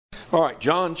All right,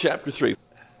 John chapter 3.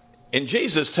 In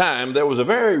Jesus' time, there was a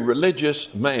very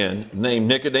religious man named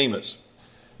Nicodemus.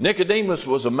 Nicodemus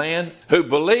was a man who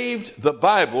believed the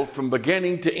Bible from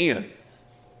beginning to end.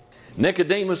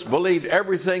 Nicodemus believed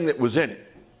everything that was in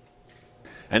it.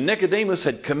 And Nicodemus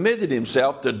had committed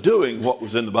himself to doing what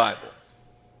was in the Bible.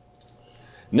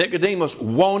 Nicodemus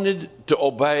wanted to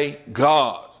obey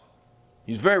God.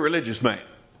 He's a very religious man.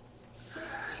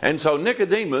 And so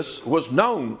Nicodemus was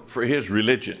known for his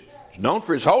religion. He was known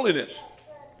for his holiness,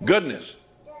 goodness.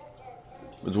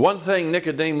 There's one thing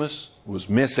Nicodemus was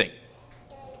missing.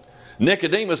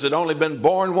 Nicodemus had only been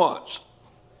born once.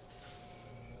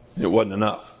 It wasn't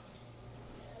enough.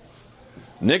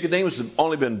 Nicodemus had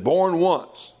only been born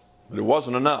once, but it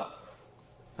wasn't enough.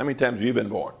 How many times have you been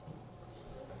born?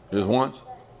 Just once?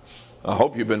 I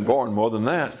hope you've been born more than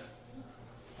that.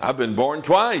 I've been born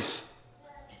twice.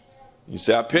 You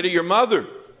say, I pity your mother.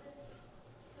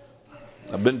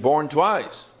 I've been born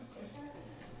twice.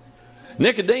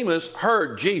 Nicodemus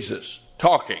heard Jesus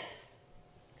talking.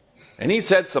 And he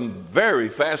said some very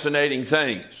fascinating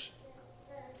things.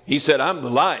 He said, I'm the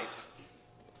life.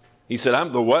 He said,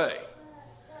 I'm the way.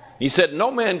 He said,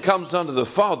 no man comes unto the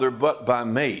Father but by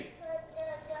me.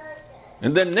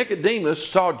 And then Nicodemus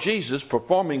saw Jesus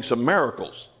performing some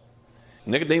miracles.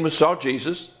 Nicodemus saw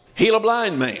Jesus heal a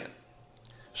blind man.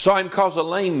 Saw him cause a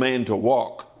lame man to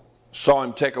walk. Saw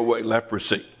him take away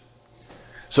leprosy.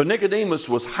 So Nicodemus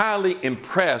was highly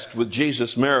impressed with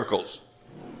Jesus' miracles.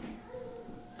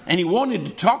 And he wanted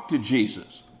to talk to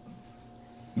Jesus.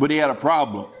 But he had a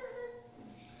problem.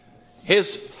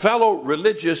 His fellow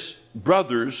religious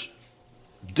brothers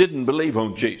didn't believe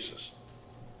on Jesus.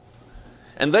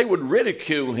 And they would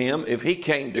ridicule him if he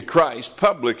came to Christ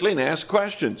publicly and ask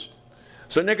questions.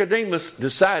 So Nicodemus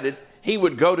decided he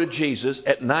would go to Jesus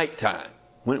at nighttime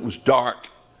when it was dark,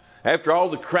 after all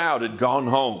the crowd had gone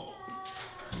home.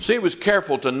 So he was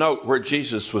careful to note where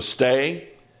Jesus was staying.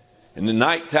 In the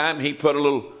nighttime, he put a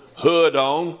little hood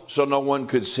on so no one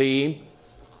could see him.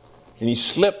 And he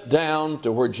slipped down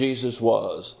to where Jesus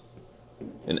was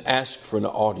and asked for an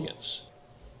audience.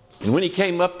 And when he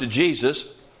came up to Jesus,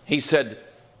 he said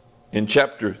in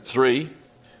chapter 3,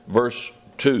 verse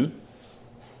 2,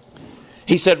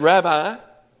 he said, Rabbi,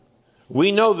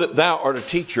 we know that thou art a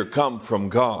teacher come from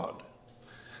God.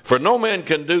 For no man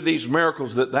can do these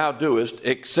miracles that thou doest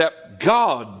except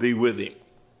God be with him.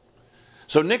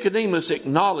 So Nicodemus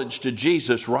acknowledged to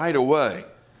Jesus right away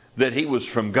that he was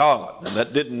from God. And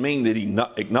that didn't mean that he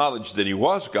acknowledged that he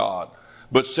was God,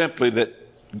 but simply that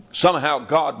somehow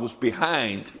God was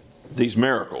behind these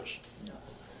miracles.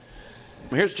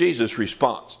 Here's Jesus'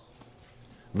 response.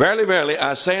 Verily, verily,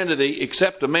 I say unto thee,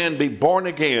 except a man be born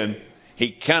again, he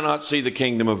cannot see the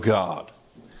kingdom of God.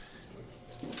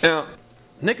 Now,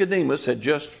 Nicodemus had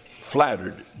just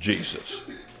flattered Jesus.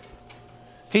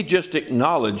 He just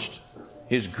acknowledged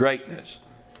his greatness.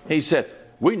 He said,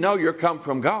 we know you're come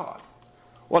from God.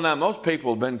 Well, now, most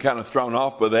people have been kind of thrown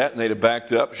off by that, and they'd have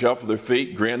backed up, shuffled their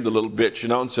feet, grinned a little bit,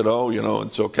 and said, oh,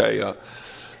 it's okay.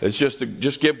 It's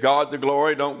just give God the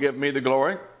glory, don't give me the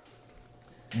glory.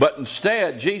 But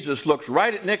instead, Jesus looks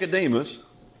right at Nicodemus,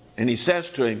 and he says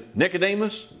to him,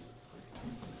 Nicodemus,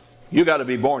 you got to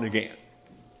be born again.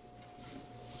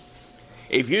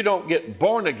 If you don't get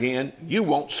born again, you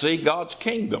won't see God's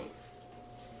kingdom.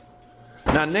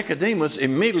 Now, Nicodemus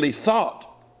immediately thought,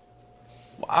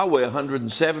 well, I weigh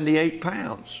 178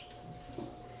 pounds.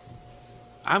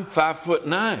 I'm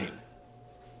 5'9".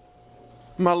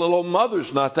 My little old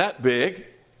mother's not that big.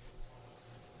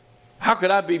 How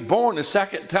could I be born a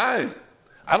second time?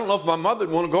 I don't know if my mother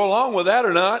would want to go along with that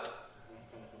or not.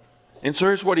 And so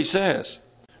here's what he says.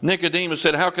 Nicodemus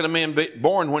said, how can a man be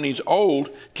born when he's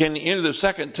old? Can he enter the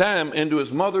second time into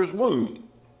his mother's womb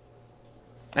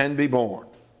and be born?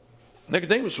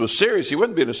 Nicodemus was serious. He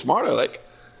wasn't being a smart aleck.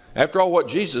 After all, what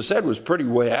Jesus said was pretty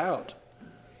way out.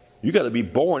 You got to be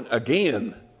born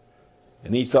again.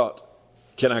 And he thought,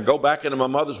 can I go back into my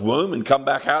mother's womb and come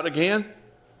back out again?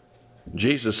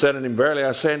 Jesus said unto him, verily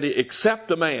I say unto thee, except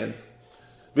a man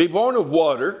be born of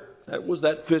water, that was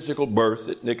that physical birth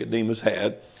that Nicodemus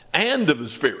had, and of the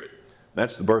Spirit.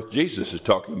 That's the birth Jesus is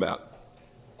talking about.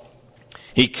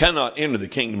 He cannot enter the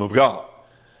kingdom of God.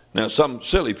 Now, some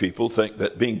silly people think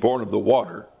that being born of the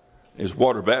water is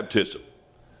water baptism.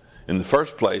 In the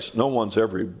first place, no one's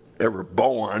ever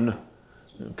born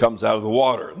and comes out of the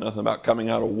water. Nothing about coming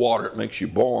out of water, it makes you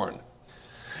born.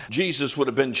 Jesus would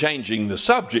have been changing the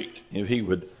subject if he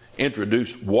would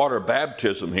introduce water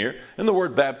baptism here, and the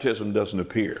word baptism doesn't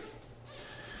appear.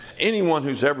 Anyone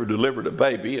who's ever delivered a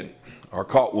baby, or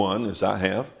caught one, as I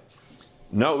have,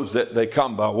 knows that they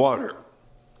come by water.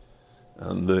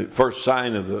 And the first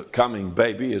sign of the coming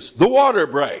baby is the water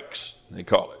breaks, they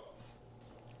call it.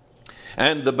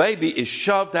 And the baby is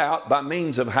shoved out by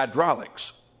means of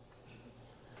hydraulics.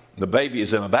 The baby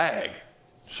is in a bag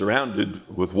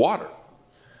surrounded with water.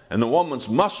 And the woman's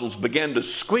muscles begin to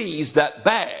squeeze that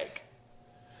bag.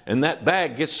 And that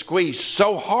bag gets squeezed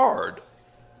so hard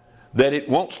that it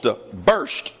wants to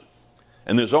burst.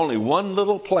 And there's only one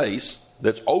little place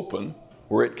that's open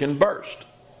where it can burst.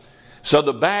 So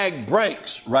the bag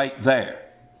breaks right there.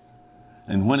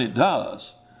 And when it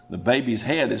does, the baby's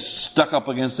head is stuck up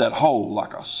against that hole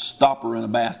like a stopper in a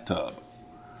bathtub.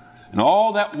 And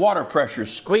all that water pressure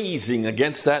squeezing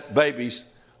against that baby's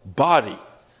body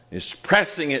is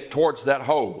pressing it towards that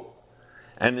hole.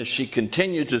 And as she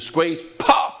continues to squeeze,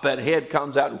 pop, that head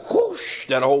comes out, and whoosh,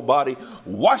 that whole body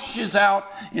washes out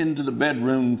into the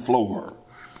bedroom floor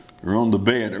or on the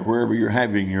bed or wherever you're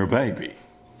having your baby.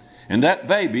 And that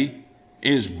baby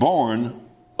is born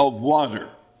of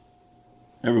water.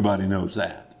 Everybody knows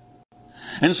that.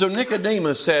 And so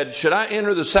Nicodemus said, should I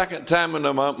enter the second time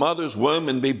into my mother's womb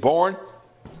and be born?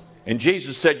 And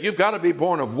Jesus said, you've got to be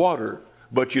born of water,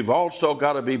 but you've also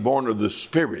got to be born of the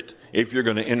Spirit if you're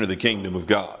going to enter the kingdom of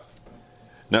God.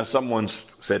 Now someone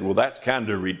said, well, that's kind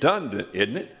of redundant,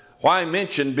 isn't it? Why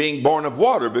mention being born of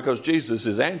water? Because Jesus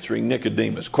is answering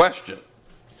Nicodemus' question.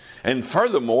 And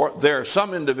furthermore, there are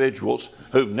some individuals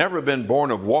who've never been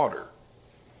born of water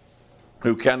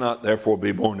who cannot therefore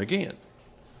be born again.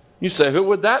 You say, who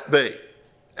would that be?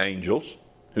 Angels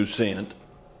who sinned.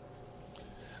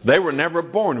 They were never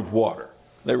born of water.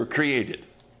 They were created.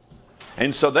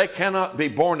 And so they cannot be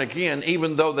born again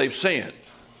even though they've sinned.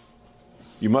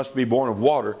 You must be born of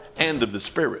water and of the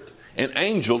Spirit. And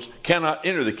angels cannot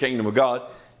enter the kingdom of God.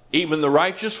 Even the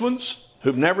righteous ones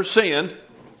who've never sinned,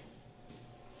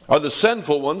 or the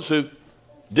sinful ones who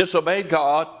disobeyed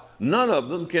God, none of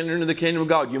them can enter the kingdom of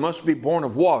God. You must be born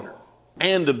of water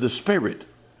and of the Spirit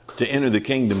to enter the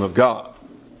kingdom of God.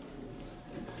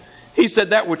 He said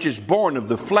that which is born of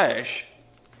the flesh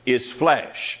is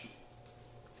flesh.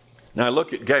 Now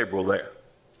look at Gabriel there.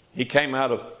 He came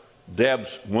out of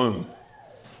Deb's womb.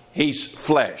 He's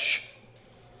flesh.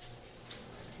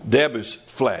 Deb is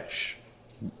flesh.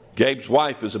 Gabe's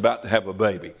wife is about to have a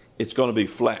baby. It's going to be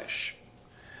flesh.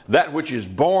 That which is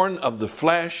born of the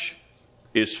flesh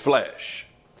is flesh.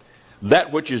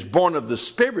 That which is born of the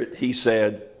Spirit, he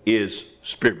said, is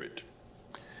spirit.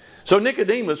 So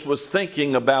Nicodemus was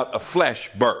thinking about a flesh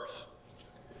birth.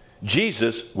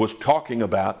 Jesus was talking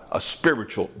about a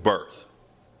spiritual birth.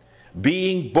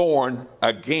 Being born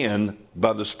again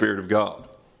by the Spirit of God.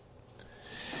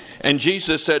 And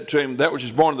Jesus said to him, that which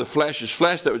is born of the flesh is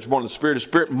flesh, that which is born of the Spirit is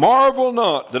spirit. Marvel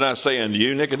not that I say unto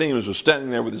you. Nicodemus was standing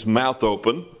there with his mouth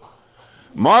open.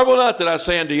 Marvel not that I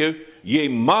say unto you, ye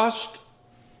must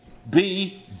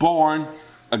be born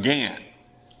again.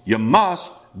 You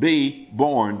must be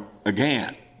born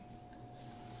again.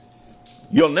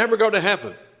 You'll never go to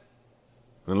heaven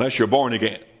unless you're born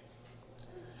again.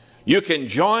 You can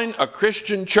join a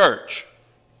Christian church,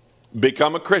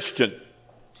 become a Christian,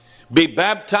 be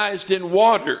baptized in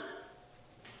water,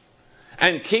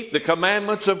 and keep the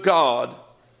commandments of God,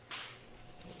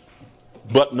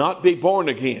 but not be born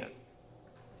again.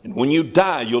 And when you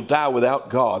die, you'll die without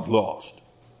God, lost.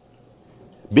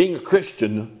 Being a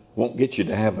Christian won't get you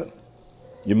to heaven.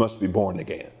 You must be born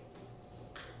again.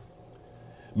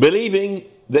 Believing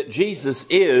that Jesus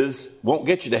won't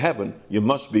get you to heaven. You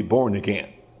must be born again.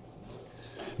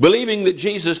 Believing that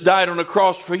Jesus died on the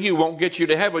cross for you won't get you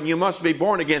to heaven. You must be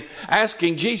born again.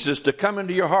 Asking Jesus to come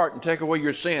into your heart and take away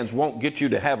your sins won't get you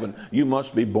to heaven. You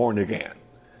must be born again.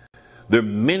 There are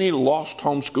many lost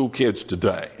homeschool kids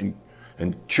today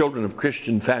and children of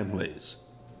Christian families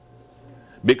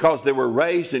because they were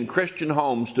raised in Christian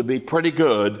homes to be pretty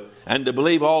good and to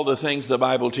believe all the things the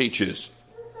Bible teaches.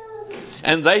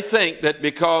 And they think that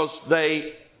because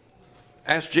they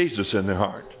ask Jesus in their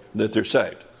heart that they're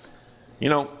saved. You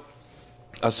know,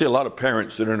 I see a lot of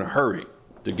parents that are in a hurry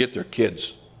to get their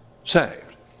kids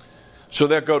saved. So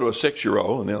they'll go to a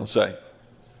 6-year-old and they'll say,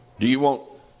 do you want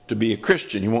to be a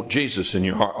Christian? You want Jesus in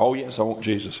your heart? Oh, yes, I want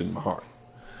Jesus in my heart.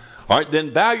 All right,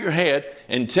 then bow your head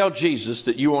and tell Jesus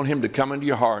that you want him to come into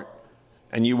your heart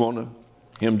and you want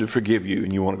him to forgive you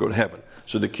and you want to go to heaven.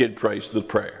 So the kid prays the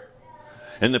prayer.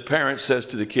 And the parent says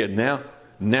to the kid, now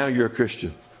you're a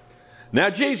Christian. Now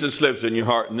Jesus lives in your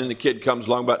heart. And then the kid comes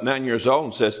along about 9 years old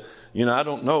and says, I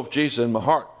don't know if Jesus is in my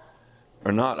heart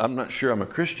or not. I'm not sure I'm a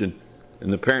Christian.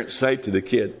 And the parents say to the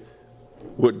kid,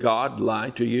 would God lie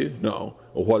to you? No.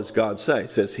 Well, what does God say?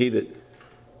 It says, he that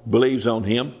believes on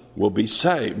him will be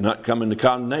saved, not come into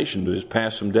condemnation, but is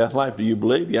passed from death to life. Do you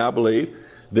believe? Yeah, I believe.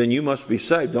 then you must be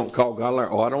saved. Don't call God a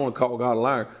liar. Oh, I don't want to call God a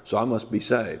liar, so I must be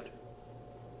saved.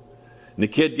 And the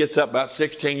kid gets up about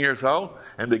 16 years old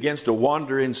and begins to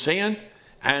wander in sin,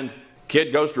 and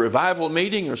kid goes to revival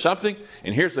meeting or something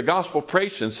and hears the gospel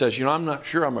preached and says, I'm not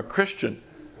sure I'm a Christian.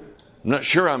 I'm not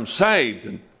sure I'm saved.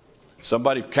 And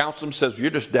somebody counsels him, says,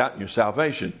 you're just doubting your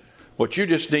salvation. What you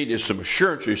just need is some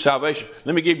assurance of your salvation.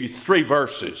 Let me give you 3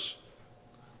 verses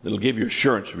that'll give you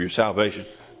assurance of your salvation.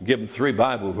 Give him 3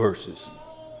 Bible verses.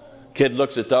 Kid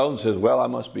looks at those and says, well, I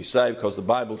must be saved because the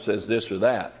Bible says this or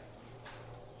that.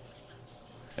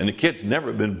 And the kid's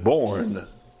never been born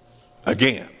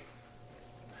again.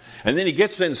 And then he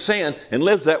gets in sin and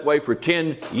lives that way for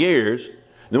 10 years. And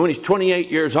then when he's 28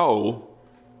 years old,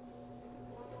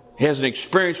 he has an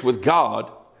experience with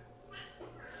God.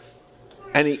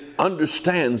 And he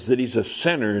understands that he's a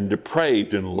sinner and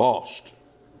depraved and lost.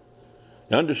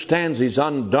 He understands he's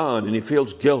undone and he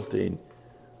feels guilty. And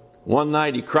one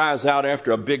night he cries out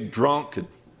after a big drunk and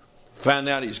found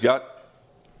out he's got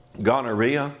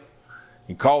gonorrhea.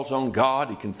 He calls on God.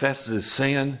 He confesses his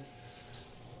sin.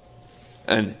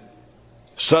 And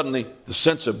suddenly the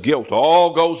sense of guilt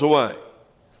all goes away.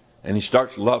 And he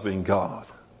starts loving God.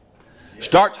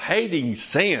 Starts hating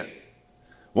sin.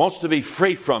 Wants to be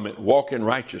free from it. Walk in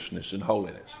righteousness and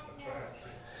holiness.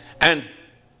 And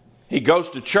he goes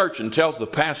to church and tells the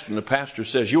pastor. And the pastor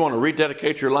says, you want to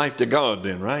rededicate your life to God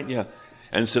then, right? Yeah.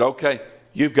 And said, okay,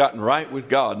 you've gotten right with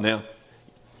God now.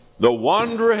 The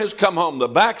wanderer has come home. The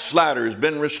backslider has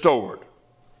been restored.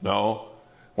 No.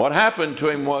 What happened to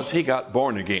him was he got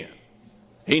born again.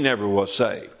 He never was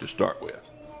saved to start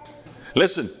with.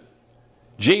 Listen,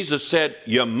 Jesus said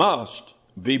you must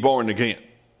be born again.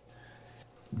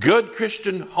 Good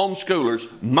Christian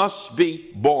homeschoolers must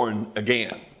be born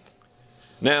again.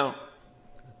 Now,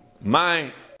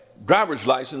 my driver's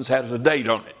license has a date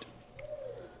on it.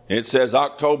 It says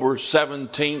October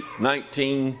 17th,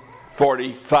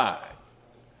 1945.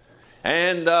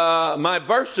 And my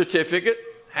birth certificate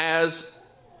has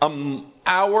an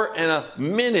hour and a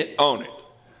minute on it.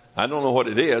 I don't know what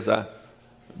it is. I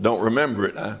don't remember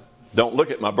it. I don't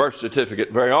look at my birth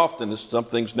certificate very often. It's some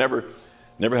things never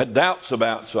had doubts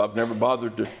about, so I've never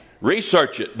bothered to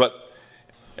research it. But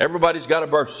everybody's got a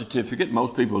birth certificate.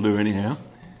 Most people do anyhow.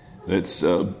 That's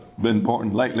been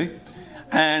born lately.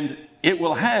 And it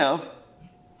will have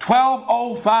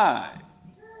 1205,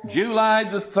 July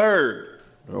the 3rd,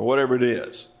 or whatever it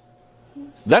is.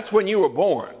 That's when you were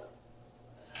born.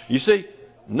 You see,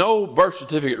 no birth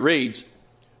certificate reads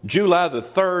July the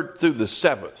 3rd through the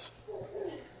 7th.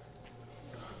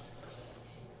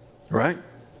 Right?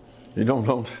 It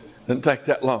doesn't take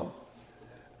that long.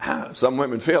 Some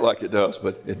women feel like it does,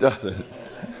 but it doesn't.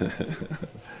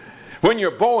 When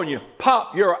you're born, you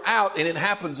pop, you're out, and it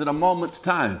happens in a moment's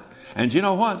time. And you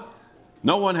know what?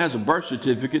 No one has a birth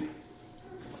certificate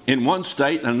in one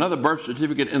state and another birth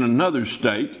certificate in another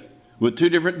state with 2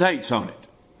 different dates on it.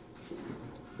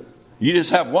 You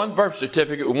just have one birth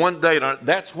certificate with one date on it.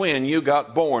 That's when you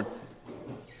got born.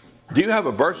 Do you have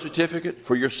a birth certificate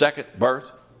for your second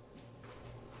birth?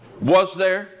 Was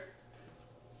there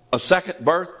a second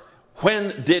birth?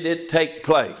 When did it take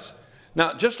place?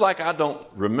 Now, just like I don't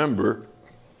remember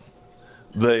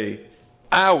the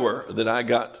hour that I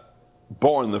got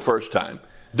born the first time,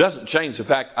 doesn't change the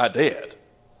fact I did.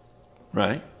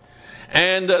 Right?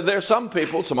 And there's some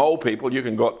people, some old people, you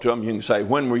can go up to them, you can say,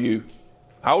 when were you,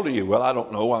 how old are you? Well, I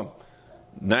don't know, I'm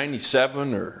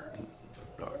 97 or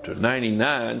to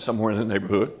 99, somewhere in the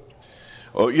neighborhood.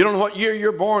 Oh, you don't know what year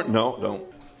you're born? No, don't.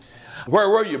 Where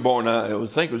were you born? I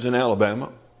think it was in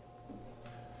Alabama.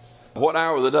 What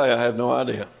hour of the day? I have no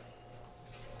idea.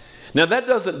 Now, that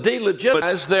doesn't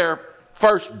delegitimize their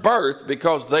first birth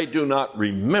because they do not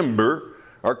remember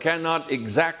or cannot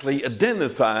exactly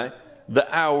identify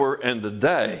the hour and the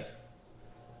day.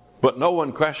 But no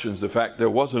one questions the fact there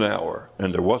was an hour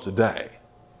and there was a day.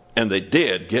 And they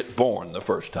did get born the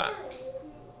first time.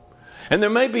 And there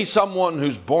may be someone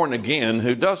who's born again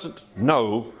who doesn't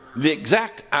know the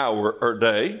exact hour or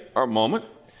day or moment.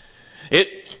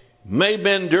 It may have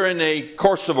been during a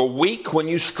course of a week when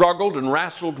you struggled and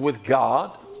wrestled with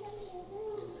God.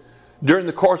 During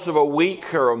the course of a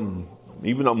week or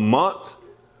even a month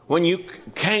when you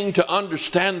came to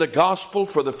understand the gospel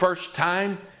for the first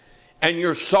time and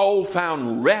your soul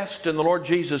found rest in the Lord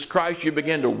Jesus Christ. You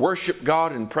began to worship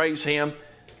God and praise Him.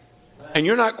 And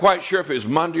you're not quite sure if it was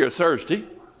Monday or Thursday.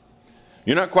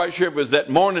 You're not quite sure if it was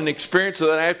that morning experience or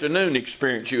that afternoon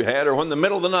experience you had, or when in the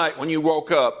middle of the night when you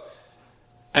woke up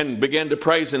and began to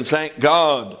praise and thank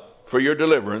God for your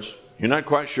deliverance. You're not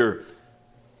quite sure.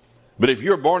 But if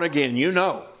you're born again, you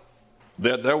know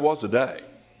that there was a day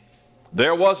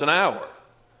There was an hour.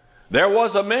 There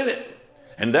was a minute.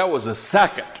 And there was a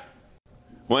second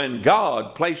when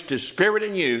God placed His Spirit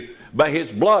in you, by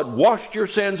His blood washed your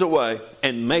sins away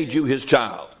and made you His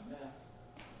child.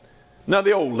 Now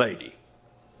the old lady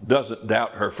doesn't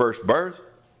doubt her first birth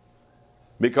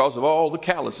because of all the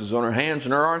calluses on her hands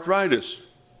and her arthritis.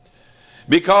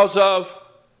 Because of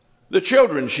the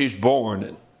children she's born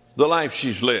and the life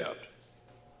she's lived.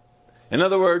 In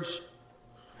other words,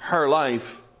 her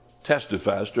life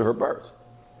testifies to her birth.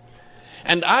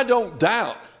 And I don't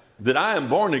doubt that I am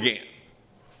born again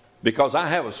because I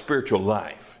have a spiritual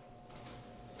life.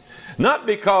 Not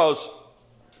because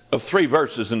of 3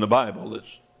 verses in the Bible that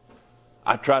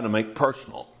I try to make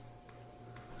personal.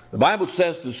 The Bible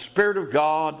says the Spirit of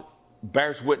God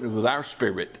bears witness with our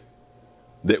spirit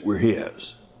that we're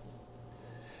His.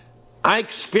 I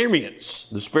experience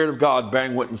the Spirit of God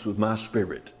bearing witness with my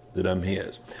spirit that I'm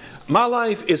His. My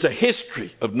life is a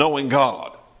history of knowing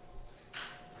God.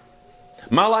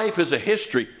 My life is a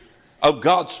history of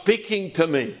God speaking to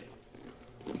me,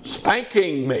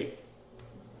 spanking me.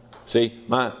 See,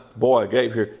 my boy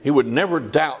Gabe here, he would never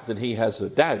doubt that he has a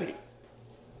daddy.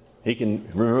 He can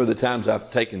remember the times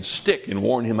I've taken stick and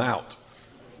worn him out.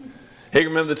 He can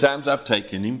remember the times I've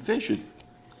taken him fishing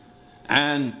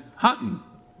and hunting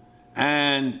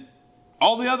and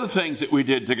all the other things that we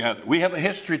did together. We have a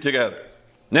history together.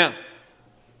 Now,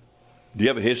 do you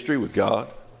have a history with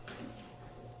God?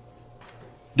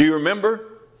 Do you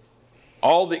remember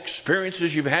all the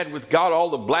experiences you've had with God, all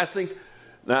the blessings?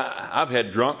 Now, I've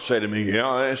had drunks say to me, yeah,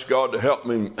 I asked God to help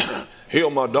me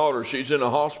heal my daughter. She's in a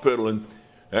hospital, and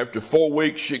after 4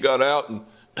 weeks she got out, and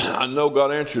I know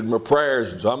God answered my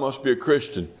prayers, and so I must be a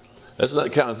Christian. That's not the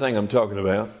kind of thing I'm talking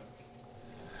about.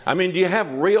 I mean, do you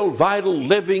have real, vital,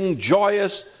 living,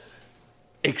 joyous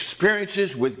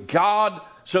experiences with God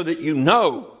so that you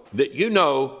know that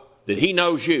He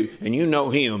knows you and you know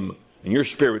Him and your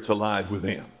spirit's alive with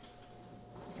Him?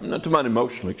 I'm not talking about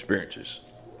emotional experiences.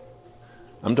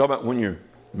 I'm talking about when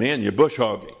you're bush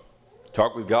hogging.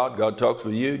 Talk with God, God talks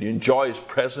with you. Do you enjoy His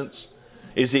presence?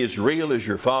 Is He as real as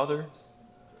your Father?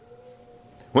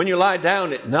 When you lie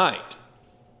down at night,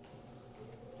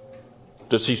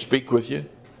 does He speak with you?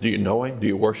 Do you know Him? Do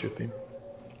you worship Him?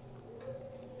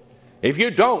 If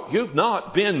you don't, you've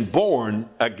not been born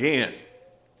again.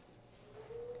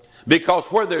 Because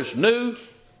where there's new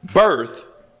birth,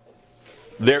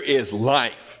 there is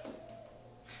life.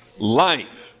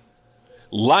 Life.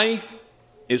 Life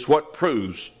is what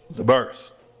proves the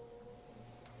birth.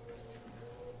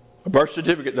 A birth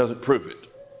certificate doesn't prove it.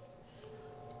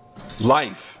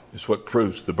 Life is what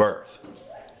proves the birth.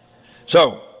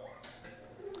 So,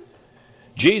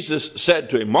 Jesus said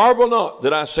to him, marvel not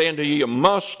that I say unto you, you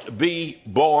must be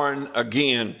born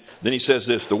again. Then He says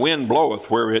this, the wind bloweth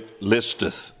where it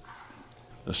listeth.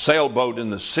 The sailboat in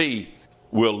the sea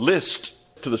will list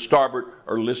to the starboard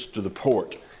or list to the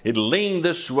port. It'll lean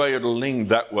this way, it'll lean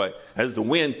that way. As the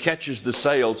wind catches the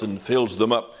sails and fills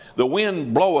them up. The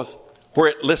wind bloweth where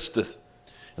it listeth.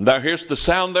 And thou hearest the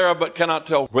sound thereof, but cannot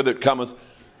tell whither it cometh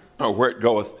or where it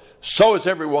goeth. So is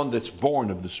everyone that's born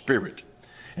of the Spirit.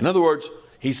 In other words,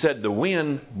 He said the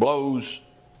wind blows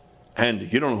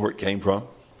and you don't know where it came from.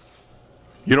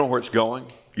 You don't know where it's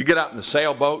going. You get out in the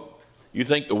sailboat, you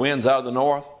think the wind's out of the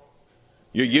north.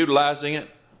 You're utilizing it.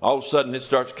 All of a sudden it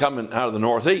starts coming out of the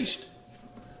northeast.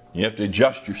 You have to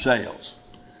adjust your sails.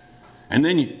 And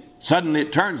then suddenly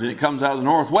it turns and it comes out of the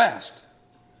northwest.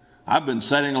 I've been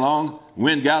sailing along,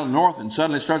 wind got out of the north, and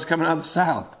suddenly it starts coming out of the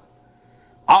south.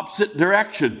 Opposite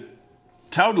direction.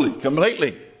 Totally,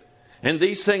 completely. And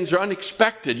these things are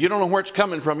unexpected. You don't know where it's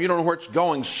coming from. You don't know where it's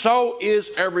going. So is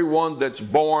everyone that's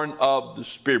born of the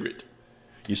Spirit.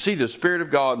 You see, the Spirit of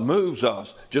God moves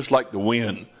us just like the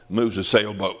wind moves a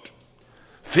sailboat.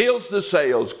 Fills the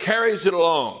sails, carries it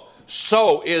along.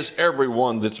 So is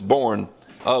everyone that's born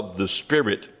of the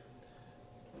Spirit.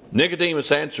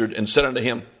 Nicodemus answered and said unto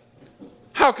him,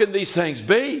 how can these things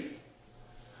be?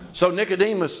 So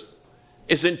Nicodemus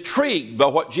is intrigued by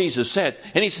what Jesus said.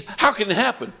 And he said, how can it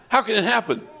happen? How can it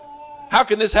happen? How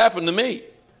can this happen to me?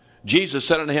 Jesus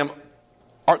said unto him,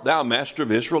 art thou master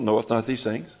of Israel, knowest not these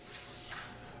things?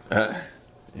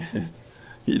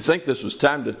 You'd think this was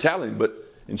time to tell him, but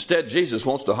instead Jesus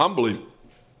wants to humble him.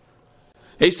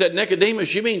 He said,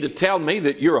 Nicodemus, you mean to tell me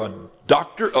that you're a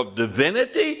doctor of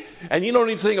divinity and you don't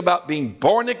know anything about being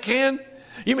born again?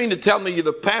 You mean to tell me you're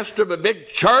the pastor of a big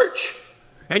church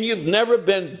and you've never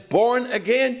been born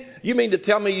again? You mean to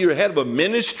tell me you're head of a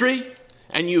ministry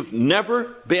and you've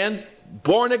never been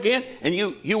born again? And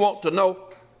you want to know?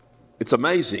 It's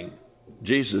amazing.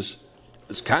 Jesus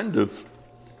is kind of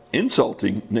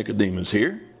insulting Nicodemus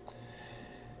here.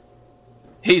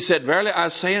 He said, verily I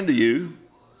say unto you,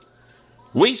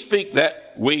 we speak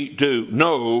that we do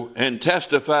know, and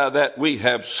testify that we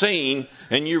have seen,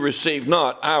 and you receive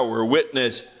not our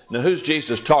witness. Now, who's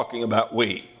Jesus talking about?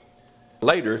 We.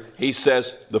 Later, he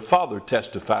says, the Father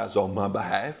testifies on my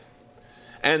behalf,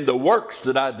 and the works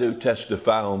that I do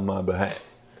testify on my behalf.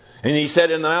 And he said,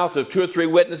 in the mouth of 2 or 3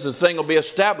 witnesses, the thing will be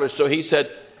established. So he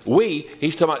said,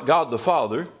 he's talking about God the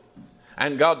Father,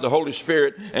 and God the Holy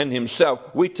Spirit, and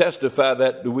himself. We testify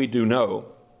that we do know.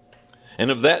 And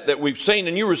of that we've seen,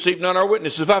 and you receive not our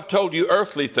witness. If I've told you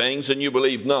earthly things and you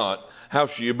believe not, how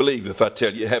shall you believe if I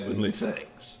tell you heavenly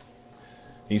things?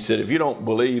 He said, if you don't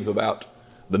believe about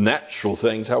the natural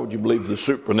things, how would you believe the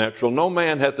supernatural? No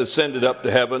man hath ascended up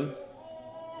to heaven,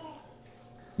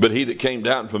 but he that came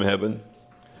down from heaven,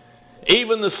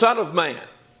 even the Son of Man,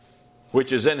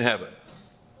 which is in heaven.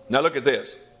 Now look at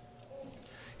this.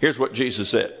 Here's what Jesus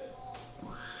said.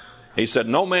 He said,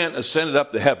 no man ascended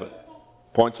up to heaven,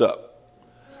 points up.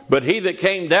 But he that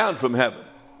came down from heaven,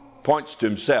 points to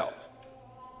himself.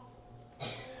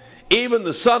 Even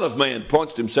the Son of Man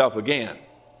points to himself again,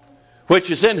 which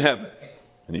is in heaven.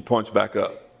 And he points back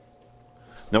up.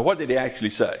 Now what did he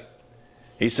actually say?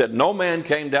 He said, no man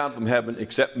came down from heaven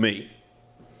except me.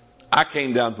 I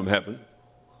came down from heaven,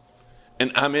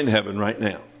 and I'm in heaven right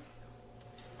now,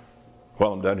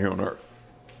 while I'm down here on earth.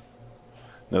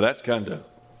 Now that's kind of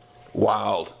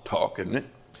wild talk, isn't it?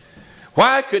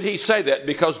 Why could he say that?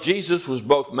 Because Jesus was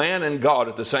both man and God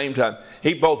at the same time.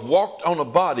 He both walked on a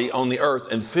body on the earth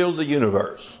and filled the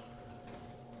universe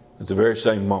at the very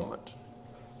same moment.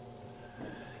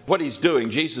 What he's doing,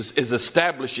 Jesus is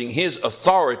establishing his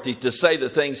authority to say the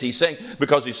things he's saying,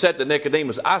 because he said to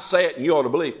Nicodemus, I say it and you ought to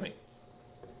believe me.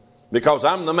 Because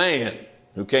I'm the man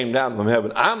who came down from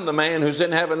heaven. I'm the man who's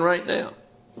in heaven right now.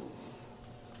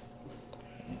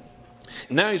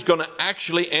 Now he's going to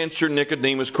actually answer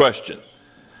Nicodemus' question.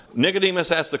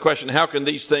 Nicodemus asked the question, how can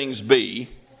these things be?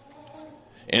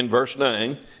 In verse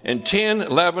 9. And 10,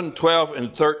 11, 12,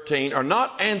 and 13 are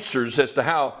not answers as to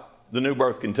how the new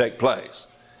birth can take place.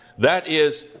 That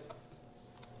is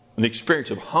an experience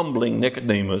of humbling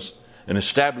Nicodemus and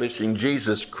establishing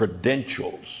Jesus'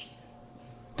 credentials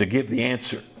to give the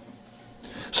answer.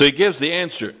 So he gives the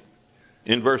answer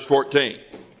in verse 14.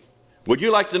 Would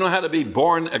you like to know how to be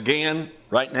born again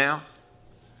right now?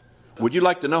 Would you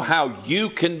like to know how you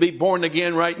can be born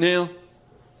again right now?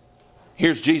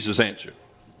 Here's Jesus' answer.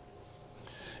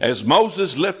 As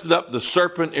Moses lifted up the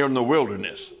serpent in the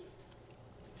wilderness,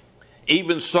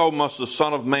 even so must the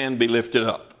Son of Man be lifted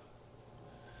up,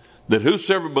 that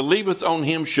whosoever believeth on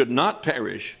him should not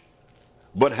perish,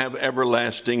 but have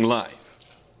everlasting life.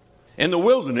 In the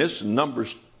wilderness, in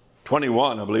Numbers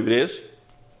 21, I believe it is,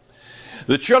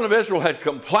 the children of Israel had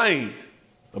complained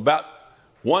about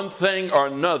one thing or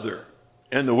another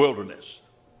in the wilderness.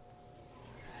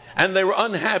 And they were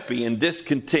unhappy and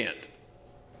discontent.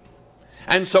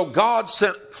 And so God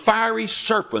sent fiery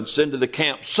serpents into the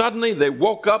camp. Suddenly they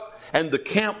woke up and the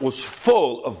camp was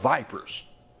full of vipers.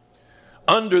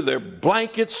 Under their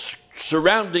blankets,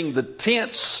 surrounding the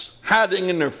tents, hiding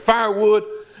in their firewood,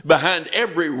 behind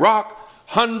every rock,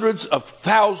 hundreds of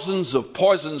thousands of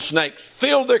poison snakes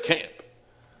filled their camp.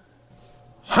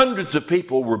 Hundreds of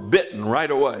people were bitten right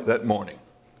away that morning.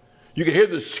 You could hear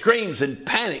the screams and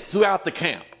panic throughout the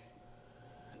camp.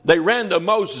 They ran to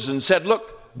Moses and said,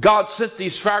 look, God sent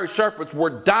these fiery serpents.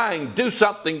 We're dying. Do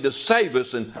something to save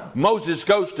us. And Moses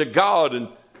goes to God and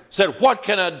said, what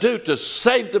can I do to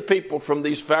save the people from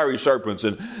these fiery serpents?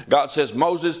 And God says,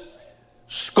 Moses,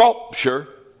 sculpture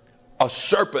a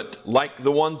serpent like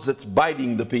the ones that's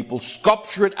biting the people.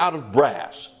 Sculpture it out of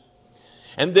brass.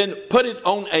 And then put it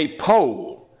on a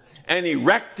pole and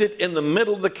erect it in the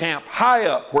middle of the camp, high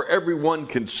up where everyone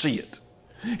can see it.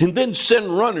 And then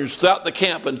send runners throughout the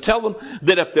camp and tell them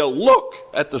that if they'll look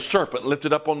at the serpent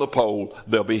lifted up on the pole,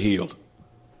 they'll be healed.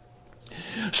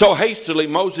 So hastily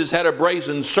Moses had a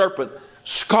brazen serpent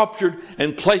sculptured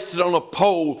and placed it on a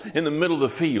pole in the middle of the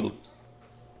field.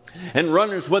 And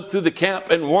runners went through the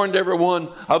camp and warned everyone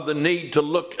of the need to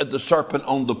look at the serpent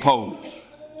on the pole.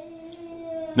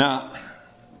 Now,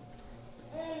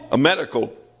 a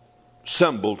medical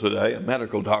symbol today, a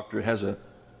medical doctor has a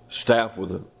staff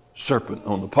with a serpent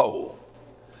on the pole.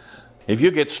 If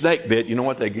you get snake bit, you know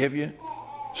what they give you?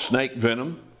 Snake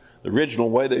venom. The original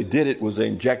way they did it was they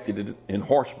injected it in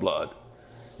horse blood,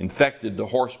 infected the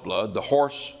horse blood. The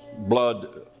horse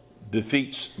blood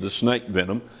defeats the snake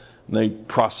venom. And they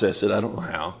process it, I don't know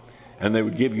how, and they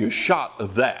would give you a shot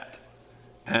of that.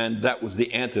 And that was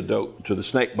the antidote to the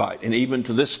snake bite. And even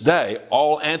to this day,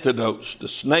 all antidotes to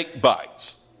snake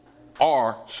bites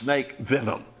are snake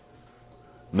venom.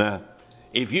 Now,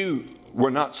 if you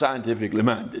were not scientifically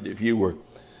minded, if you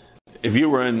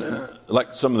were in,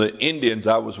 like some of the Indians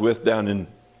I was with down in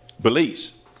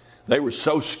Belize, they were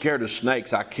so scared of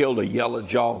snakes. I killed a yellow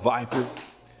jaw viper.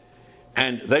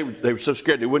 And they were so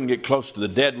scared they wouldn't get close to the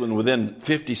dead one within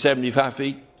 50, 75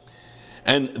 feet.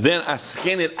 And then I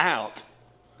skinned it out,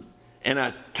 and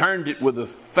I turned it with the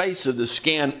face of the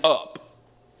skin up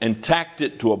and tacked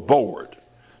it to a board.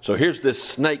 So here's this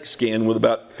snake skin with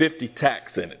about 50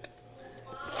 tacks in it.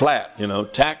 Flat,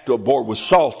 tacked to a board with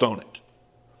salt on it.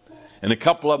 And a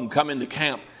couple of them come into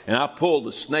camp, and I pull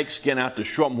the snake skin out to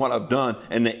show them what I've done,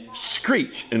 and they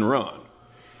screech and run.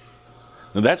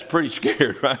 Now that's pretty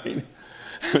scared, right?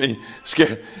 I mean,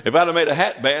 scared. If I'd have made a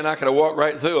hat band, I could have walked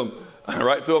right through them,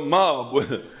 right through a mob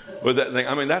with that thing.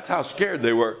 I mean, that's how scared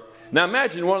they were. Now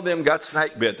imagine one of them got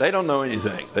snake bit. They don't know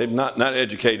anything. They're not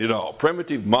educated at all.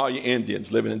 Primitive Maya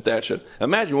Indians living in Thatcher.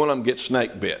 Imagine one of them gets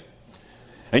snake bit.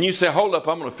 And you say, hold up,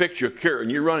 I'm going to fix your cure.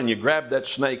 And you run and you grab that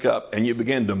snake up and you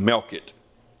begin to milk it.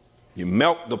 You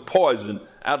milk the poison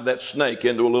out of that snake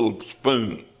into a little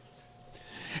spoon.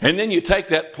 And then you take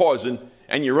that poison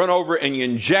and you run over and you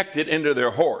inject it into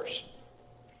their horse.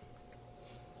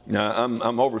 Now, I'm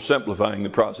oversimplifying the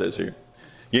process here.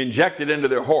 You inject it into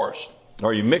their horse,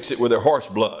 or you mix it with their horse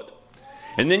blood.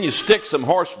 And then you stick some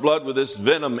horse blood with this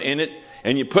venom in it,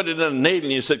 and you put it in a needle,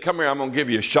 and you said, come here, I'm going to give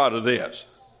you a shot of this.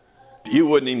 You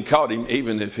wouldn't even caught him,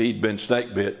 even if he'd been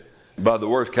snake bit by the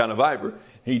worst kind of viper.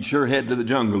 He'd sure head to the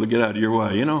jungle to get out of your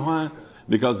way. You know why?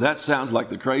 Because that sounds like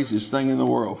the craziest thing in the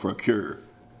world for a cure.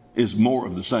 Is more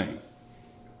of the same.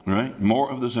 Right? More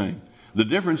of the same. The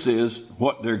difference is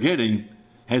what they're getting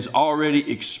has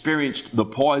already experienced the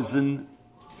poison,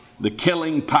 the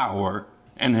killing power,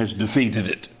 and has defeated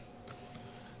it.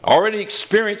 Already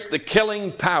experienced the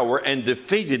killing power and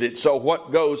defeated it. So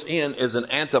what goes in is an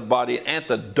antibody,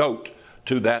 antidote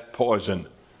to that poison.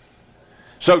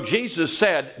 So Jesus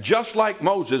said, just like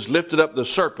Moses lifted up the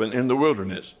serpent in the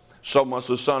wilderness, so must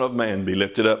the Son of Man be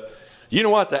lifted up. You know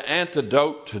what the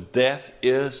antidote to death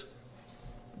is?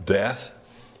 Death.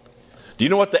 Do you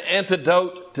know what the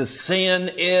antidote to sin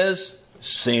is?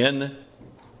 Sin. Do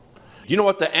you know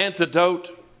what the antidote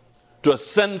to a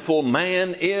sinful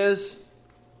man is?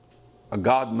 A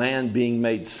God-man being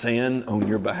made sin on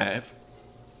your behalf.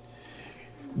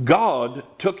 God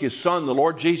took His Son, the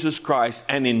Lord Jesus Christ,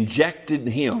 and injected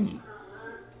Him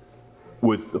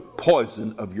with the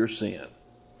poison of your sin.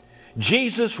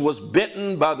 Jesus was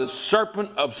bitten by the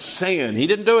serpent of sin. He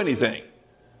didn't do anything,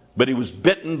 but He was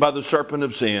bitten by the serpent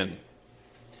of sin.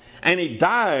 And He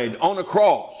died on a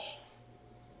cross.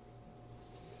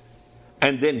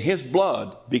 And then His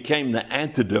blood became the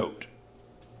antidote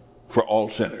for all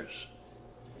sinners.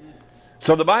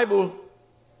 So the Bible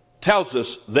tells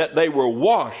us that they were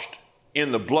washed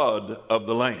in the blood of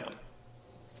the Lamb.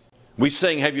 We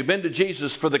sing, have you been to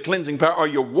Jesus for the cleansing power? Are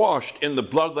you washed in the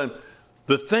blood of the Lamb?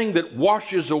 The thing that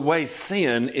washes away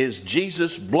sin is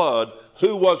Jesus' blood,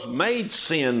 who was made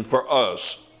sin for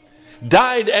us,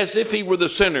 died as if He were the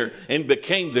sinner, and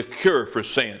became the cure for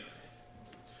sin.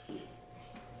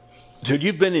 So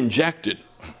you've been injected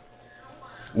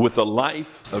with the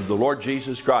life of the Lord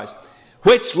Jesus Christ,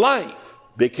 which life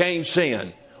became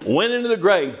sin, went into the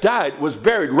grave, died, was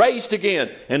buried, raised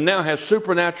again, and now has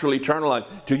supernatural eternal life.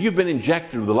 Till you've been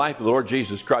injected with the life of the Lord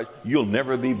Jesus Christ, you'll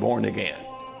never be born again.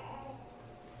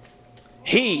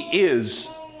 He is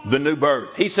the new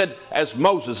birth. He said, as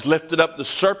Moses lifted up the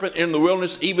serpent in the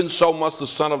wilderness, even so must the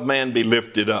Son of Man be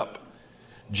lifted up.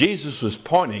 Jesus was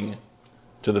pointing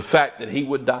to the fact that He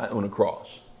would die on a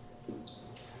cross.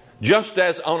 Just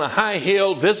as on a high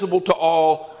hill visible to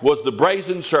all was the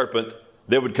brazen serpent,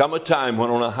 there would come a time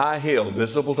when on a high hill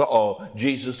visible to all,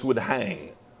 Jesus would hang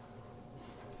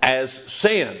as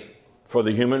sin for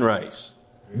the human race,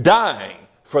 dying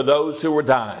for those who were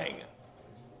dying.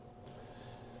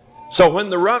 So when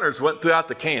the runners went throughout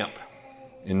the camp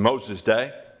in Moses'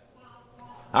 day,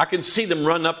 I can see them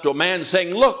run up to a man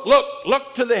saying, look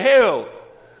to the hill,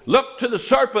 look to the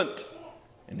serpent.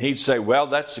 And he'd say, well,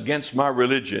 that's against my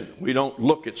religion. We don't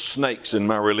look at snakes in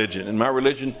my religion. In my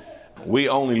religion, we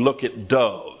only look at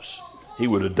doves. He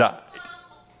would have died.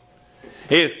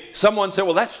 If someone said,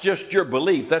 well, that's just your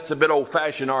belief, that's a bit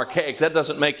old-fashioned, archaic, that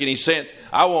doesn't make any sense,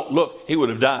 I won't look, he would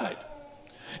have died.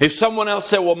 If someone else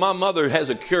said, well, my mother has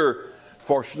a cure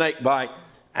for snake bite,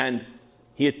 and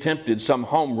he attempted some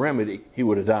home remedy, he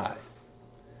would have died.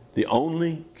 The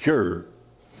only cure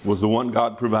was the one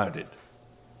God provided.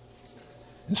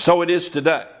 And so it is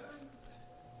today.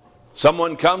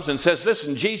 Someone comes and says,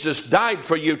 listen, Jesus died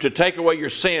for you to take away your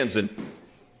sins. And I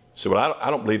say, well, I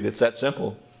don't believe it's that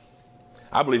simple.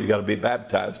 I believe you've got to be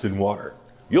baptized in water.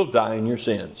 you'll die in your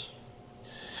sins.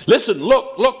 Listen,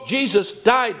 look, Jesus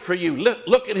died for you.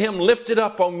 Look at him lifted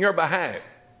up on your behalf.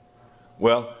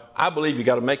 Well, I believe you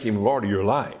got to make him Lord of your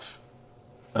life.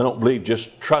 I don't believe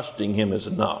just trusting him is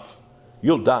enough.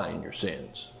 You'll die in your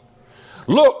sins.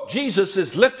 Look, Jesus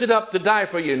is lifted up to die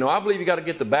for you. No, I believe you got to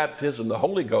get the baptism of the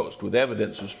Holy Ghost with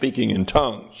evidence of speaking in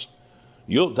tongues.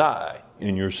 You'll die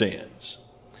in your sins.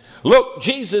 Look,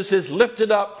 Jesus is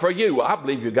lifted up for you. I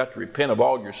believe you've got to repent of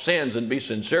all your sins and be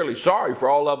sincerely sorry for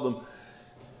all of them.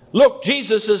 Look,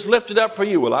 Jesus is lifted up for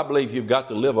you. Well, I believe you've got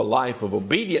to live a life of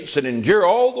obedience and endure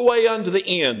all the way unto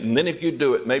the end. And then if you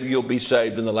do it, maybe you'll be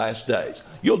saved in the last days.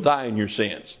 You'll die in your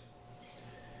sins.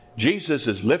 Jesus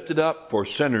is lifted up for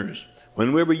sinners.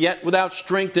 When we were yet without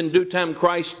strength, in due time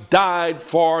Christ died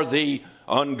for the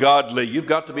ungodly. You've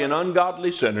got to be an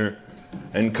ungodly sinner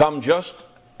and come just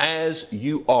as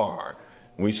you are.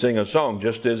 We sing a song,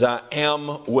 just as I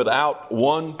am without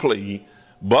one plea,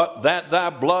 but that thy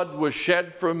blood was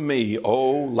shed for me,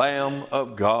 O Lamb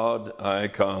of God, I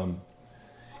come.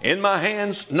 In my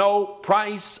hands no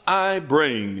price I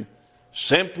bring,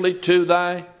 simply to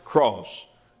thy cross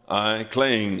I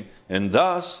cling. And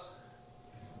thus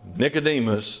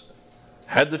Nicodemus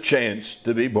had the chance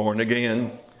to be born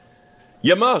again.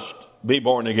 You must be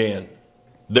born again.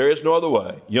 There is no other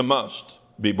way. You must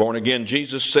be born again.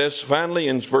 Jesus says finally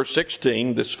in verse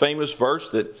 16, this famous verse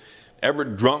that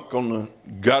every drunk on the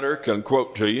gutter can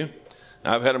quote to you.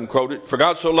 I've had them quote it. For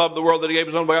God so loved the world that he gave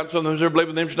his only begotten Son, that whosoever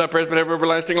believeth in him should not perish but have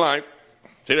everlasting life.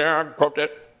 See there, I quote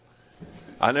that.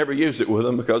 I never use it with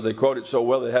them because they quote it so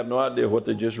well they have no idea what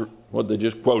they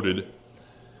just quoted.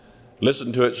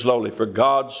 Listen to it slowly. For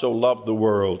God so loved the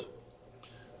world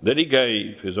that he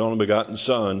gave his only begotten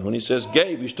Son. When he says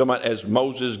gave, he's talking about as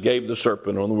Moses gave the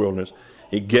serpent on the wilderness.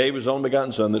 He gave his only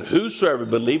begotten Son, that whosoever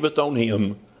believeth on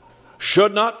him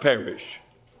should not perish,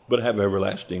 but have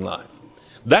everlasting life.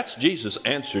 That's Jesus'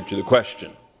 answer to the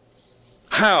question.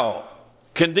 How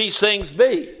can these things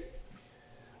be?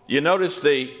 You notice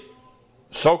the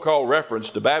so-called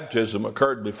reference to baptism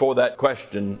occurred before that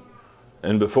question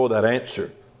and before that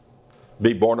answer.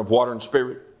 Be born of water and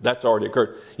spirit. That's already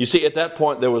occurred. You see, at that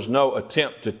point, there was no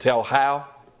attempt to tell how.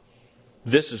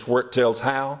 This is where it tells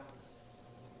how.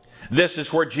 This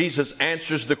is where Jesus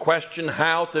answers the question,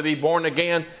 how to be born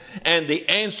again. And the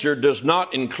answer does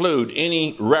not include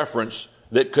any reference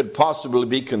that could possibly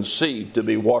be conceived to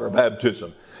be water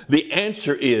baptism. The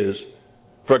answer is,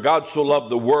 for God so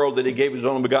loved the world that he gave his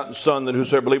only begotten Son, that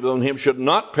whosoever believeth on him should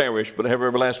not perish, but have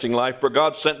everlasting life. For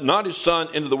God sent not his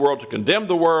Son into the world to condemn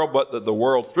the world, but that the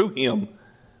world through him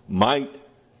might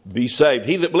be saved.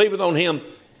 He that believeth on him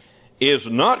is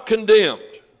not condemned,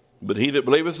 but he that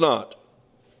believeth not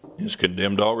is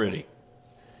condemned already.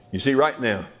 You see, right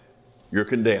now, you're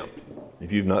condemned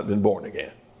if you've not been born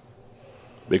again.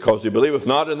 Because he believeth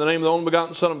not in the name of the only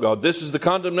begotten Son of God. This is the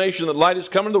condemnation that light is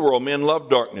come into the world. Men love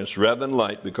darkness rather than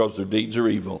light because their deeds are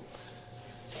evil.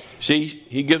 See,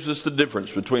 he gives us the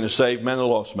difference between a saved man and a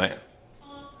lost man.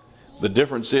 The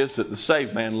difference is that the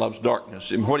saved man loves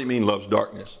darkness. And what do you mean loves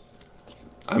darkness?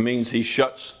 I mean he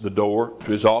shuts the door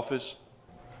to his office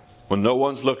when no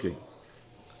one's looking.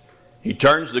 He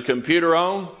turns the computer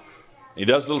on. He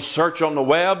does a little search on the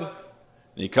web. And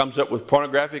he comes up with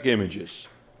pornographic images.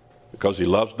 Because he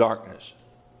loves darkness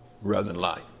rather than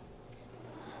light.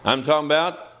 I'm talking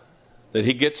about that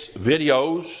he gets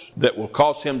videos that will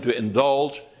cause him to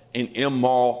indulge in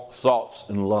immoral thoughts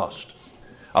and lust.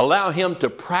 Allow him to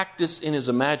practice in his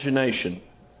imagination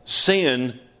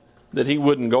sin that he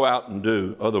wouldn't go out and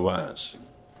do otherwise.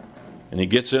 And he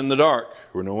gets in the dark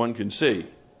where no one can see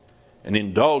and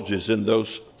indulges in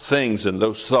those things and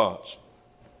those thoughts.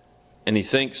 And he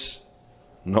thinks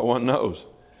no one knows.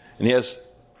 And he has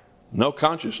no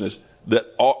consciousness that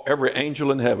every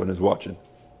angel in heaven is watching.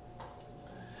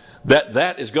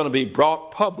 That is going to be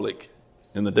brought public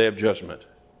in the day of judgment.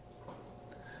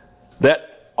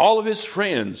 That all of his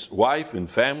friends, wife and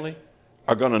family,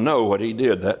 are going to know what he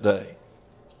did that day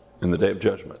in the day of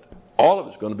judgment. All of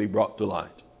it's going to be brought to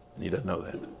light. And he doesn't know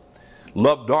that.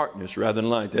 Love darkness rather than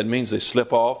light. That means they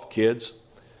slip off, kids.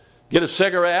 Get a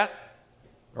cigarette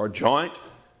or a joint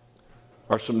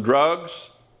or some drugs.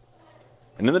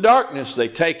 And in the darkness, they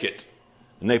take it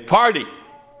and they party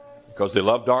because they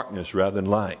love darkness rather than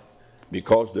light,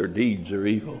 because their deeds are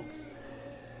evil.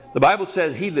 The Bible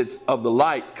says he that's of the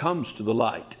light comes to the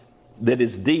light, that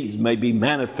his deeds may be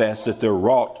manifest, that they're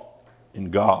wrought in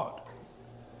God.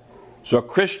 So a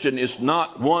Christian is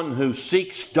not one who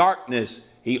seeks darkness.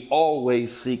 He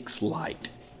always seeks light.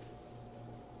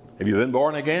 Have you been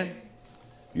born again?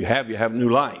 You have new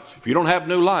life. If you don't have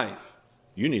new life,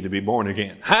 you need to be born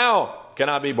again. How can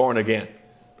I be born again?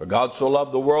 For God so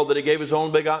loved the world that he gave his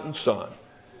only begotten Son.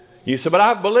 You say, but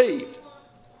I've believed.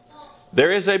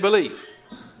 There is a belief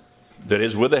that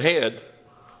is with the head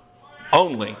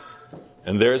only.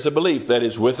 And there is a belief that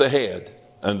is with the head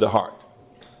and the heart.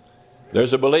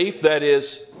 There's a belief that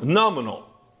is nominal,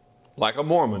 like a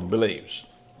Mormon believes,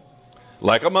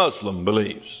 like a Muslim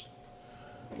believes,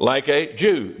 like a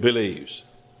Jew believes,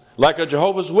 like a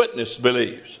Jehovah's Witness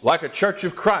believes, like a Church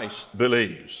of Christ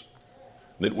believes,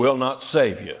 that will not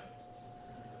save you.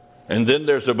 And then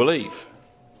there's a belief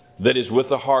that is with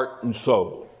the heart and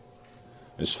soul.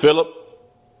 As Philip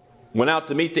went out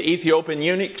to meet the Ethiopian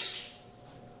eunuch,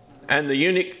 and the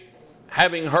eunuch,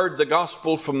 having heard the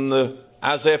gospel from the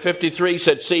Isaiah 53,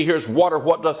 said, see, here's water.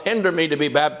 What doth hinder me to be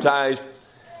baptized?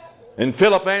 And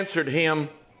Philip answered him,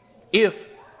 if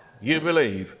you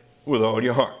believe with all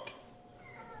your heart.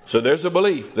 So there's a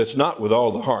belief that's not with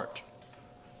all the heart.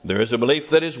 There is a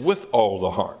belief that is with all the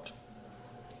heart.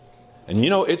 And you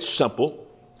know, it's simple.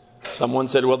 Someone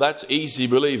said, well, that's easy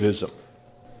believism.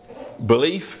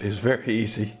 Belief is very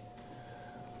easy.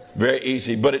 Very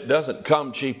easy, but it doesn't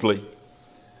come cheaply.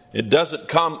 It doesn't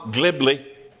come glibly.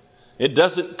 It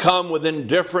doesn't come with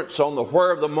indifference on the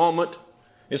whir of the moment.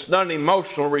 It's not an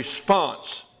emotional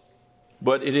response,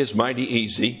 but it is mighty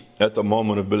easy at the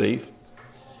moment of belief.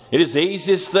 It is the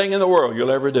easiest thing in the world you'll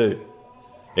ever do.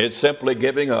 It's simply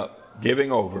giving up, giving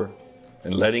over,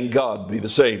 and letting God be the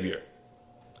Savior.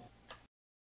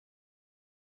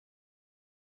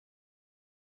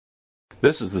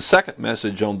 This is the second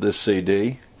message on this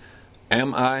CD.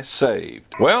 Am I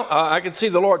saved? Well, I can see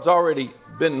the Lord's already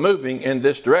been moving in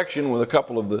this direction with a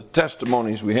couple of the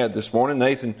testimonies we had this morning.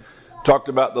 Nathan talked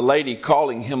about the lady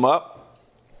calling him up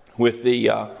with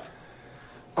the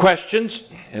questions,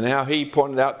 and how he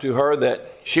pointed out to her that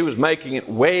she was making it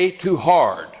way too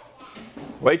hard,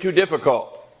 way too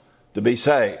difficult to be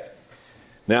saved.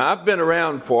 Now, I've been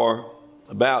around for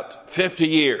about 50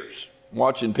 years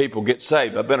watching people get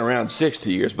saved. I've been around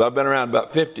 60 years, but I've been around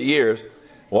about 50 years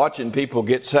watching people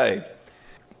get saved.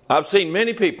 I've seen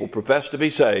many people profess to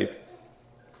be saved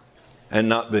and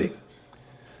not be.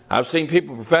 I've seen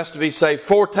people profess to be saved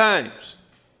 4 times.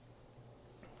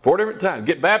 4 different times.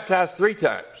 Get baptized 3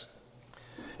 times.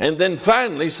 And then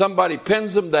finally somebody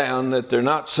pins them down that they're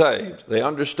not saved. They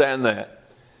understand that.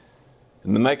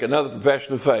 And they make another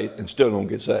profession of faith and still don't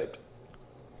get saved.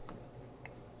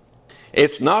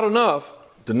 It's not enough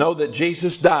to know that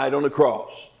Jesus died on the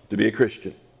cross to be a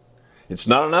Christian. It's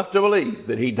not enough to believe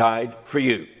that he died for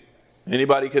you.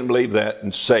 Anybody can believe that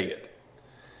and say it.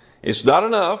 It's not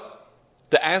enough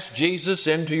to ask Jesus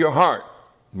into your heart.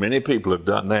 Many people have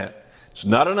done that. It's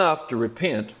not enough to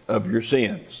repent of your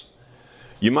sins.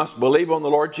 You must believe on the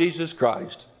Lord Jesus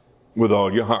Christ with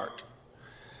all your heart.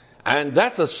 And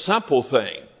that's a simple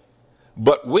thing,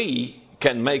 but we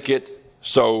can make it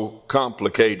so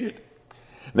complicated.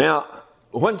 Now,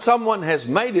 when someone has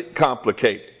made it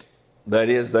complicated, that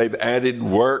is, they've added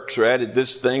works or added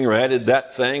this thing or added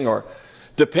that thing, or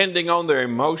depending on their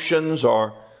emotions,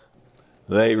 or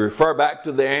they refer back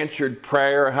to the answered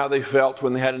prayer, or how they felt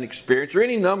when they had an experience, or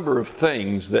any number of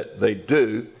things that they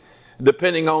do,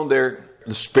 depending on the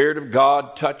Spirit of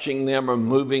God touching them or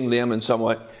moving them in some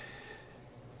way.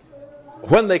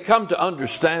 When they come to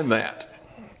understand that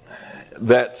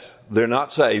they're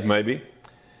not saved maybe,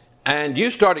 and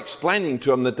you start explaining to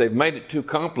them that they've made it too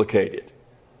complicated,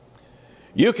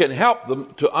 you can help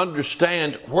them to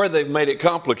understand where they've made it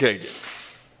complicated.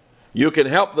 You can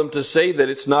help them to see that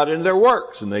it's not in their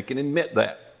works, and they can admit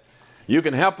that. You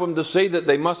can help them to see that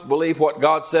they must believe what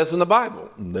God says in the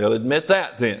Bible, and they'll admit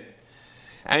that then.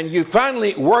 And you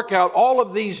finally work out all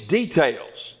of these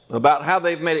details about how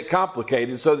they've made it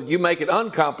complicated so that you make it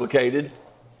uncomplicated,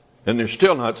 and they're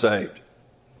still not saved.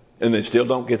 And they still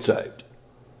don't get saved.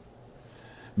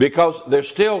 Because they're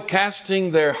still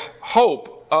casting their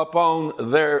hope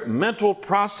upon their mental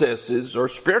processes or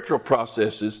spiritual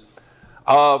processes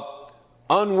of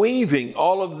unweaving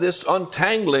all of this,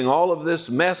 untangling all of this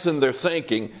mess in their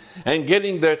thinking, and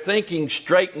getting their thinking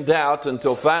straightened out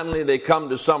until finally they come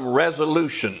to some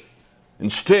resolution.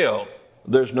 And still,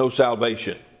 there's no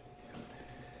salvation.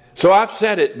 So I've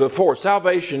said it before,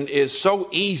 salvation is so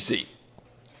easy,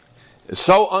 it's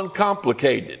so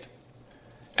uncomplicated,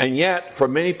 and yet for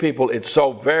many people it's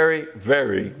so very,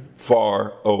 very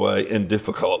far away and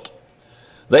difficult.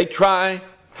 They try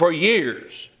for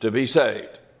years to be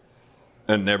saved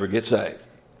and never get saved.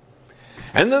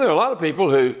 And then there are a lot of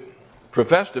people who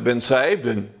profess to have been saved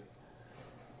and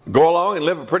go along and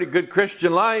live a pretty good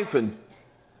Christian life and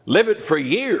live it for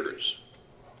years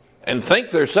and think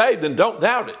they're saved and don't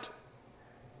doubt it.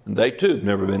 And they too have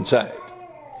never been saved.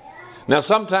 Now,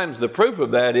 sometimes the proof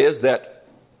of that is that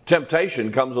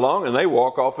temptation comes along and they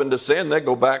walk off into sin. They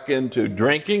go back into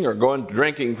drinking or going to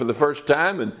drinking for the first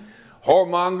time, and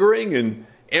whoremongering and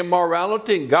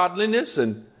immorality and godliness.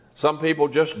 And some people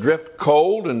just drift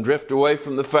cold and drift away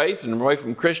from the faith and away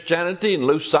from Christianity and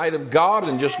lose sight of God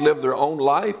and just live their own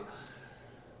life.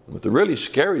 But the really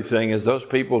scary thing is those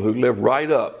people who live right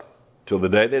up till the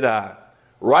day they die,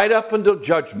 right up until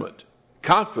judgment,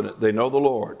 confident they know the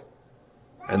Lord,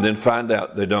 and then find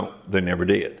out they don't. They never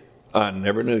did. I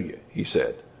never knew you, he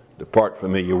said. Depart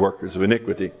from me, you workers of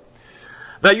iniquity.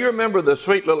 Now, you remember the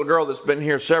sweet little girl that's been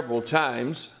here several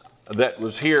times that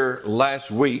was here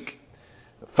last week.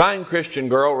 A fine Christian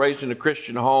girl, raised in a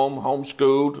Christian home,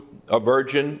 homeschooled, a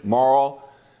virgin, moral,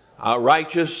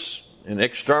 righteous in an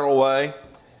external way.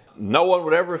 No one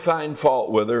would ever find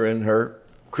fault with her in her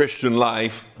Christian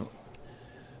life.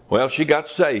 Well, she got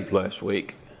saved last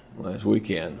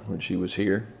weekend when she was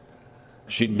here.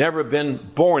 She'd never been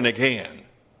born again.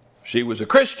 She was a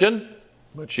Christian,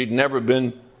 but she'd never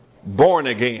been born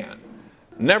again.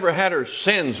 Never had her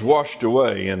sins washed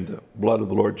away in the blood of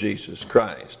the Lord Jesus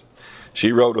Christ.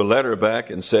 She wrote a letter back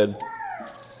and said,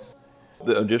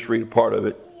 I'll just read a part of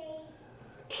it.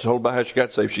 She told about how she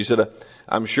got saved. She said,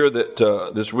 I'm sure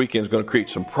that this weekend is going to create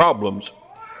some problems.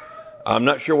 I'm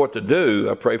not sure what to do.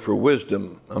 I pray for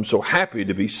wisdom. I'm so happy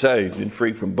to be saved and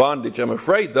free from bondage. I'm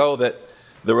afraid, though, that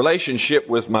the relationship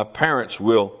with my parents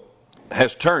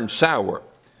has turned sour.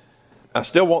 I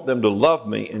still want them to love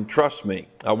me and trust me.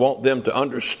 I want them to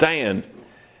understand.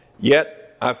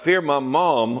 Yet I fear my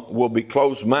mom will be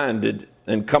closed-minded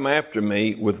and come after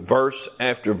me with verse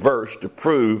after verse to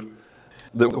prove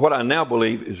that what I now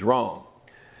believe is wrong.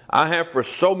 I have for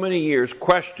so many years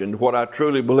questioned what I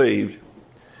truly believed,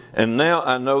 and now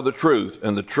I know the truth,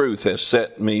 and the truth has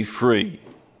set me free.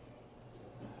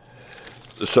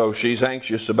 So she's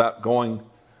anxious about going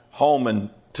home and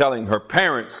telling her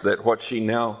parents that what she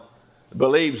now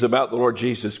believes about the Lord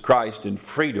Jesus Christ and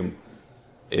freedom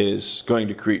is going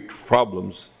to create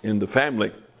problems in the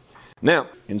family. Now,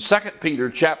 in 2 Peter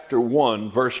chapter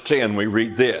 1, verse 10, we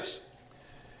read this.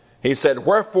 He said,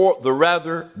 wherefore the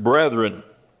rather, brethren,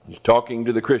 he's talking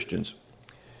to the Christians,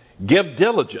 give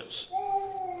diligence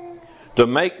to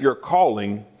make your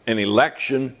calling and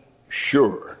election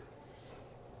sure.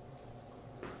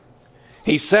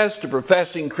 He says to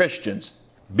professing Christians,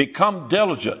 become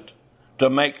diligent to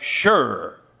make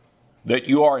sure that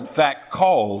you are in fact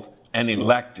called and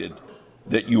elected,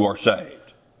 that you are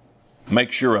saved.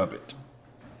 Make sure of it.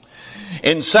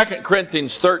 In 2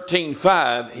 Corinthians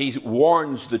 13:5, he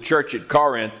warns the church at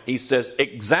Corinth. He says,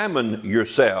 examine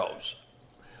yourselves,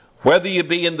 whether you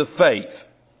be in the faith.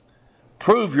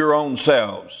 Prove your own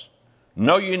selves.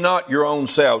 Know ye not your own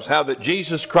selves, how that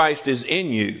Jesus Christ is in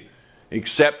you,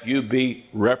 except you be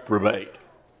reprobate.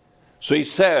 So he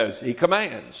says, he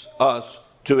commands us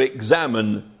to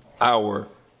examine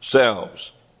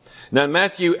ourselves. Now in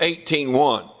Matthew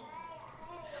 18:1,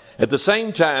 at the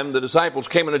same time the disciples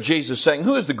came unto Jesus, saying,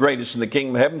 who is the greatest in the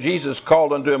kingdom of heaven? Jesus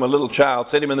called unto him a little child,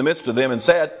 set him in the midst of them, and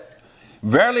said,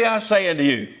 verily I say unto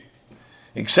you,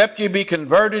 except ye be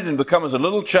converted and become as a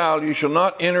little child, you shall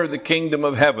not enter the kingdom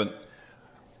of heaven.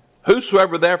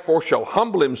 Whosoever therefore shall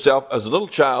humble himself as a little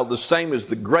child, the same is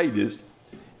the greatest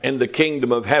in the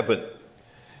kingdom of heaven.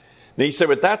 Now he said,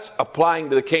 but that's applying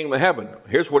to the kingdom of heaven.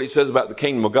 Here's what he says about the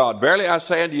kingdom of God. Verily I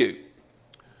say unto you,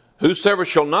 whosoever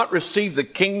shall not receive the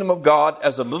kingdom of God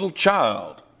as a little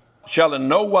child shall in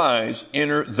no wise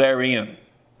enter therein.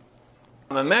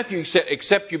 In Matthew he said,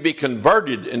 except you be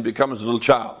converted and become as a little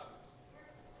child.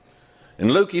 In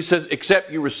Luke he says,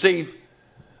 except you receive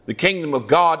the kingdom of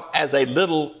God as a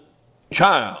little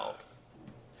child.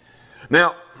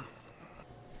 Now,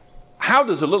 how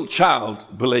does a little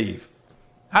child believe?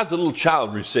 How does a little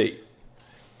child receive?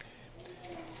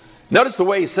 Notice the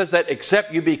way he says that,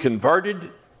 except you be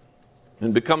converted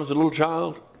and become as a little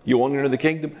child, you won't enter the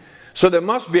kingdom. So there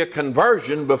must be a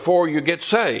conversion before you get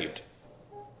saved.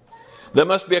 There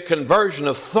must be a conversion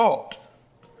of thought.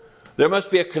 There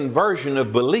must be a conversion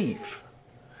of belief.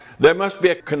 There must be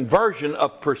a conversion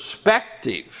of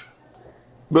perspective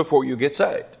before you get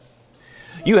saved.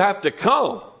 You have to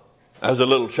come as a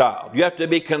little child. You have to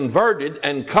be converted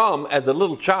and come as a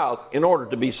little child in order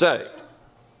to be saved.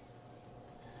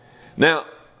 Now,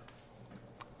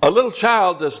 a little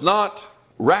child does not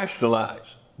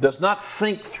rationalize, does not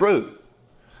think through.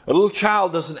 A little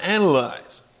child doesn't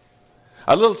analyze.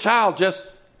 A little child just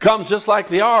comes just like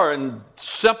they are in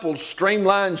simple,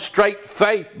 streamlined, straight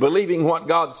faith, believing what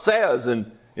God says,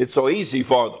 and it's so easy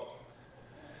for them.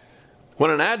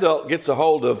 When an adult gets a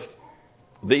hold of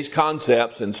these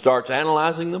concepts and starts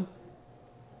analyzing them,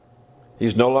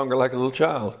 He's no longer like a little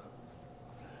child.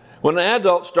 When an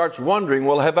adult starts wondering,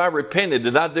 well, have I repented?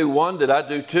 Did I do 1? Did I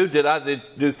do 2? Did I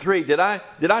do 3? Did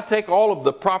I take all of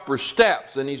the proper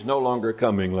steps? Then he's no longer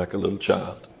coming like a little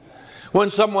child.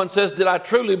 When someone says, did I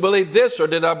truly believe this or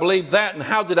did I believe that? And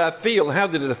how did I feel? And how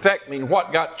did it affect me? And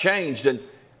what got changed? And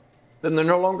then they're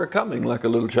no longer coming like a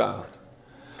little child.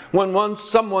 When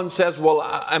someone says, well,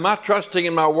 am I trusting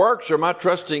in my works or am I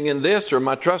trusting in this or am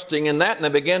I trusting in that? And they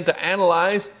begin to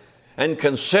analyze and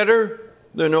consider,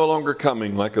 they're no longer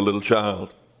coming like a little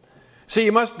child. See,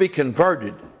 you must be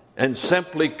converted and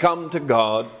simply come to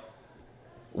God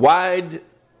wide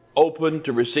open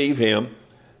to receive Him,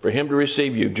 for Him to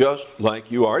receive you just like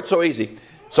you are. It's so easy.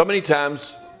 So many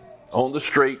times on the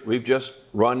street, we've just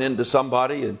run into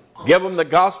somebody and give them the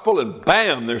gospel and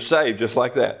bam, they're saved just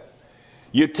like that.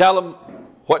 You tell them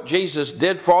what Jesus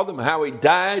did for them, how He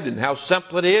died, and how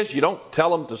simple it is. You don't tell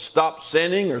them to stop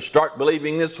sinning or start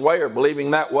believing this way or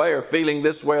believing that way or feeling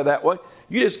this way or that way.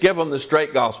 You just give them the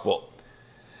straight gospel.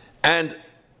 And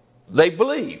they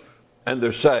believe and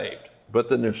they're saved. But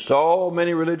then there's so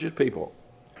many religious people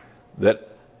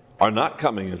that are not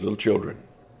coming as little children.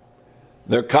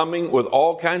 They're coming with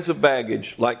all kinds of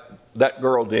baggage like that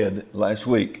girl did last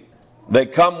week. They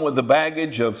come with the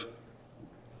baggage of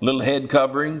little head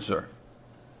coverings or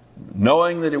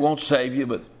knowing that it won't save you,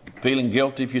 but feeling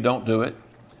guilty if you don't do it.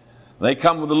 They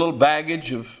come with a little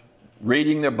baggage of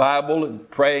reading their Bible and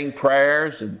praying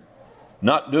prayers and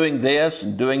not doing this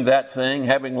and doing that thing,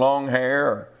 having long hair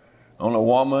or on a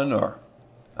woman or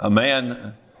a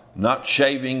man not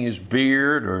shaving his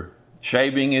beard or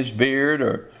shaving his beard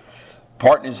or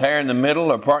parting his hair in the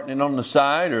middle or parting it on the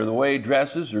side or the way he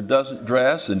dresses or doesn't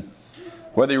dress, and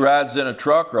whether he rides in a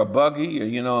truck or a buggy,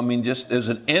 just there's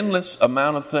an endless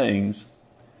amount of things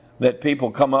that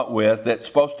people come up with that's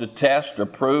supposed to test or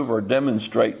prove or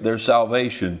demonstrate their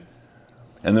salvation.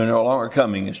 And they're no longer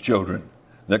coming as children.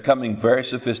 They're coming very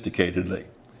sophisticatedly,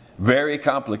 very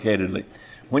complicatedly.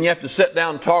 When you have to sit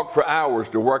down and talk for hours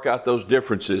to work out those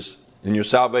differences and your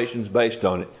salvation's based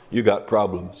on it, you got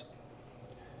problems.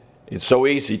 It's so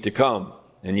easy to come,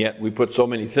 and yet we put so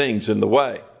many things in the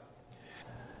way.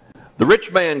 The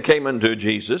rich man came unto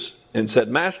Jesus and said,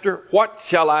 Master, what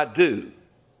shall I do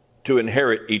to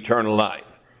inherit eternal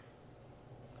life?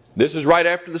 This is right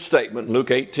after the statement, Luke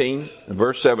 18,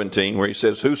 verse 17, where he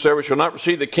says, Whosoever shall not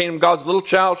receive the kingdom of God's little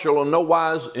child shall in no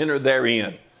wise enter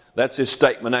therein. That's his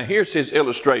statement. Now here's his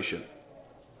illustration.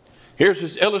 Here's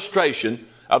his illustration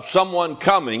of someone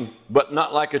coming, but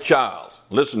not like a child.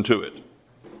 Listen to it.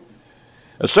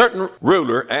 A certain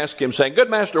ruler asked him, saying, Good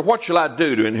master, what shall I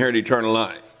do to inherit eternal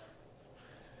life?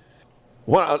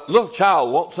 When a little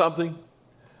child wants something,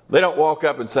 they don't walk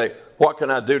up and say, what can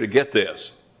I do to get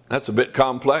this? That's a bit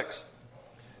complex.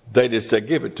 They just say,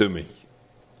 give it to me.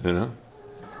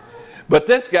 But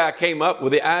this guy came up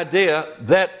with the idea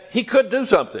that he could do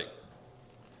something.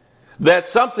 That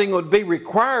something would be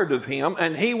required of him,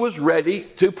 and he was ready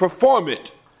to perform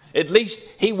it. At least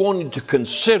he wanted to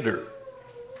consider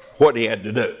what he had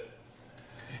to do.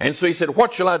 And so he said,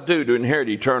 what shall I do to inherit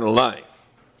eternal life?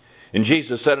 And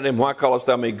Jesus said to him, Why callest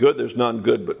thou me good? There's none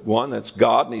good but one, that's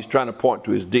God. And he's trying to point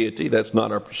to his deity. That's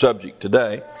not our subject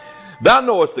today. Thou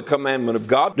knowest the commandment of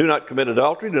God. Do not commit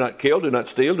adultery, do not kill, do not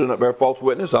steal, do not bear false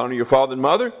witness, honor your father and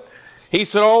mother. He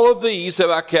said, All of these have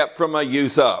I kept from my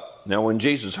youth up. Now when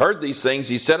Jesus heard these things,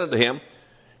 he said unto him,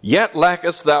 Yet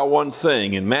lackest thou one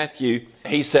thing. In Matthew,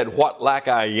 he said, What lack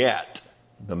I yet?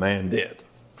 The man did.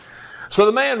 So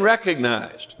the man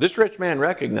recognized, this rich man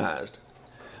recognized,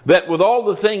 that with all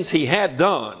the things he had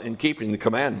done in keeping the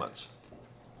commandments,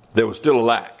 there was still a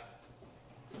lack.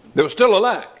 There was still a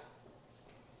lack.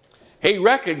 He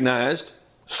recognized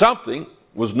something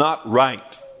was not right.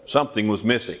 Something was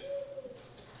missing.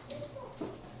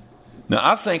 Now,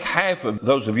 I think half of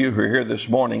those of you who are here this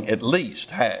morning, at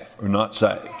least half, are not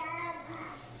saved.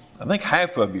 I think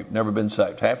half of you have never been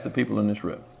saved. Half the people in this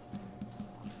room.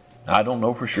 I don't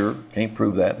know for sure. Can't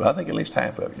prove that. But I think at least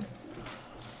half of you.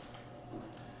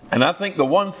 And I think the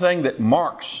one thing that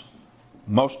marks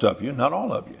most of you, not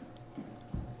all of you,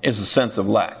 is a sense of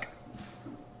lack.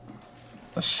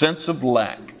 A sense of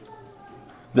lack.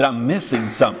 That I'm missing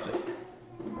something.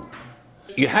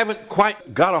 You haven't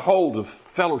quite got a hold of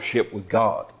fellowship with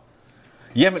God.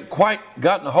 You haven't quite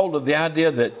gotten a hold of the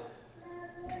idea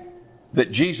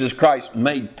that Jesus Christ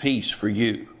made peace for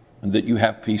you and that you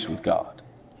have peace with God.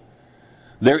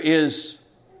 There is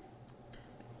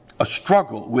a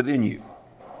struggle within you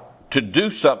to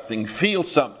do something, feel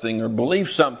something, or believe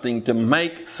something to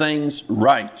make things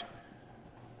right.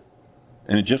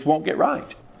 And it just won't get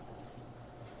right.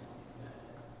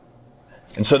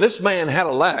 And so this man had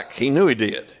a lack. He knew he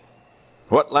did.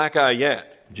 What lack I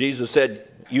yet? Jesus said,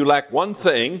 you lack one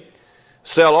thing.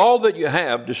 Sell all that you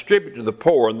have, distribute to the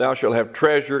poor, and thou shalt have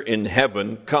treasure in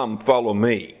heaven. Come, follow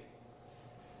me.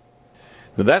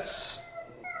 Now that's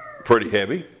pretty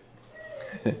heavy.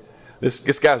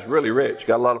 This guy's really rich,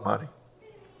 got a lot of money,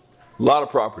 a lot of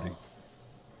property.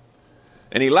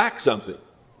 And he lacked something.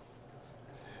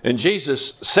 And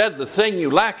Jesus said, the thing you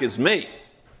lack is me.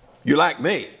 You lack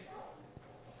me.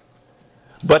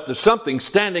 But there's something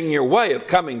standing in your way of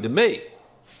coming to me.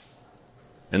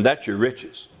 And that's your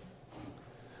riches.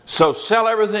 So sell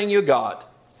everything you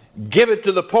got, give it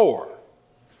to the poor,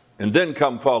 and then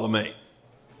come follow me.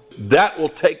 That will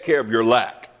take care of your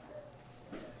lack.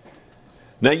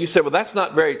 Now you say, well, that's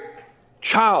not very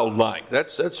childlike.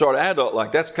 That's sort of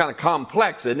adult-like. That's kind of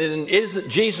complex. And isn't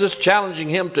Jesus challenging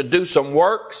him to do some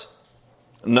works?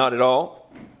 Not at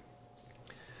all.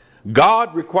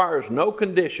 God requires no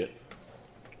condition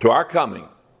to our coming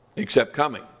except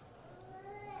coming.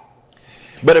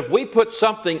 But if we put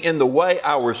something in the way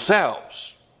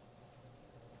ourselves,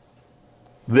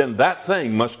 then that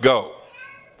thing must go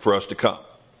for us to come.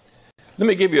 Let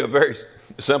me give you a very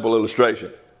simple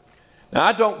illustration. Now,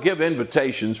 I don't give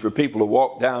invitations for people to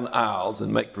walk down aisles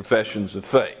and make professions of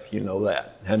faith. You know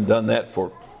that. I hadn't done that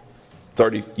for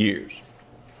 30 years.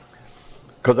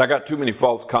 Because I got too many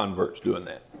false converts doing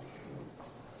that.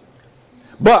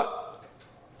 But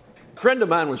a friend of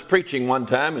mine was preaching one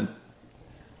time, and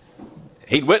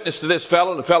he'd witnessed to this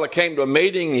fellow, and the fellow came to a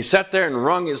meeting, and he sat there and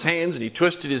wrung his hands, and he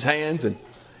twisted his hands, and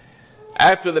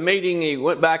after the meeting, he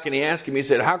went back and he asked him, he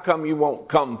said, how come you won't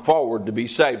come forward to be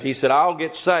saved? He said, I'll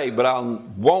get saved, but I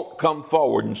won't come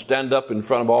forward and stand up in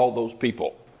front of all those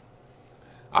people.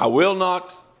 I will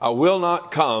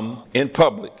not come in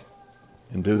public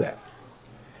and do that.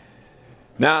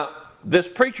 Now, this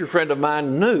preacher friend of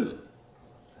mine knew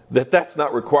that that's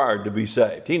not required to be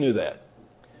saved. He knew that.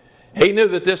 He knew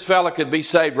that this fella could be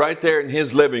saved right there in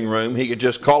his living room. He could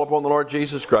just call upon the Lord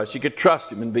Jesus Christ. He could trust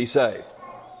him and be saved.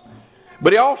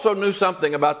 But he also knew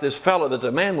something about this fellow, that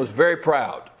the man was very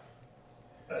proud.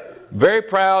 Very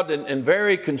proud and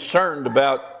very concerned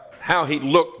about how he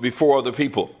looked before other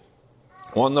people.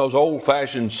 One of those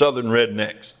old-fashioned southern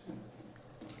rednecks.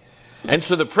 And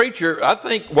so the preacher, I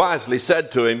think, wisely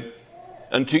said to him,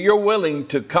 until you're willing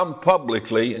to come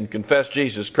publicly and confess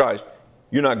Jesus Christ,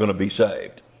 you're not going to be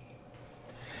saved.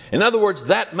 In other words,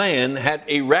 that man had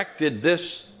erected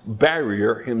this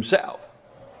barrier himself.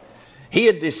 He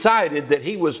had decided that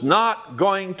he was not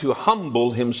going to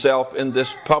humble himself in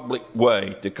this public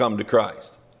way to come to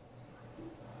Christ.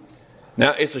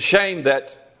 Now, it's a shame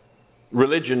that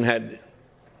religion had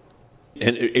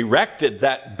erected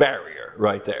that barrier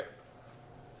right there.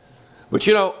 But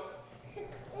you know,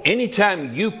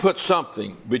 anytime you put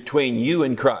something between you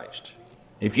and Christ,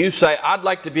 if you say, I'd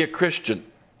like to be a Christian,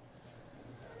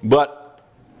 but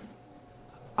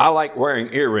I like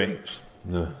wearing earrings.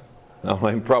 No, I don't have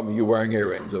any problem with you wearing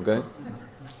earrings, okay?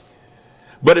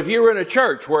 But if you were in a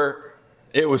church where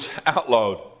it was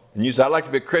outlawed, and you say, I'd like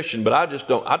to be a Christian, but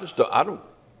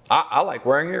I like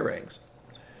wearing earrings.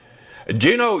 Do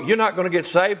you know you're not going to get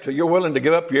saved till you're willing to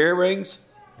give up your earrings?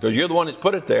 Because you're the one that's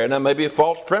put it there. And that may be a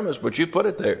false premise, but you put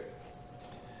it there.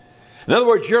 In other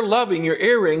words, you're loving your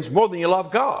earrings more than you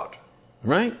love God.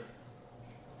 Right?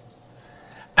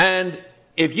 And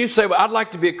if you say, well, I'd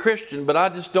like to be a Christian, but I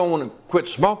just don't want to quit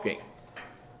smoking.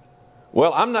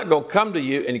 Well, I'm not going to come to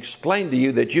you and explain to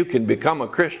you that you can become a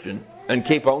Christian and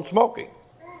keep on smoking.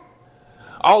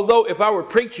 Although if I were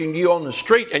preaching to you on the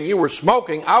street and you were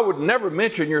smoking, I would never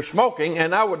mention your smoking,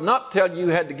 and I would not tell you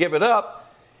had to give it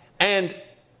up. And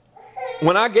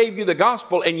when I gave you the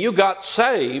gospel and you got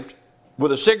saved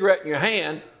with a cigarette in your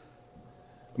hand,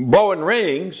 blowing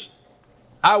rings,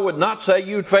 I would not say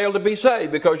you'd fail to be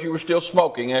saved because you were still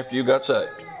smoking after you got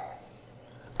saved.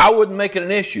 I wouldn't make it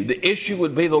an issue. The issue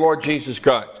would be the Lord Jesus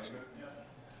Christ.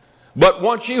 But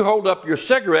once you hold up your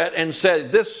cigarette and say,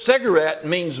 this cigarette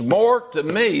means more to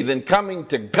me than coming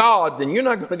to God, then you're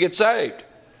not going to get saved.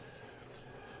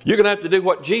 You're going to have to do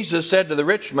what Jesus said to the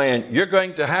rich man. You're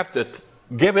going to have to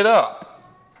give it up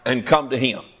and come to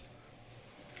Him.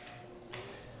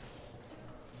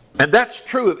 And that's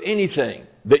true of anything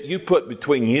that you put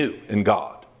between you and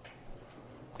God.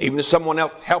 Even if someone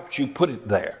else helps you put it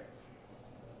there.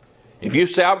 If you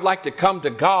say, I would like to come to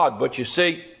God, but you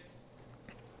see,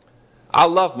 I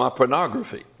love my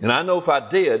pornography. And I know if I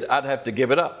did, I'd have to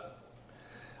give it up.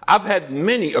 I've had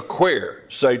many a queer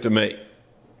say to me,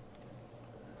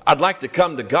 I'd like to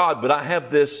come to God, but I have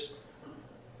this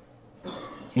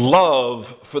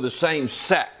love for the same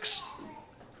sex.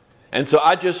 And so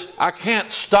I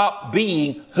can't stop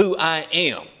being who I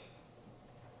am.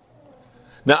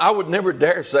 Now, I would never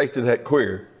dare say to that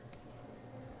queer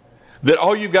that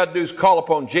all you've got to do is call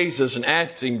upon Jesus and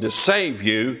ask Him to save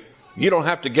you. You don't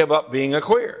have to give up being a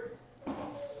queer.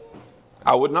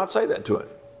 I would not say that to him.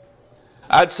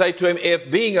 I'd say to him,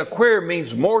 if being a queer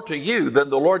means more to you than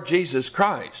the Lord Jesus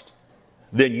Christ,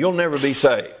 then you'll never be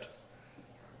saved.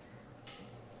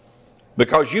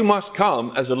 Because you must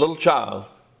come as a little child,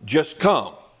 just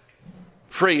come,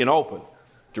 free and open,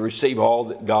 to receive all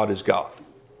that God has got.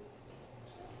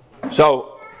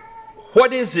 So,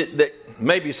 what is it that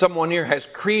maybe someone here has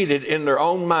created in their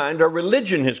own mind, or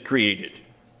religion has created,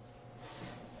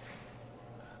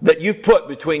 that you've put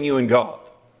between you and God?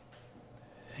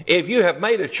 If you have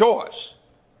made a choice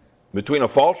between a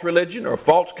false religion or a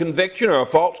false conviction or a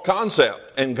false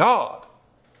concept and God,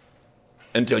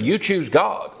 until you choose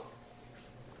God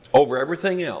over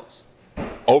everything else,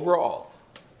 overall,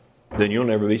 then you'll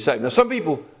never be saved. Now, some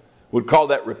people would call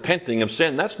that repenting of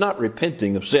sin. That's not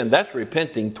repenting of sin. That's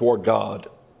repenting toward God.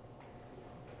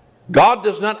 God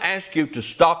does not ask you to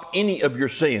stop any of your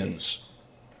sins.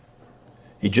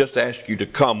 He just asks you to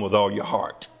come with all your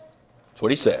heart. That's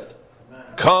what He said.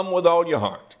 Come with all your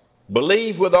heart.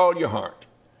 Believe with all your heart.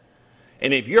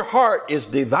 And if your heart is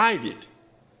divided,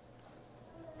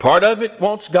 part of it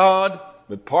wants God,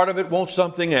 but part of it wants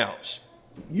something else,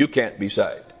 you can't be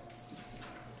saved.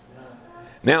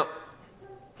 Now,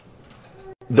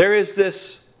 there is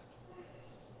this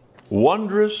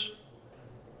wondrous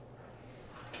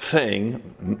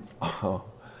thing,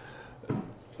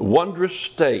 wondrous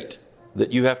state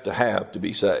that you have to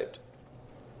be saved.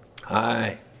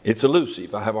 It's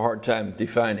elusive. I have a hard time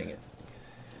defining it.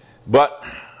 But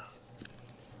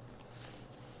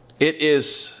it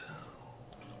is,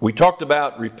 we talked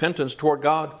about repentance toward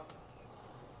God.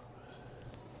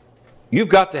 You've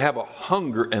got to have a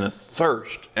hunger and a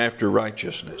thirst after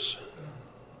righteousness.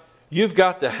 You've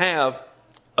got to have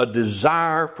a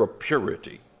desire for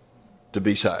purity to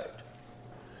be saved.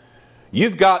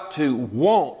 You've got to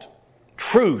want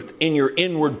truth in your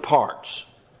inward parts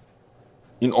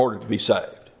in order to be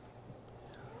saved.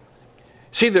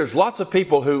 See, there's lots of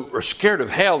people who are scared of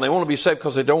hell and they want to be saved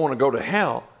because they don't want to go to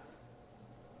hell.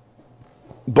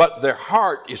 But their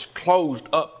heart is closed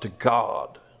up to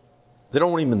God. They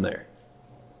don't want Him in there.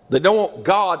 They don't want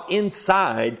God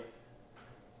inside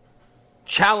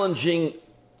challenging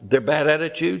their bad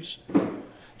attitudes,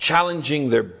 challenging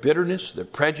their bitterness, their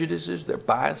prejudices, their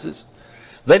biases.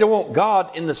 They don't want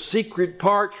God in the secret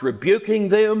parts rebuking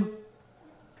them.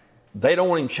 They don't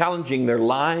want Him challenging their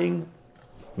lying,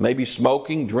 maybe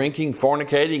smoking, drinking,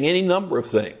 fornicating, any number of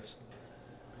things.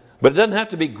 But it doesn't have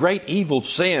to be great evil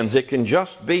sins. It can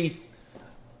just be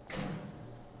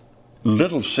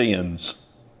little sins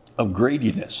of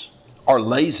greediness or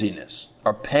laziness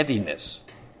or pettiness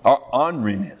or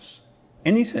orneriness.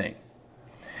 Anything.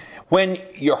 When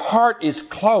your heart is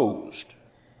closed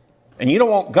and you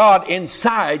don't want God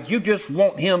inside, you just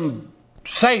want Him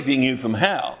saving you from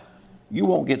hell, you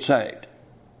won't get saved.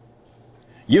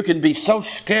 You can be so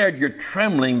scared you're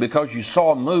trembling because you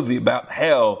saw a movie about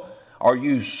hell, or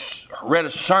you read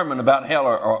a sermon about hell,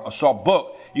 or saw a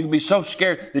book. You can be so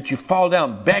scared that you fall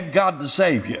down, beg God to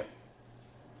save you.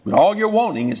 But all you're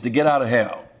wanting is to get out of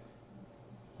hell.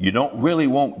 You don't really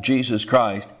want Jesus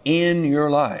Christ in your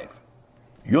life.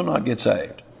 You'll not get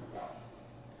saved.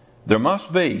 There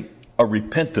must be a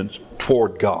repentance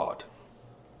toward God.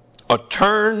 A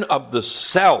turn of the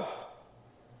self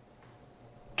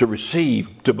to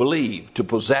receive, to believe, to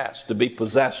possess, to be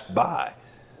possessed by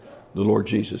the Lord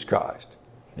Jesus Christ.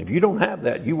 If you don't have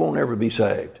that, you won't ever be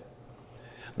saved.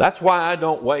 That's why I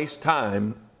don't waste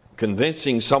time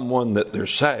convincing someone that they're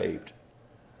saved,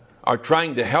 or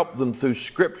trying to help them through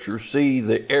Scripture see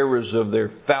the errors of their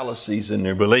fallacies and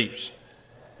their beliefs.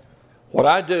 What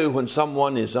I do when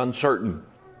someone is uncertain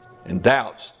and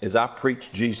doubts is I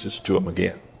preach Jesus to them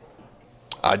again.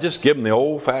 I just give them the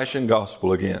old-fashioned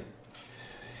gospel again.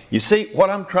 You see, what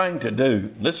I'm trying to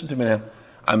do, listen to me now,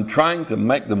 I'm trying to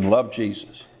make them love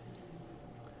Jesus.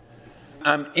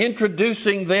 I'm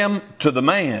introducing them to the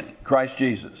man, Christ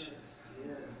Jesus.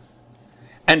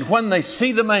 And when they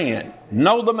see the man,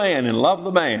 know the man, and love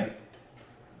the man,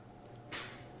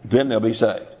 then they'll be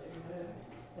saved.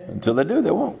 Until they do,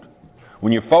 they won't.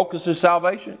 When your focus is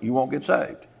salvation, you won't get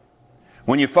saved.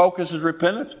 When your focus is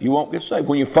repentance, you won't get saved.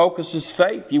 When your focus is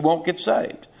faith, you won't get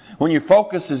saved. When your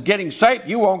focus is getting saved,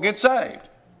 you won't get saved.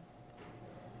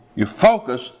 Your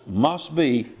focus must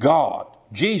be God,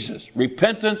 Jesus,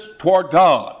 repentance toward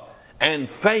God, and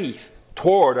faith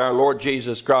toward our Lord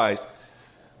Jesus Christ.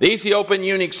 The Ethiopian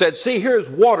eunuch said, "See, here's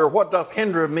water. What doth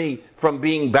hinder me from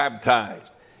being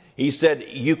baptized?" He said,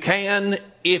 "You can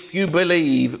if you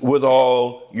believe with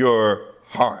all your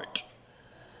heart."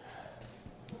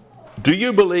 Do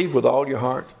you believe with all your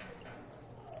heart?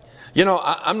 You know,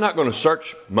 I'm not going to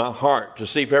search my heart to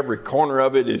see if every corner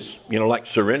of it is, like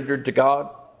surrendered to God.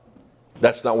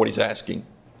 That's not what he's asking.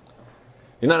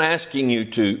 He's not asking you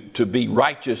to be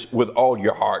righteous with all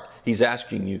your heart. He's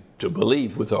asking you to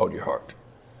believe with all your heart.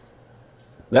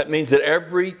 That means that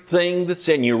everything that's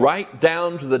in you, right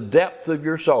down to the depth of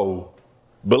your soul,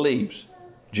 believes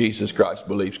Jesus Christ,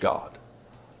 believes God.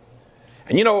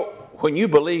 And when you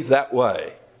believe that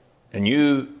way and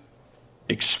you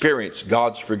experience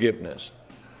God's forgiveness,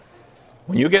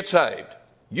 when you get saved,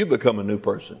 you become a new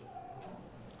person.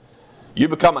 You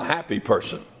become a happy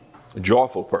person, a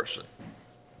joyful person.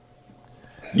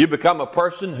 You become a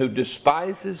person who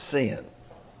despises sin,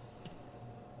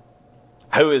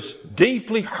 who is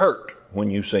deeply hurt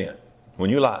when you sin, when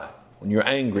you lie, when you're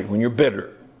angry, when you're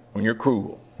bitter, when you're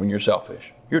cruel, when you're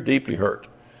selfish. You're deeply hurt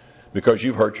because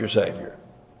you've hurt your Savior.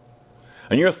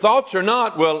 And your thoughts are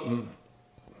not, well,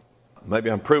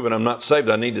 maybe I'm proving I'm not saved.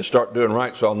 I need to start doing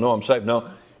right so I'll know I'm saved. No,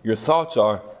 your thoughts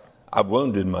are, I've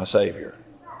wounded my Savior.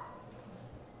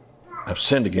 I've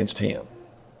sinned against Him.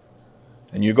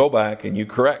 And you go back and you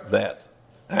correct that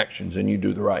actions and you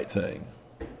do the right thing.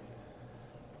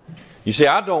 You see,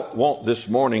 I don't want this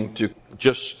morning to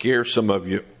just scare some of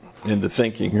you into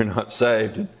thinking you're not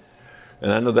saved.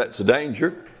 And I know that's a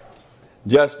danger.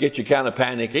 Just get you kind of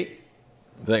panicky.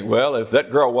 Think, well, if that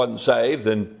girl wasn't saved,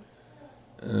 then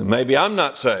maybe I'm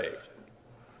not saved.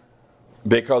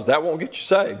 Because that won't get you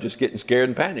saved, just getting scared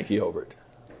and panicky over it.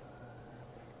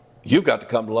 You've got to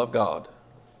come to love God.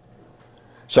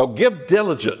 So give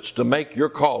diligence to make your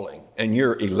calling and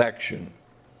your election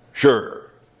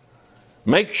sure.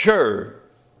 Make sure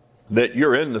that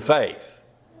you're in the faith,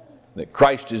 that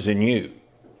Christ is in you.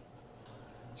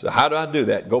 So how do I do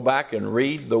that? Go back and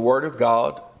read the Word of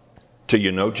God till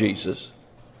you know Jesus,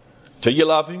 till you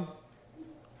love Him,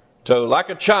 till like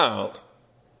a child,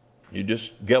 you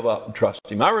just give up and trust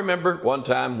Him. I remember one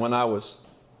time when I was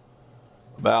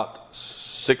about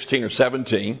 16 or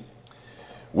 17,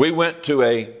 we went to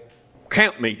a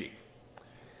camp meeting.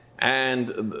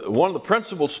 And one of the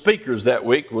principal speakers that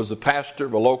week was the pastor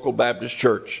of a local Baptist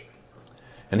church.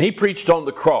 And he preached on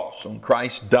the cross, on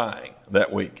Christ dying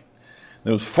that week.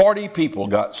 There was 40 people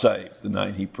got saved the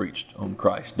night he preached on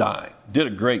Christ dying. Did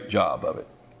a great job of it.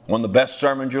 One of the best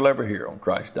sermons you'll ever hear on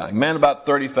Christ dying. Man about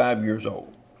 35 years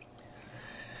old.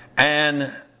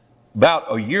 And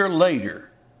about a year later,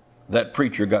 that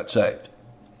preacher got saved.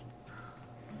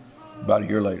 About a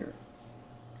year later.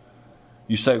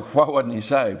 You say, why wasn't he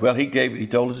saved? Well, he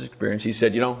told his experience. He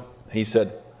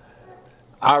said,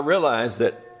 I realized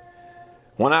that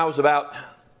when I was about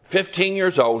 15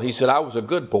 years old, he said, I was a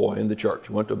good boy in the church.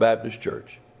 Went to a Baptist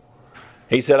church.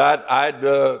 He said,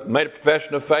 I'd made a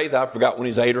profession of faith. I forgot when he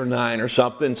was 8 or 9 or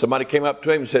something. Somebody came up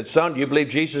to him and said, son, do you believe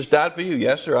Jesus died for you?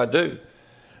 Yes, sir, I do.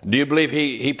 Do you believe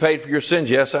he paid for your sins?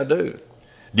 Yes, I do.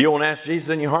 Do you want to ask Jesus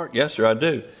in your heart? Yes, sir, I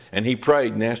do. And he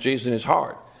prayed and asked Jesus in his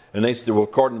heart. And they said, well,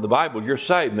 according to the Bible, you're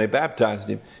saved. And they baptized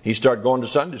him. He started going to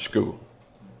Sunday school.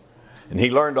 And he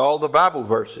learned all the Bible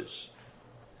verses.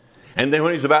 And then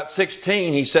when he was about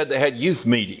 16, he said they had youth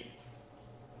meeting.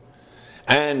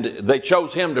 And they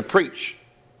chose him to preach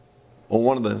on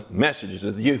one of the messages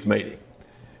at the youth meeting.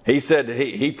 He said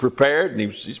he prepared, and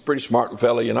he's a pretty smart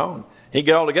fellow, And he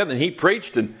got all together, and he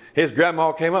preached, and his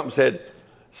grandma came up and said,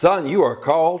 son, you are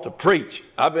called to preach.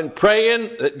 I've been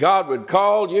praying that God would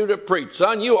call you to preach.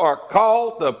 Son, you are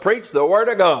called to preach the Word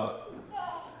of God.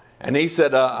 And he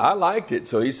said, I liked it.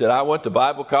 So he said, I went to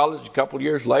Bible college a couple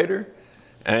years later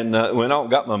and went on and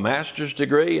got my master's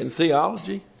degree in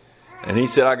theology. And he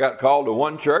said, I got called to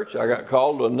one church. I got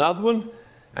called to another one.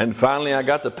 And finally, I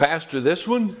got to pastor this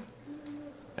one.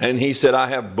 And he said, I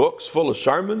have books full of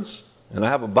sermons. And I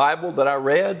have a Bible that I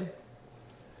read.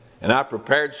 And I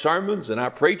prepared sermons and I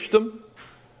preached them.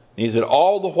 And he said,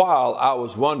 all the while I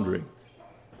was wondering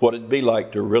what it'd be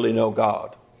like to really know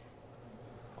God.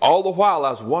 All the while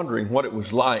I was wondering what it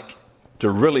was like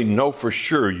to really know for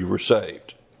sure you were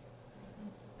saved.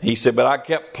 He said, but I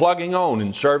kept plugging on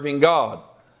and serving God.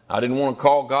 I didn't want to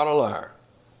call God a liar.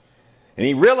 And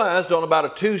he realized on about a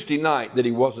Tuesday night that he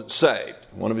wasn't saved.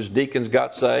 One of his deacons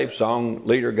got saved, song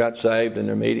leader got saved in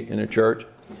their meeting in their church.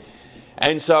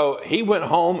 And so he went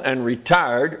home and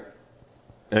retired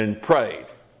and prayed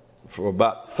for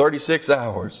about 36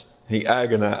 hours. He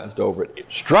agonized over it,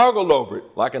 struggled over it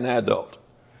like an adult,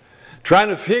 trying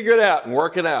to figure it out and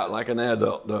work it out like an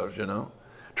adult does, Trying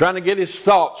trying to get his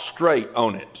thoughts straight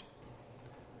on it.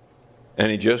 And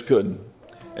he just couldn't.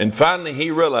 And finally he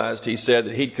realized, he said,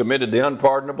 that he'd committed the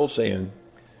unpardonable sin,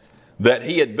 that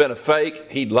he had been a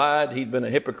fake, he'd lied, he'd been a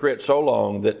hypocrite so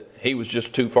long that he was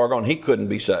just too far gone. He couldn't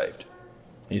be saved.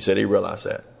 He said he realized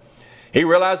that. He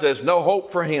realized there's no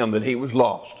hope for him, that he was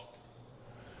lost.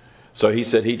 So he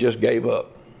said he just gave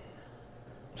up.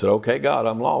 He said, okay, God,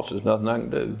 I'm lost. There's nothing I can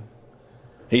do.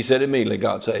 He said immediately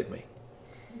God saved me.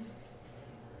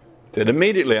 He said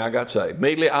immediately I got saved.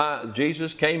 Immediately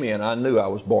Jesus came in. I knew I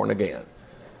was born again.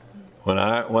 When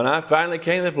I finally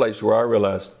came to the place where I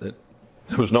realized that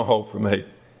there was no hope for me,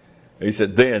 he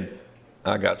said, then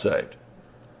I got saved.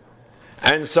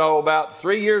 And so about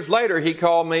 3 years later, he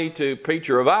called me to preach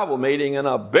a revival meeting in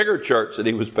a bigger church that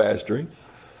he was pastoring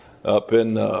up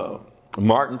in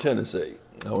Martin, Tennessee.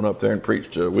 I went up there and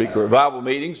preached a week of revival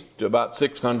meetings to about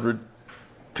 600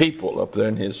 people up there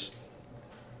in his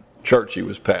church he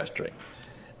was pastoring.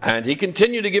 And he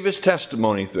continued to give his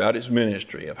testimony throughout his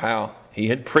ministry of how he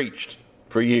had preached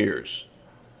for years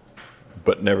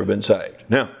but never been saved.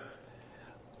 Now,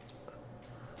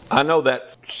 I know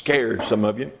that scares some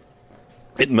of you.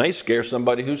 It may scare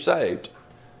somebody who's saved.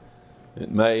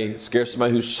 It may scare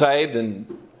somebody who's saved and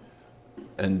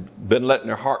been letting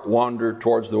their heart wander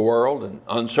towards the world and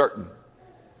uncertain.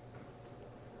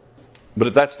 But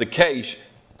if that's the case,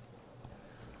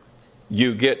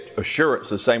 you get assurance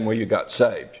the same way you got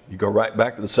saved. You go right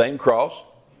back to the same cross.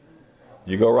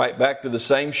 You go right back to the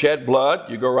same shed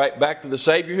blood. You go right back to the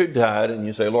Savior who died, and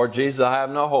you say, Lord Jesus, I have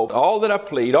no hope. All that I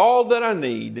plead, all that I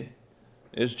need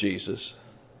is Jesus.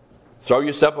 Throw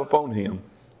yourself upon him.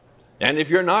 And if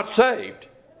you're not saved,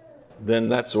 then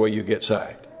that's the way you get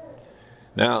saved.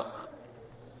 Now,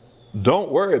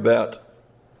 don't worry about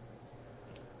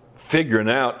figuring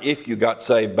out if you got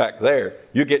saved back there.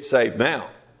 You get saved now.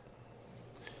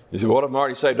 You say, well, I'm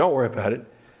already saved. Don't worry about it.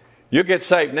 You get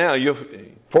saved now.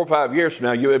 4 or 5 years from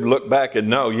now, you'll look back and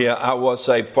know, yeah, I was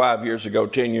saved 5 years ago,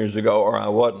 10 years ago, or I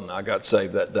wasn't. I got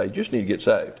saved that day. You just need to get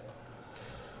saved.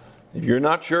 If you're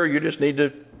not sure, you just need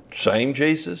to same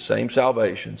Jesus, same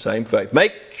salvation, same faith.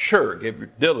 Make sure, give your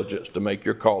diligence to make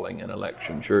your calling and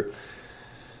election sure.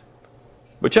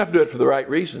 But you have to do it for the right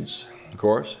reasons, of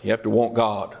course. You have to want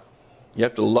God. You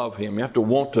have to love him. You have to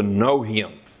want to know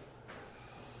him.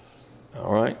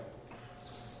 All right?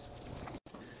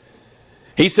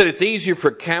 He said it's easier for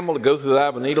a camel to go through the eye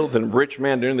of a needle than a rich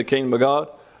man to enter the kingdom of God,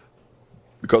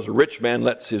 because a rich man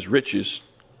lets his riches,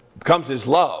 becomes his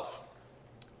love,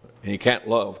 and he can't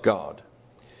love God.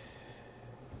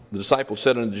 The disciples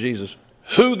said unto Jesus,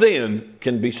 who then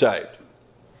can be saved?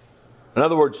 In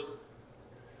other words,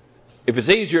 if it's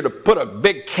easier to put a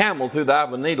big camel through the eye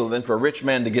of a needle than for a rich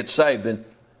man to get saved, then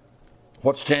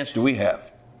what chance do we have?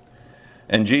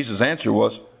 And Jesus' answer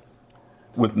was,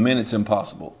 with men it's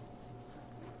impossible.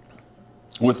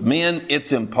 With men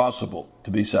it's impossible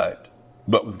to be saved.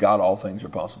 But with God all things are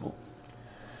possible.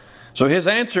 So his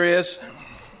answer is,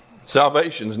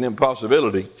 salvation is an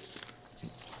impossibility.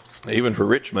 Even for a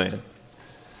rich man.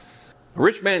 A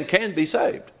rich man can be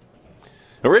saved.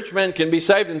 A rich man can be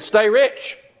saved and stay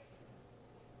rich.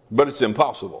 But it's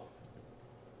impossible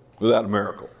without a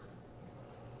miracle.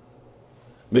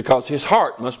 Because his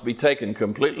heart must be taken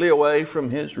completely away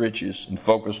from his riches and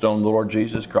focused on the Lord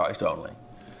Jesus Christ only.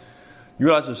 You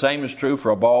realize the same is true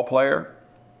for a ball player,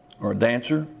 or a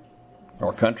dancer, or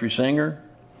a country singer,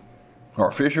 or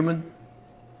a fisherman,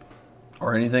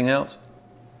 or anything else?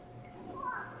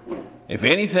 If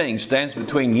anything stands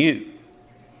between you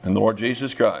and the Lord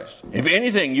Jesus Christ, if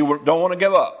anything you don't want to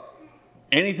give up,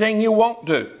 anything you won't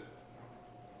do,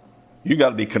 you got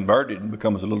to be converted and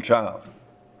become as a little child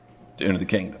to enter the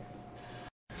kingdom.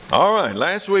 All right,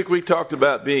 last week we talked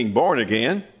about being born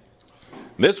again.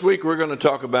 This week we're going to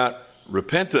talk about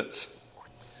repentance.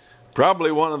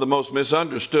 Probably one of the most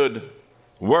misunderstood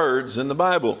words in the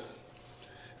Bible.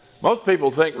 Most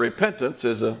people think repentance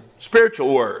is a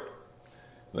spiritual word.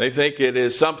 They think it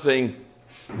is something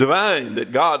divine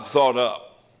that God thought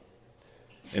up.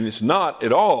 And it's not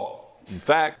at all. In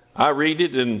fact, I read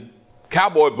it in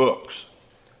cowboy books.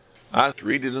 I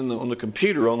read it on the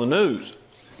computer, on the news.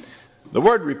 The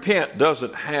word repent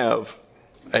doesn't have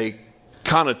a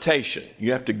connotation.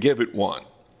 You have to give it one.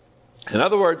 In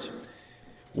other words,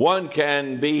 one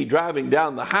can be driving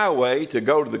down the highway to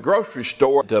go to the grocery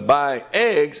store to buy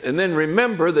eggs and then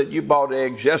remember that you bought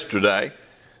eggs yesterday.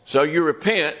 So you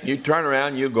repent, you turn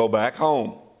around, you go back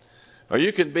home. Or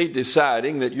you could be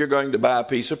deciding that you're going to buy a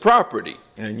piece of property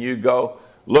and you go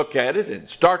look at it and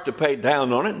start to pay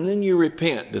down on it, and then you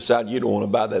repent, decide you don't want to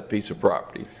buy that piece of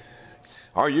property.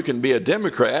 Or you can be a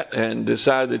Democrat and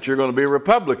decide that you're going to be a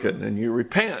Republican, and you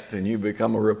repent and you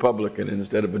become a Republican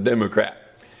instead of a Democrat.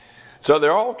 So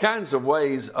there are all kinds of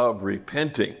ways of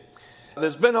repenting.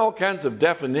 There's been all kinds of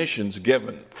definitions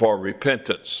given for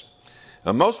repentance.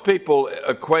 Now, most people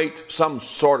equate some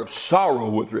sort of sorrow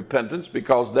with repentance,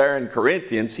 because there in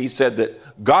Corinthians he said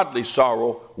that godly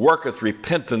sorrow worketh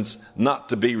repentance not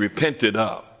to be repented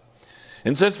of.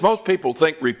 And since most people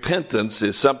think repentance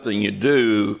is something you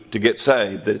do to get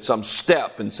saved, that it's some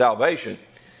step in salvation,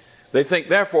 they think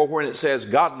therefore when it says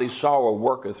godly sorrow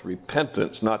worketh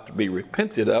repentance not to be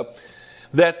repented of,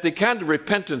 that the kind of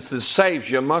repentance that saves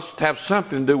you must have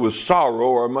something to do with sorrow,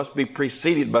 or must be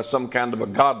preceded by some kind of a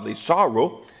godly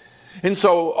sorrow. And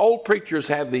so old preachers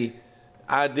have the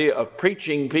idea of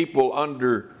preaching people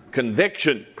under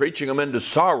conviction, preaching them into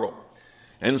sorrow.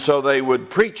 And so they would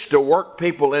preach to work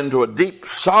people into a deep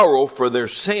sorrow for their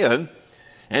sin.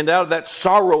 And out of that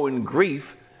sorrow and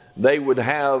grief, they would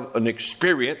have an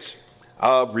experience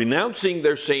of renouncing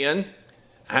their sin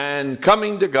and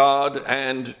coming to God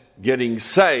and getting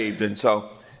saved. And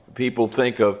so people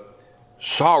think of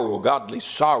sorrow, godly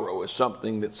sorrow, as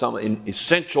something that's some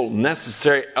essential,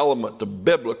 necessary element to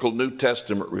biblical New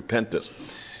Testament repentance.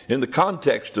 In the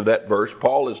context of that verse,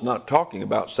 Paul is not talking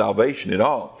about salvation at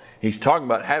all. He's talking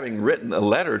about having written a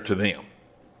letter to them.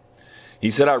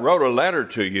 He said, I wrote a letter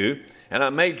to you, and I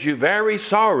made you very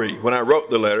sorry when I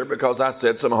wrote the letter, because I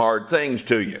said some hard things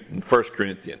to you, in 1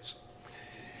 Corinthians.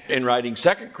 In writing 2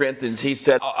 Corinthians, he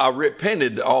said, I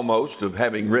repented almost of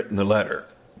having written the letter.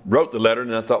 Wrote the letter,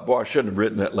 and I thought, boy, I shouldn't have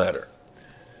written that letter.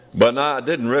 But no, I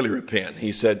didn't really repent.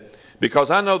 He said, because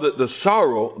I know that the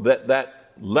sorrow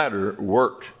that letter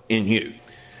worked in you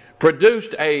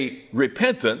produced a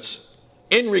repentance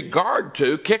in regard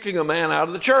to kicking a man out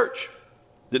of the church.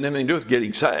 Didn't have anything to do with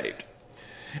getting saved.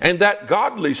 And that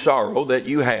godly sorrow that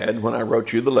you had when I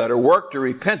wrote you the letter worked a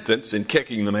repentance in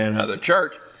kicking the man out of the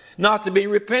church, not to be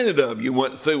repented of. You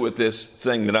went through with this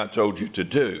thing that I told you to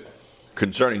do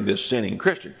concerning this sinning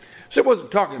Christian. So it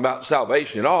wasn't talking about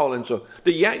salvation at all. And so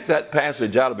to yank that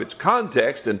passage out of its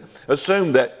context and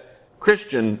assume that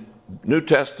Christian New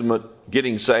Testament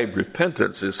getting saved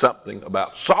repentance is something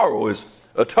about sorrow is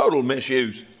a total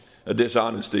misuse, a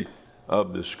dishonesty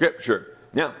of the Scripture.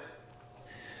 Now,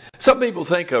 some people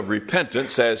think of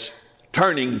repentance as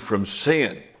turning from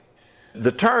sin.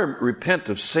 The term repent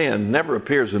of sin never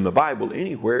appears in the Bible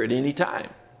anywhere at any time.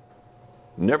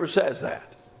 It never says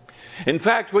that. In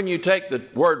fact, when you take the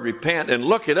word repent and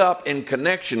look it up in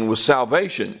connection with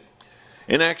salvation,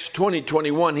 in Acts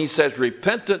 20:21, he says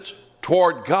repentance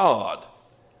toward God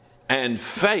and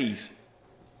faith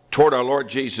toward our Lord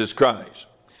Jesus Christ.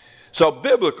 So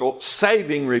biblical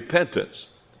saving repentance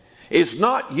is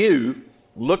not you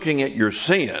looking at your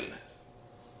sin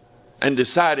and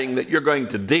deciding that you're going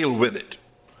to deal with it,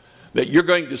 that you're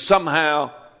going to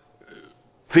somehow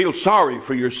feel sorry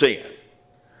for your sin,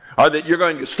 or that you're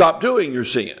going to stop doing your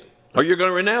sin, or you're going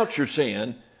to renounce your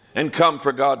sin and come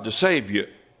for God to save you.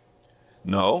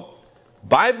 No,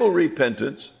 Bible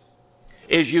repentance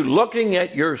is you looking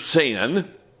at your sin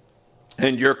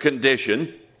and your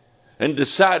condition and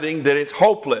deciding that it's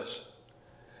hopeless,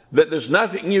 that there's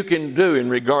nothing you can do in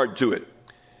regard to it.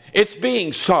 It's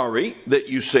being sorry that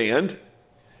you sinned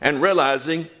and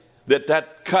realizing that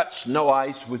that cuts no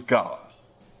ice with God.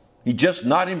 He's just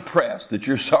not impressed that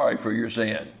you're sorry for your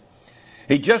sin.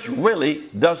 He just really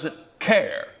doesn't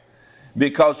care,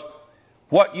 because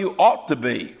what you ought to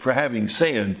be for having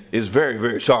sinned is very,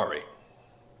 very sorry.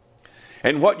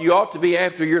 And what you ought to be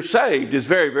after you're saved is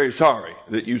very, very sorry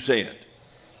that you sinned.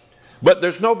 But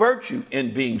there's no virtue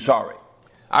in being sorry.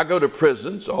 I go to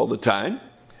prisons all the time,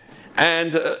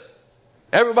 and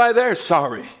everybody there is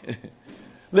sorry.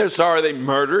 They're sorry they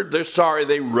murdered. They're sorry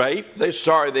they raped. They're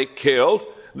sorry they killed.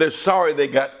 They're sorry they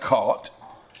got caught.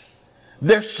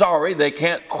 They're sorry they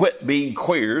can't quit being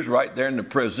queers right there in the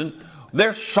prison.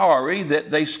 They're sorry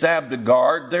that they stabbed a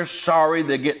guard. They're sorry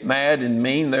they get mad and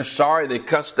mean. They're sorry they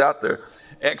cussed out their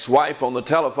ex-wife on the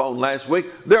telephone last week.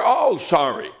 They're all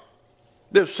sorry.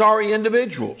 They're sorry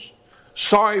individuals,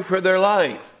 sorry for their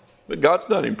life. But God's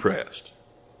not impressed.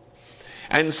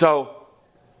 And so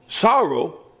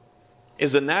sorrow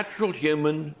is a natural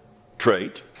human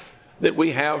trait that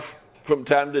we have from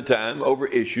time to time over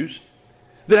issues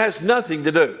that has nothing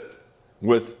to do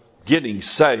with getting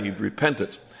saved,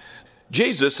 repentance.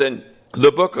 Jesus in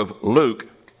the book of Luke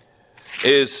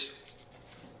is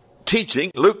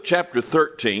teaching, Luke chapter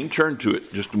 13, turn to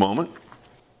it just a moment.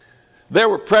 There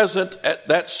were present at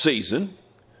that season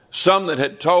some that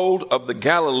had told of the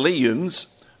Galileans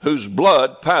whose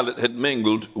blood Pilate had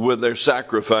mingled with their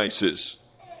sacrifices.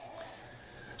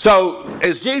 So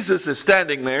as Jesus is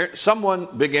standing there,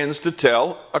 someone begins to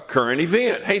tell a current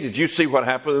event. Hey, did you see what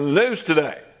happened in the news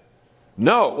today?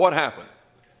 No, what happened?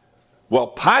 Well,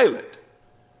 Pilate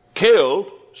killed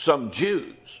some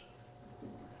Jews,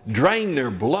 drained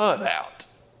their blood out,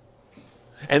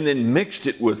 and then mixed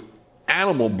it with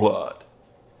animal blood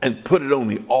and put it on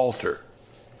the altar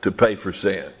to pay for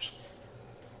sins.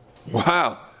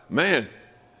 Wow, man,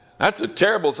 that's a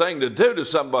terrible thing to do to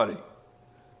somebody.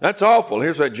 That's awful.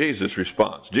 Here's how Jesus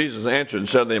responds. Jesus answered and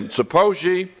said to them, suppose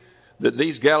ye that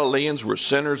these Galileans were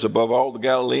sinners above all the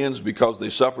Galileans because they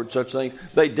suffered such things?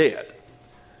 They did.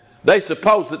 They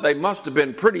supposed that they must have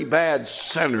been pretty bad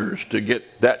sinners to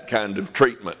get that kind of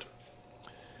treatment.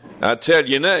 I tell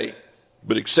you nay,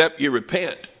 but except ye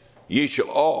repent, ye shall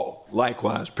all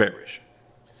likewise perish.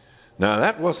 Now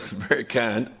that wasn't very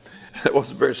kind. That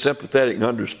wasn't very sympathetic and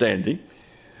understanding.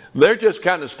 They're just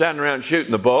kind of standing around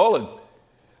shooting the bull, and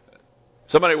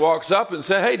somebody walks up and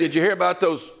says, hey, did you hear about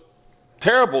those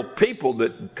terrible people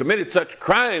that committed such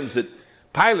crimes that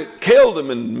Pilate killed them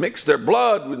and mixed their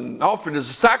blood and offered as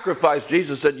a sacrifice?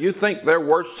 Jesus said, you think they're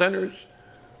worse sinners?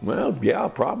 Well, yeah,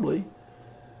 probably.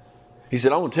 He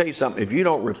said, I want to tell you something. If you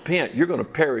don't repent, you're going to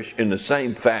perish in the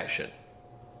same fashion.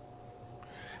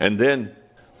 And then,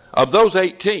 of those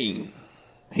 18,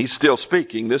 he's still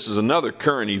speaking. This is another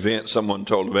current event someone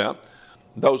told about.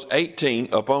 Those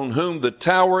 18 upon whom the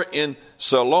tower in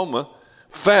Siloam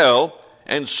fell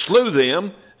and slew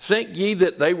them, think ye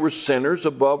that they were sinners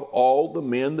above all the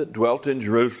men that dwelt in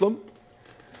Jerusalem?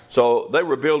 So they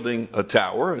were building a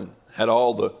tower and had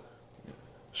all the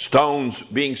stones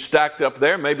being stacked up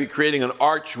there, maybe creating an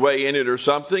archway in it or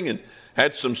something, and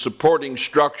had some supporting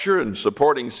structure and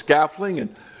supporting scaffolding,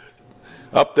 and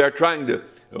up there trying to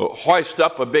hoist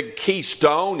up a big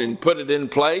keystone and put it in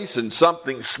place, and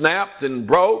something snapped and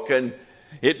broke, and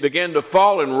it began to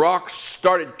fall, and rocks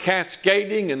started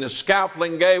cascading, and the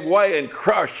scaffolding gave way and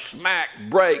crushed, smack,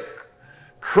 break,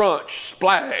 crunch,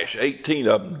 splash, 18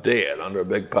 of them dead under a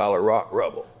big pile of rock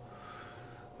rubble.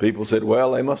 People said,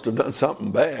 well, they must have done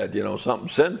something bad, something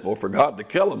sinful for God to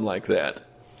kill them like that.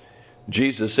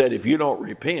 Jesus said, if you don't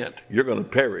repent, you're going to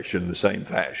perish in the same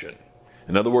fashion.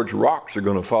 In other words, rocks are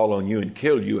going to fall on you and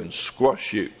kill you and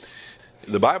squash you.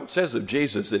 The Bible says of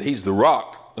Jesus that he's the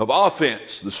rock of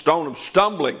offense, the stone of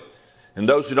stumbling. And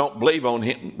those who don't believe on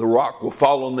him, the rock will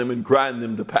fall on them and grind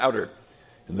them to powder.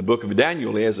 In the book of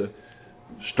Daniel, he has a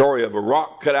story of a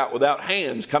rock cut out without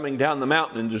hands coming down the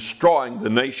mountain and destroying the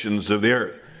nations of the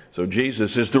earth. So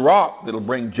Jesus is the rock that'll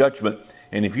bring judgment.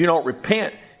 And if you don't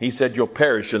repent, he said you'll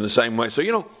perish in the same way.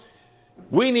 So,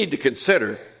 we need to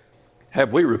consider,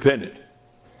 have we repented?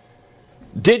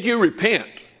 Did you repent?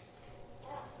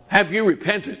 Have you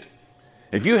repented?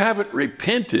 If you haven't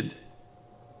repented,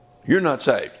 you're not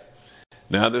saved.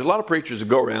 Now, there's a lot of preachers that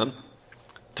go around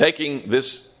taking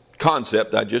this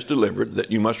concept I just delivered, that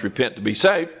you must repent to be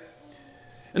saved,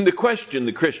 and they question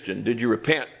the Christian, did you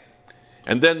repent?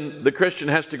 And then the Christian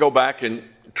has to go back and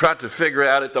try to figure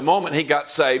out at the moment he got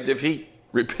saved if he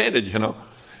repented,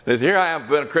 That here I have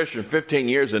been a Christian 15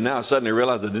 years and now I suddenly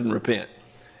realize I didn't repent.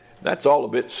 That's all a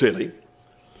bit silly.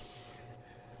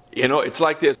 It's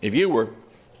like this. If you were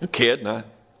a kid and I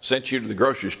sent you to the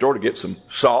grocery store to get some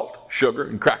salt, sugar,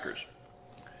 and crackers,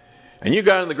 and you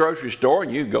got in the grocery store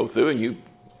and you go through and you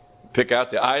pick out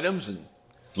the items and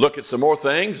look at some more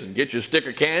things and get you a stick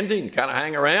of candy and kind of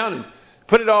hang around and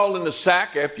put it all in the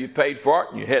sack after you paid for it,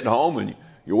 and you're heading home and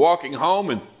you're walking home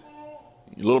and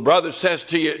your little brother says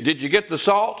to you, did you get the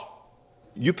salt?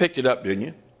 You picked it up, didn't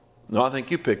you? No, I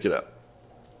think you picked it up.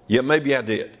 Yeah, maybe I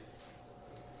did.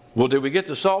 Well, did we get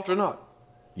the salt or not?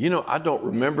 I don't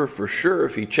remember for sure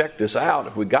if he checked us out.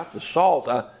 If we got the salt,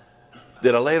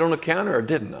 did I lay it on the counter or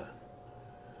didn't I?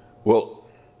 Well,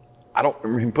 I don't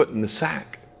remember him putting it in the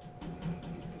sack.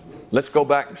 Let's go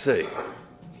back and see.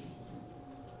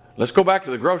 Let's go back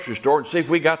to the grocery store and see if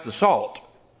we got the salt.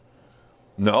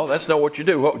 No, that's not what you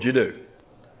do. What would you do?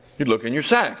 You'd look in your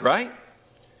sack, right?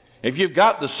 If you've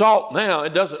got the salt now,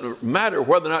 it doesn't matter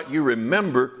whether or not you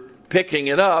remember picking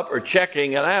it up or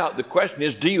checking it out. The question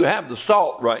is, do you have the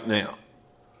salt right now?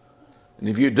 And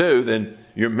if you do, then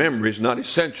your memory is not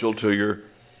essential to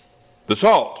the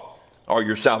salt or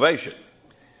your salvation.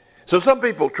 So some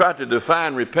people try to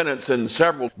define repentance in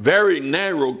several very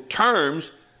narrow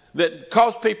terms that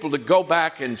cause people to go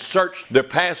back and search their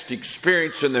past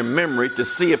experience in their memory to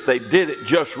see if they did it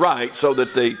just right so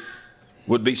that they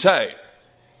would be saved.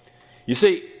 You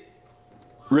see,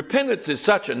 repentance is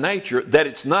such a nature that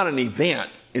it's not an event,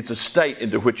 it's a state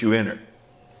into which you enter.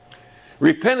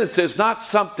 Repentance is not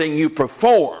something you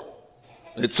perform.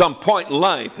 At some point in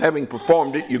life, having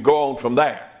performed it, you go on from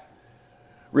there.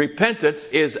 Repentance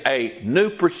is a new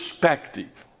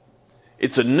perspective.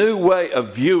 It's a new way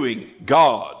of viewing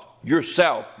God,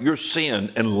 yourself, your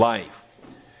sin, and life.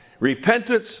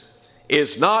 Repentance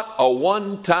is not a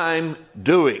one-time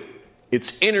doing.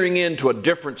 It's entering into a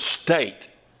different state.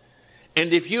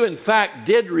 And if you in fact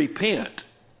did repent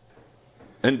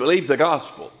and believe the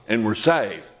gospel and were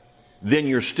saved, then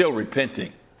you're still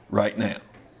repenting right now.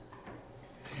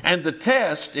 And the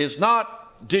test is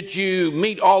not, did you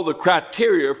meet all the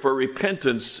criteria for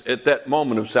repentance at that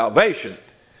moment of salvation?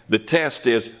 The test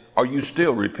is, are you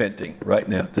still repenting right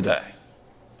now today?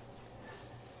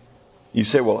 You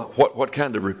say, well, what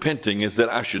kind of repenting is that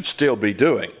I should still be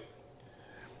doing?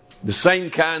 The same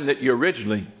kind that you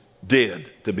originally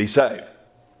did to be saved.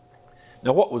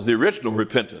 Now, what was the original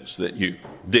repentance that you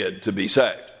did to be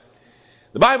saved?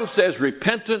 The Bible says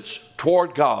repentance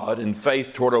toward God and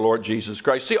faith toward our Lord Jesus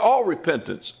Christ. See, all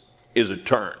repentance is a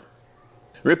turn.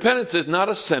 Repentance is not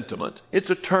a sentiment, it's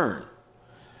a turn.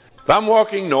 If I'm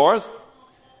walking north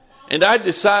and I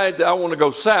decide that I want to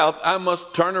go south, I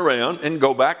must turn around and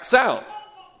go back south.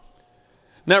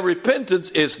 Now,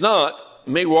 repentance is not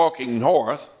me walking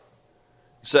north,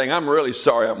 saying, I'm really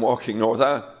sorry I'm walking north.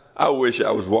 I wish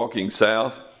I was walking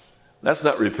south. That's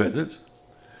not repentance.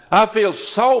 I feel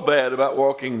so bad about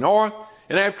walking north,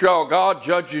 and after all, God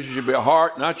judges your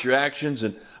heart, not your actions,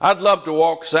 and I'd love to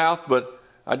walk south, but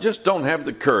I just don't have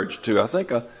the courage to. I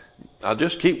think I'll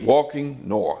just keep walking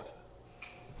north.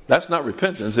 That's not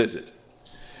repentance, is it?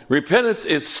 Repentance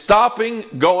is stopping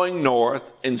going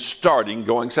north and starting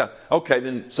going south. Okay,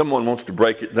 then someone wants to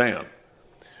break it down.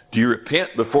 Do you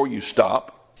repent before you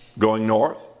stop going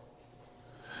north?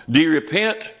 Do you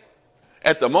repent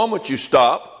at the moment you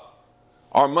stop?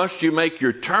 Or must you make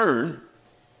your turn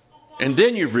and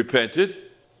then you've repented?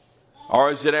 Or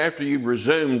is it after you've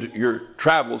resumed your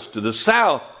travels to the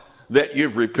south that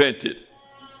you've repented?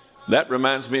 That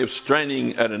reminds me of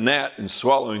straining at a gnat and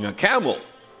swallowing a camel.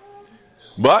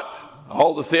 But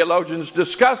all the theologians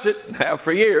discuss it and have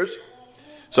for years.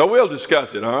 So we'll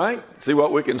discuss it, all right? See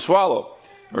what we can swallow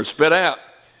or spit out.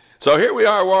 So here we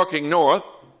are walking north,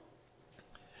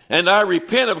 and I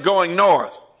repent of going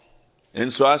north.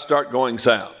 And so I start going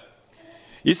south.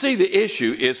 You see, the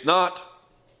issue is not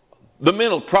the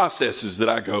mental processes that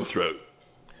I go through.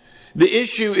 The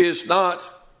issue is not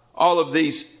all of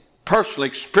these personal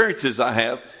experiences I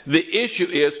have. The issue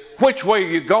is, which way are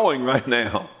you going right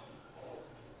now?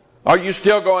 Are you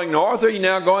still going north, or are you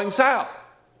now going south?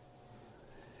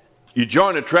 You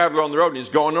join a traveler on the road and he's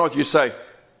going north. You say,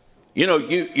 you know,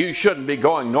 you shouldn't be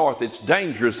going north. It's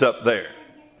dangerous up there.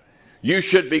 You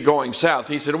should be going south.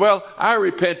 He said, well, I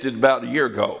repented about a year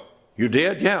ago. You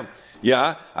did? Yeah.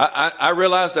 Yeah, I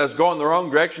realized I was going the wrong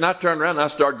direction. I turned around and I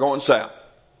started going south.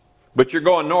 But you're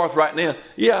going north right now.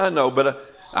 Yeah, I know,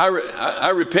 but I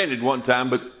repented one time,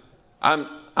 but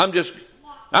I'm just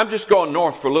going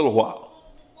north for a little while.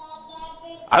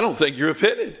 I don't think you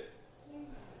repented.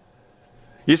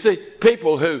 You see,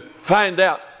 people who find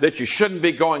out that you shouldn't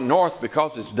be going north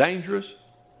because it's dangerous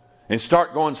and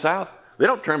start going south, they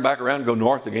don't turn back around and go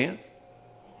north again.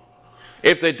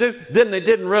 If they do, then they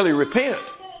didn't really repent.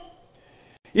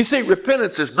 You see,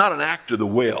 repentance is not an act of the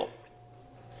will.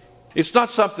 It's not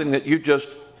something that you just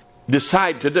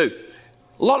decide to do.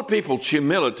 A lot of people's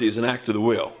humility is an act of the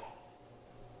will.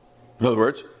 In other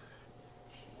words,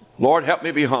 Lord, help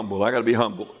me be humble. I got to be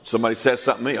humble. Somebody says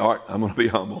something to me, all right, I'm going to be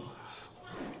humble.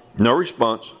 No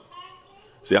response.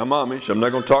 See, I'm Amish. I'm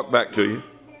not going to talk back to you.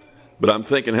 But I'm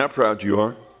thinking how proud you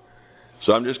are.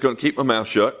 So I'm just going to keep my mouth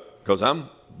shut because I'm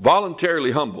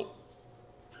voluntarily humble.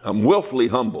 I'm willfully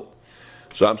humble.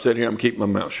 So I'm sitting here, I'm keeping my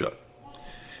mouth shut.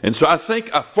 And so I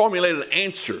think I formulated an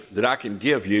answer that I can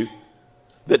give you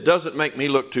that doesn't make me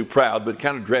look too proud, but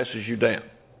kind of dresses you down.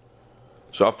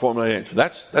 So I formulated an answer.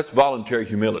 That's voluntary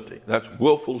humility. That's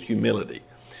willful humility.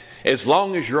 As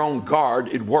long as you're on guard,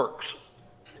 it works.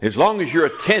 As long as you're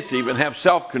attentive and have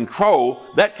self-control,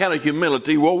 that kind of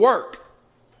humility will work.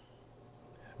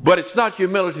 But it's not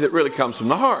humility that really comes from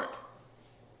the heart.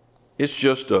 It's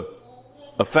just a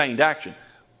feigned action.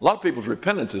 A lot of people's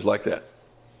repentance is like that.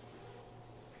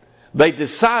 They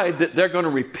decide that they're going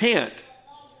to repent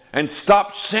and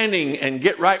stop sinning and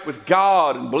get right with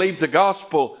God and believe the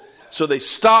gospel. So they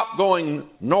stop going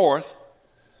north.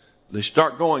 They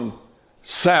start going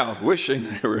south, wishing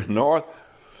they were north,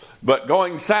 but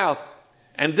going south.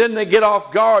 And then they get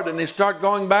off guard and they start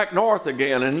going back north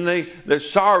again. And they're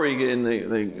sorry and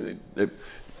they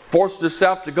force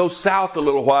themselves to go south a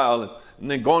little while. And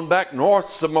then going back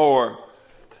north some more.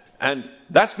 And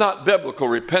that's not biblical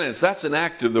repentance. That's an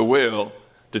act of the will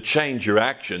to change your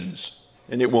actions.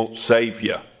 And it won't save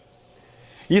you.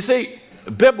 You see,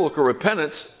 biblical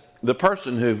repentance, the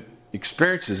person who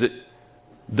experiences it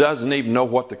doesn't even know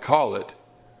what to call it,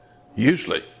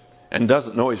 usually, and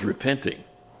doesn't know he's repenting,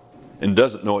 and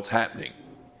doesn't know it's happening.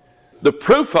 The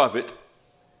proof of it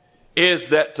is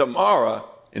that tomorrow,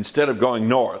 instead of going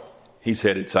north, he's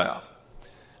headed south.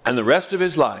 And the rest of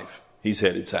his life, he's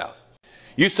headed south.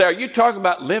 You say, are you talking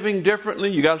about living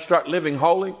differently? You got to start living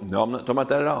holy? No, I'm not talking about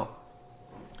that at all.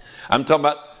 I'm talking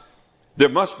about there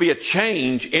must be a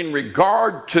change in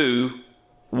regard to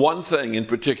one thing in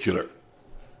particular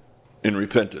in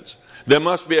repentance. There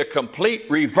must be a complete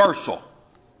reversal.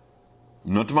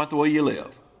 I'm not talking about the way you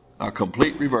live. A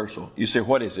complete reversal. You say,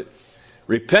 what is it?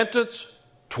 Repentance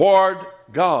toward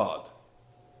God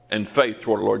and faith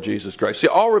toward the Lord Jesus Christ. See,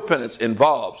 all repentance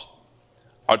involves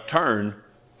a turn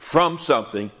from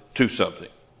something to something.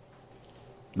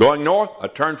 Going north, a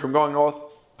turn from going north,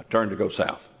 a turn to go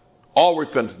south. All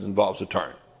repentance involves a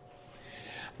turn.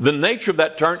 The nature of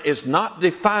that turn is not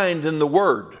defined in the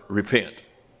word repent.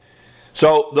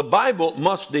 So the Bible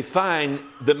must define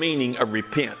the meaning of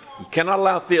repent. You cannot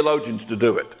allow theologians to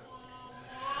do it.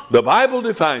 The Bible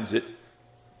defines it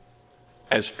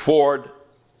as toward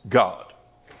God.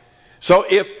 So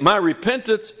if my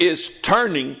repentance is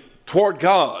turning toward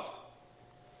God,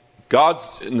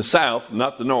 God's in the south,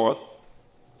 not the north,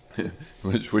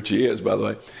 which he is, by the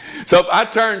way. So if I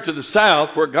turn to the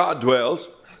south where God dwells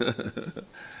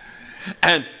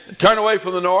and turn away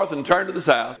from the north and turn to the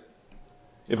south,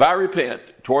 if I repent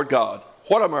toward God,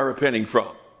 what am I repenting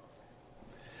from?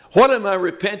 What am I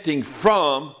repenting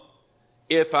from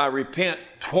if I repent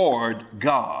toward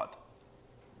God?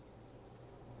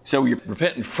 So you're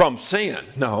repenting from sin?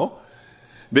 No.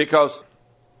 Because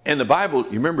in the Bible,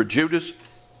 you remember Judas?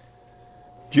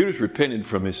 Judas repented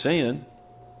from his sin.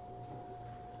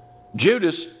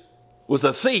 Judas was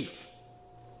a thief.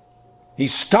 He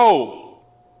stole.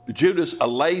 Judas, a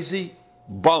lazy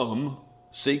bum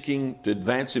seeking to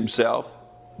advance himself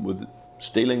with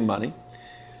stealing money,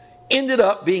 ended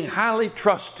up being highly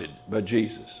trusted by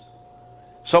Jesus.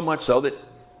 So much so that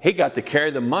he got to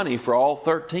carry the money for all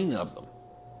 13 of them.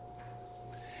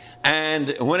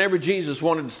 And whenever Jesus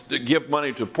wanted to give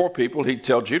money to poor people, he'd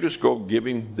tell Judas, go give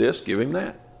him this, give him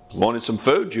that. Wanted some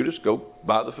food, Judas, go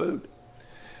buy the food.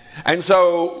 And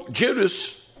so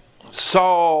Judas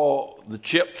saw the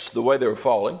chips the way they were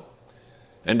falling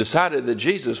and decided that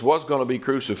Jesus was going to be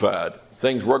crucified.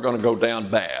 Things were going to go down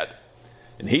bad.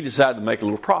 And he decided to make a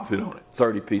little profit on it,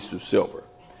 30 pieces of silver.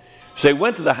 So he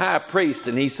went to the high priest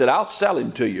and he said, I'll sell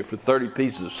him to you for 30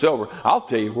 pieces of silver. I'll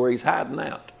tell you where he's hiding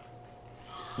out.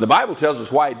 The Bible tells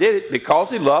us why he did it, because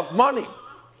he loved money.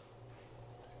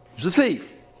 He was a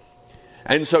thief.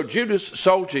 And so Judas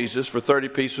sold Jesus for 30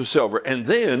 pieces of silver. And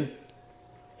then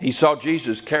he saw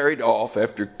Jesus carried off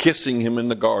after kissing him in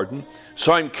the garden.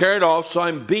 Saw him carried off, saw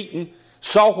him beaten,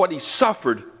 saw what he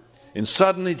suffered. And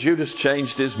suddenly Judas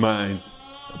changed his mind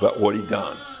about what he'd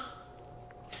done.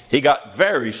 He got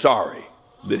very sorry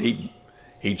that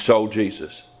he'd sold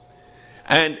Jesus.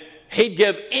 And he'd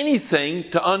give anything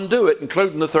to undo it,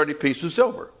 including the 30 pieces of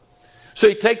silver. So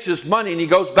he takes his money and he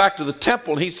goes back to the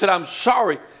temple and he said, I'm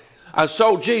sorry, I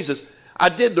sold Jesus. I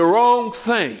did the wrong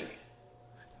thing.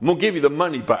 I'm going to give you the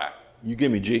money back. You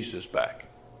give me Jesus back.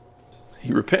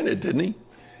 He repented, didn't he?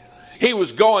 He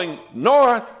was going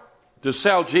north to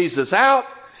sell Jesus out,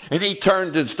 and he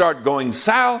turned and started going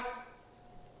south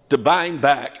to buy him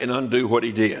back and undo what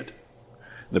he did.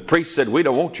 The priest said, we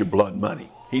don't want your blood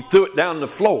money. He threw it down the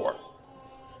floor,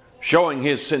 showing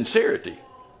his sincerity.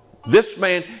 This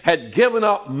man had given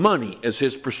up money as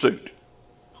his pursuit.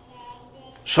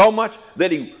 So much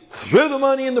that he threw the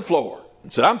money in the floor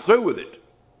and said, I'm through with it.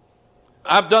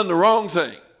 I've done the wrong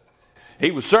thing. He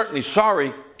was certainly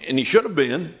sorry, and he should have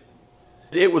been.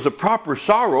 It was a proper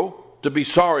sorrow to be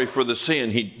sorry for the sin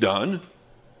he'd done.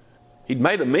 He'd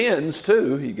made amends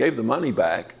too. He gave the money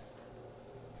back.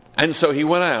 And so he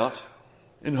went out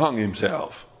and hung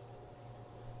himself.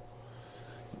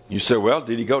 You say, well,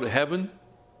 did he go to heaven?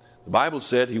 The Bible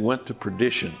said he went to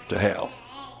perdition, to hell.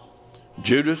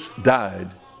 Judas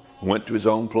died, went to his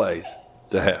own place,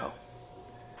 to hell.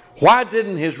 Why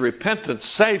didn't his repentance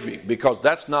save him? Because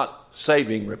that's not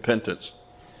saving repentance.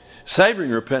 Saving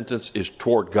repentance is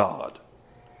toward God,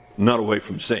 not away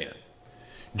from sin.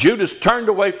 Judas turned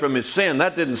away from his sin.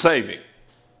 That didn't save him.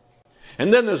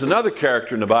 And then there's another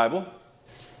character in the Bible.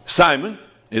 Simon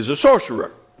is a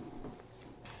sorcerer.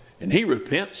 And he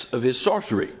repents of his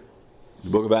sorcery. The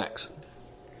book of Acts.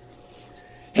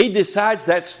 He decides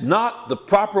that's not the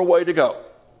proper way to go.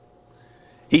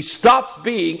 He stops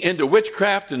being into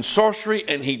witchcraft and sorcery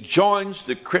and he joins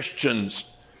the Christians.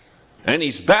 And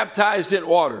he's baptized in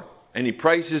water. and he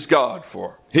praises God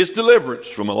for his deliverance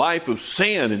from a life of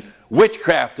sin and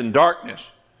witchcraft and darkness.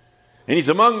 And he's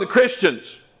among the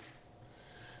Christians.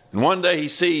 And one day he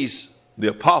sees the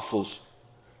apostles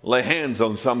lay hands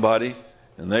on somebody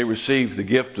and they receive the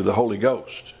gift of the Holy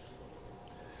Ghost.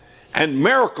 And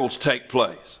miracles take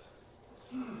place.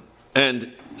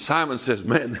 And Simon says,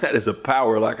 man, that is a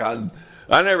power like I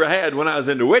never had when I was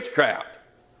into witchcraft.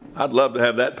 I'd love to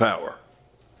have that power.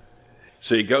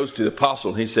 So he goes to the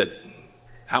apostle and he said,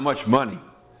 how much money?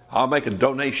 I'll make a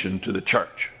donation to the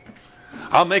church.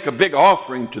 I'll make a big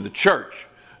offering to the church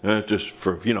just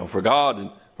for God and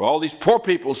for all these poor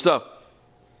people and stuff.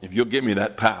 If you'll give me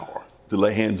that power to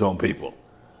lay hands on people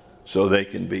so they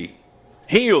can be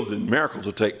healed and miracles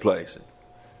will take place.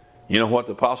 You know what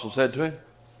the apostle said to him?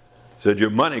 He said, your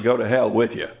money go to hell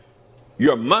with you.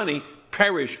 Your money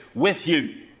perish with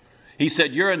you. He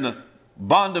said, you're in the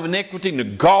bond of iniquity and the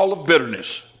gall of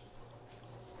bitterness.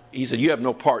 He said, you have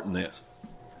no part in this.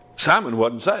 Simon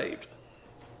wasn't saved.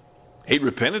 He'd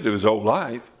repented of his old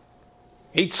life.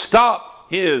 He'd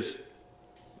stopped his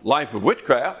life of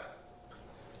witchcraft.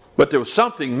 But there was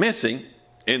something missing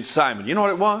in Simon. You know what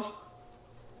it was?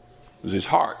 It was his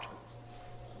heart.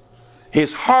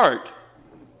 His heart,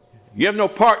 you have no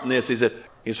part in this. He said,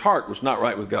 his heart was not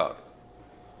right with God.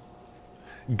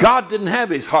 God didn't have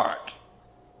his heart.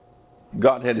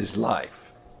 God had his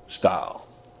lifestyle.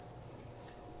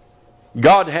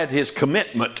 God had his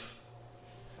commitment.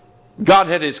 God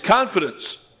had his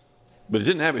confidence, but he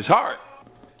didn't have his heart.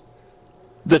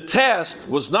 The test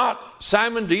was not,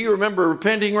 Simon, do you remember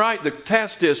repenting right? The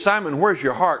test is, Simon, where's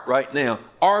your heart right now?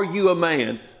 Are you a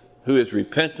man who is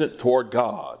repentant toward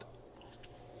God?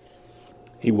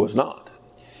 He was not.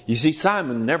 You see,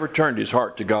 Simon never turned his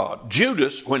heart to God.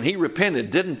 Judas, when he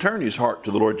repented, didn't turn his heart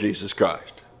to the Lord Jesus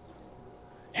Christ.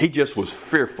 He just was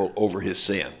fearful over his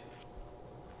sin.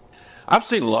 I've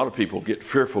seen a lot of people get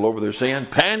fearful over their sin.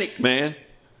 Panic, man.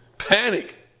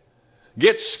 Panic.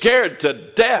 Get scared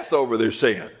to death over their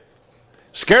sin.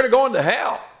 Scared of going to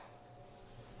hell.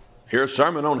 Hear a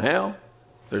sermon on hell,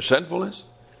 their sinfulness,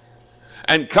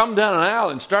 and come down an aisle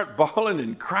and start bawling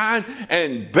and crying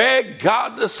and beg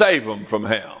God to save them from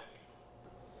hell.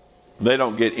 They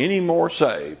don't get any more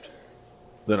saved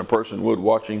than a person would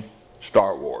watching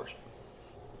Star Wars.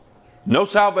 No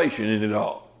salvation in it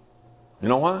all. You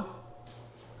know why?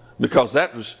 Because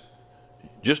that was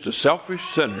just a selfish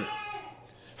sinner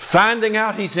finding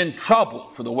out he's in trouble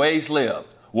for the way he's lived,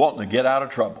 wanting to get out of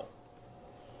trouble,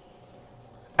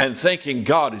 and thinking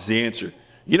God is the answer.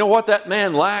 You know what that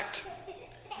man lacked?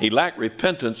 He lacked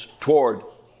repentance toward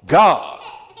God.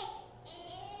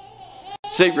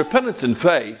 See, repentance and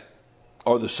faith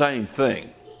are the same thing.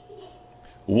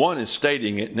 One is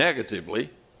stating it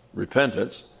negatively,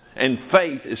 repentance, and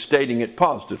faith is stating it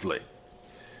positively.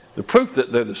 The proof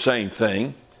that they're the same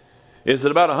thing is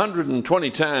that about 120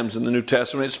 times in the New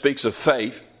Testament it speaks of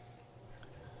faith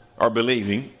or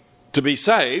believing to be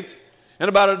saved, and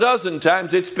about a dozen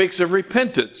times it speaks of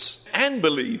repentance and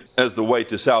belief as the way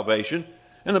to salvation,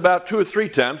 and about 2 or 3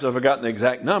 times, I've forgotten the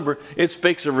exact number, it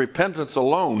speaks of repentance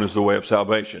alone as the way of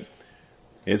salvation.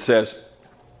 It says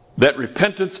that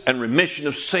repentance and remission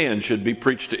of sin should be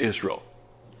preached to Israel.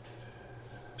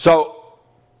 So,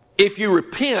 if you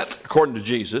repent, according to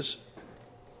Jesus,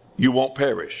 you won't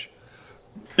perish.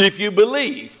 If you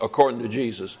believe, according to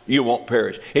Jesus, you won't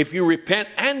perish. If you repent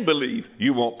and believe,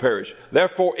 you won't perish.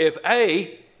 Therefore, if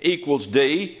A equals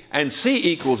D, and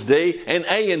C equals D, and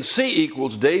A and C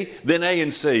equals D, then A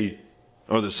and C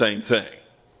are the same thing.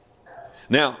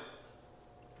 Now,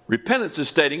 repentance is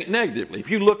stating it negatively. If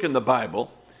you look in the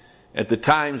Bible at the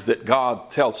times that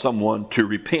God tells someone to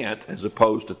repent as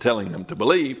opposed to telling them to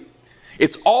believe,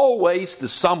 it's always to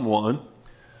someone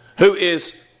who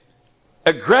is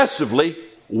aggressively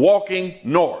walking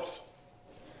north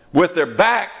with their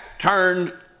back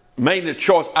turned, made a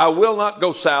choice. I will not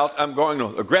go south, I'm going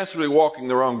north. Aggressively walking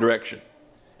the wrong direction.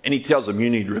 And he tells them, you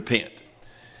need to repent.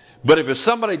 But if it's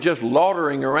somebody just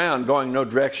loitering around going no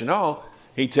direction at all,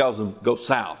 he tells them, go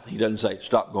south. He doesn't say,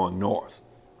 stop going north.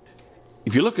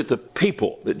 If you look at the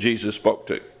people that Jesus spoke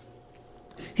to,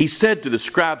 he said to the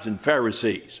scribes and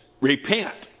Pharisees,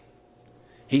 repent.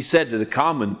 He said to the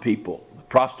common people, the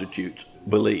prostitutes,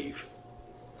 believe.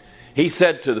 He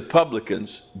said to the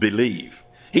publicans, believe.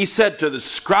 He said to the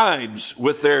scribes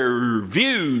with their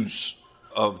views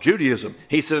of Judaism,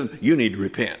 he said, you need to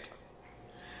repent.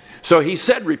 So he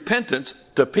said repentance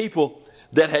to people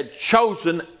that had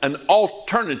chosen an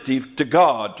alternative to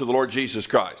God, to the Lord Jesus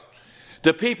Christ.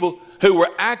 To people who were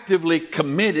actively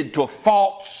committed to a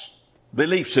false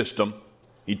belief system,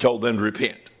 he told them to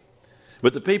repent.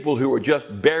 But the people who were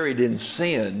just buried in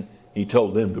sin, He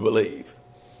told them to believe.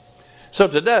 So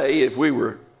today, if we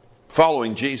were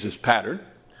following Jesus' pattern,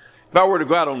 if I were to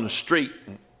go out on the street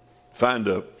and find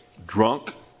a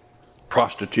drunk,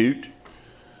 prostitute,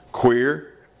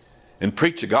 queer, and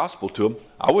preach the gospel to them,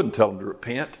 I wouldn't tell them to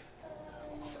repent.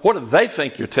 What do they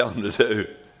think you're telling them to do?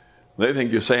 They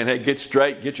think you're saying, hey, get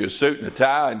straight, get you a suit and a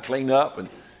tie and clean up and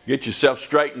get yourself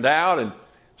straightened out and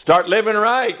start living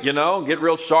right, and get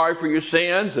real sorry for your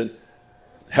sins. And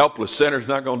helpless sinner's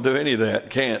not going to do any of that.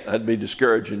 Can't. That'd be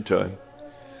discouraging to him.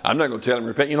 I'm not going to tell him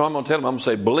repent. I'm going to tell him, I'm going to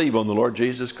say, believe on the Lord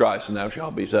Jesus Christ and thou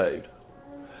shalt be saved.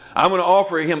 I'm going to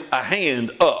offer him a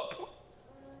hand up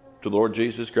to the Lord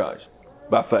Jesus Christ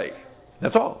by faith.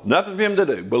 That's all. Nothing for him to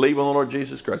do. Believe on the Lord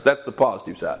Jesus Christ. That's the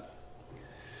positive side.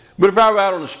 But if I were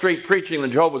out on the street preaching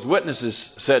and Jehovah's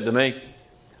Witnesses said to me,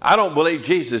 I don't believe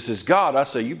Jesus is God, I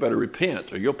say, you better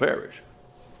repent or you'll perish.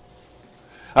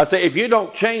 I say, if you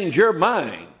don't change your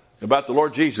mind about the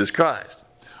Lord Jesus Christ,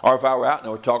 or if I were out and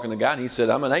I were talking to a guy and he said,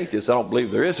 I'm an atheist, I don't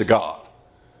believe there is a God,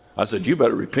 I said, you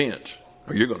better repent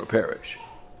or you're going to perish.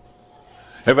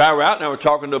 If I were out and I were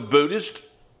talking to a Buddhist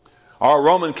or a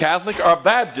Roman Catholic or a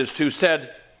Baptist who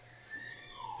said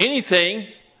anything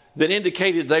that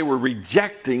indicated they were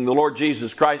rejecting the Lord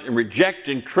Jesus Christ and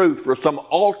rejecting truth for some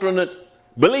alternate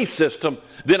belief system,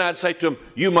 then I'd say to them,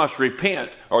 you must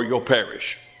repent or you'll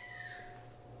perish.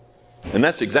 And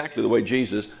that's exactly the way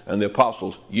Jesus and the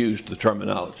apostles used the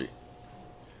terminology.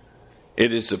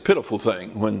 It is a pitiful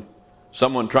thing when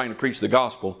someone trying to preach the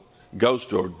gospel goes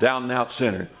to a down and out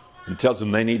sinner and tells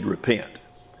them they need to repent.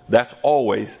 That's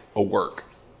always a work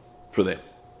for them.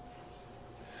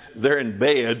 They're in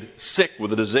bed, sick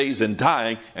with a disease and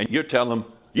dying, and you're telling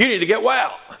them, you need to get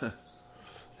well.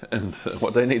 And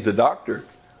what they need is a doctor.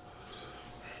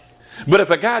 But if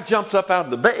a guy jumps up out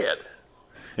of the bed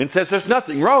and says, there's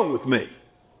nothing wrong with me,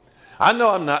 I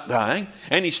know I'm not dying,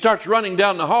 and he starts running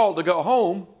down the hall to go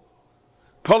home,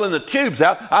 pulling the tubes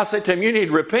out, I say to him, you need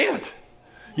to repent.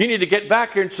 You need to get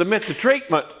back here and submit to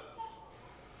treatment.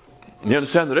 You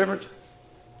understand the difference?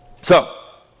 So,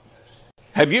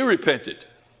 have you repented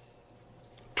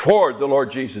toward the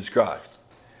Lord Jesus Christ?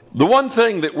 The one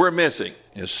thing that we're missing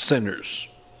as sinners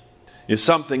is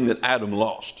something that Adam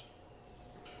lost.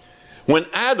 When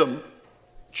Adam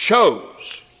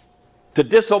chose to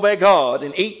disobey God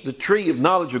and eat the tree of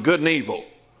knowledge of good and evil,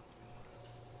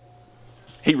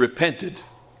 he repented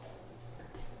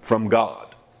from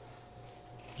God.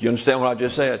 You understand what I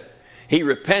just said? He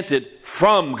repented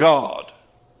from God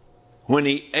when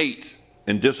he ate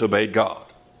and disobeyed God.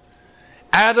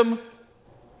 Adam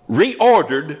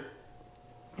reordered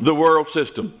the world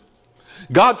system.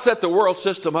 God set the world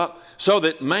system up so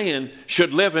that man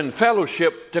should live in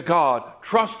fellowship to God,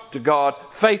 trust to God,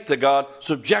 faith to God,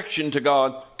 subjection to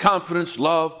God, confidence,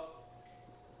 love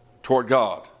toward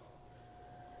God.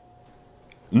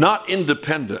 Not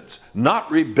independence, not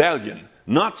rebellion,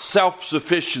 not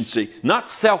self-sufficiency, not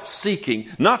self-seeking,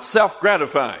 not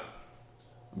self-gratifying,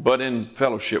 but in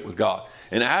fellowship with God.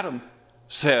 And Adam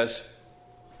says,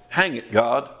 hang it,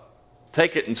 God.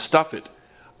 Take it and stuff it.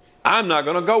 I'm not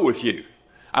going to go with you.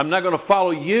 I'm not going to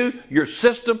follow you, your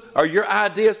system, or your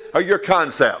ideas, or your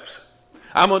concepts.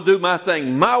 I'm going to do my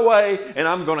thing my way, and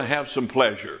I'm going to have some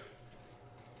pleasure.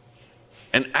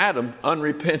 And Adam,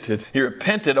 unrepented, he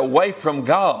repented away from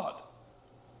God.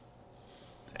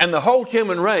 And the whole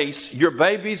human race, your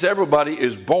babies, everybody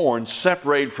is born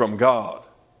separated from God,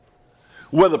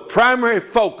 with a primary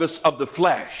focus of the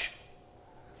flesh.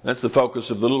 That's the focus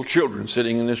of the little children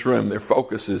sitting in this room. Their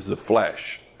focus is the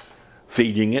flesh.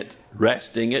 Feeding it,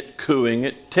 resting it, cooing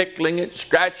it, tickling it,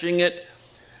 scratching it,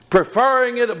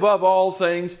 preferring it above all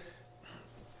things.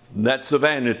 And that's the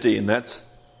vanity, and that's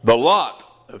the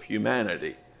lot of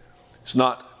humanity. It's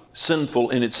not sinful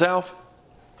in itself,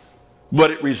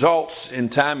 but it results in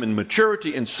time in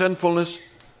maturity and sinfulness,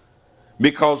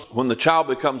 because when the child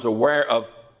becomes aware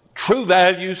of true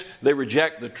values, they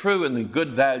reject the true and the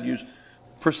good values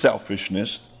for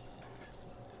selfishness.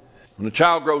 When a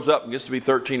child grows up and gets to be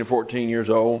 13 or 14 years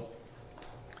old,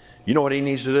 you know what he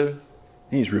needs to do?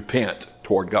 He needs to repent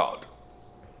toward God.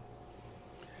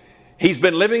 He's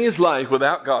been living his life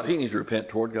without God. He needs to repent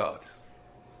toward God.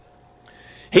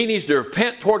 He needs to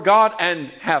repent toward God and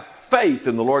have faith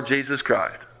in the Lord Jesus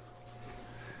Christ.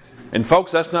 And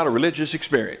folks, that's not a religious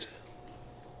experience.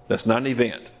 That's not an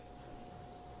event.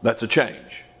 That's a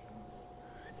change.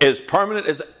 As permanent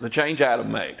as the change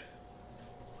Adam made.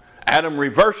 Adam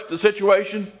reversed the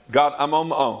situation. God, I'm on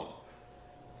my own.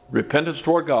 Repentance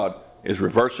toward God is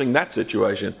reversing that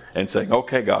situation and saying,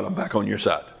 okay, God, I'm back on your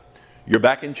side. You're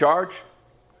back in charge.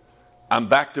 I'm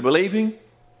back to believing.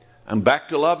 I'm back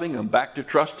to loving. I'm back to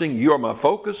trusting. You are my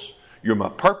focus. You're my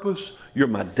purpose. You're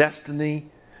my destiny.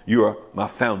 You are my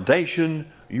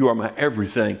foundation. You are my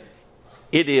everything.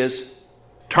 It is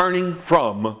turning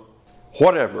from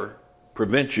whatever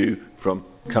prevents you from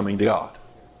coming to God.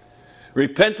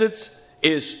 Repentance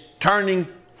is turning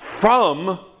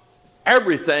from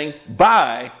everything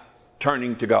by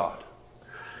turning to God.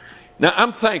 Now,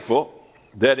 I'm thankful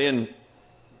that in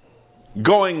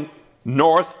going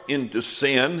north into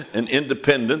sin and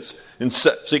independence, and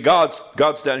see, God's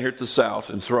down here at the south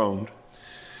enthroned.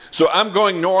 So I'm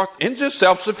going north in just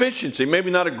self-sufficiency. Maybe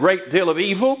not a great deal of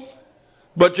evil,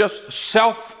 but just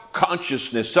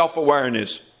self-consciousness,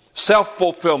 self-awareness,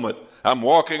 self-fulfillment. I'm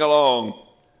walking along,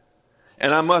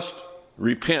 and I must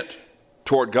repent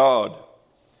toward God.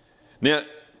 Now,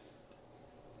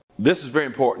 this is very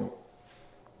important.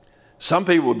 Some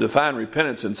people define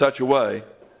repentance in such a way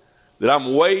that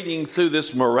I'm wading through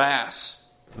this morass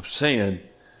of sin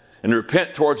and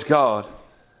repent towards God.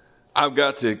 I've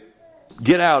got to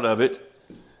get out of it,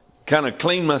 kind of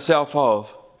clean myself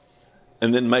off,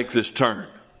 and then make this turn.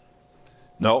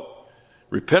 No,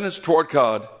 repentance toward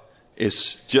God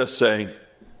is just saying,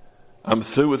 I'm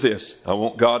through with this. I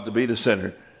want God to be the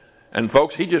center. And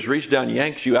folks, He just reaches down and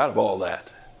yanks you out of all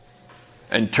that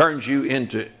and turns you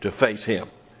into to face Him.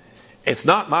 It's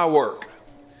not my work.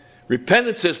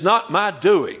 Repentance is not my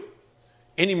doing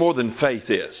any more than faith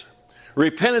is.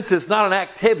 Repentance is not an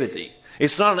activity.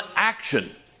 It's not an action.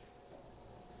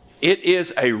 It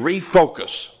is a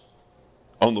refocus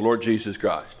on the Lord Jesus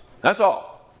Christ. That's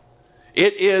all.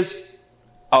 It is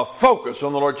a focus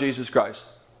on the Lord Jesus Christ.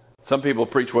 Some people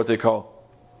preach what they call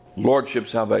lordship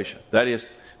salvation. That is,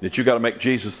 that you got to make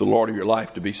Jesus the Lord of your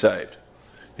life to be saved.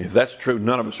 If that's true,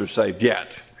 none of us are saved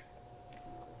yet.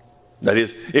 That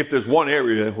is, if there's one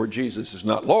area where Jesus is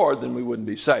not Lord, then we wouldn't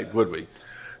be saved, would we?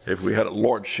 If we had a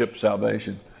lordship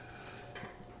salvation.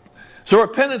 So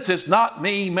repentance is not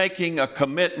me making a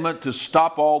commitment to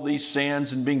stop all these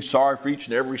sins and being sorry for each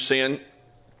and every sin.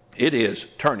 It is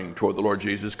turning toward the Lord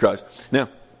Jesus Christ. Now,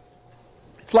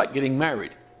 it's like getting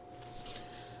married.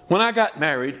 When I got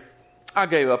married, I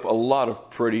gave up a lot of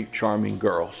pretty, charming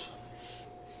girls.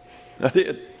 I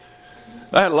did.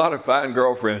 I had a lot of fine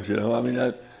girlfriends, you know. I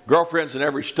mean, girlfriends in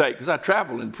every state, because I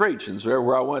traveled and preached, and so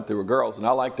everywhere I went there were girls, and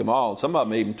I liked them all, and some of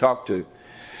them I even talked to.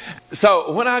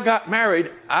 So when I got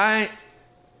married, I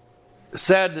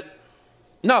said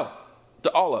no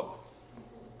to all of them.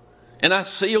 And I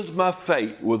sealed my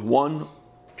fate with one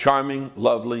charming,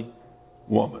 lovely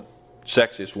woman,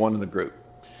 sexiest one in the group.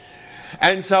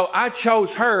 And so I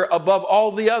chose her above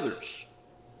all the others.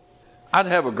 I'd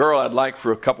have a girl I'd like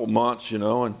for a couple months, you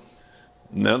know, and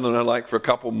another I'd like for a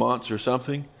couple months or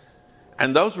something.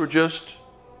 And those were just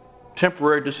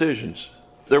temporary decisions.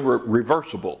 They were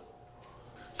reversible.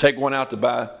 Take one out to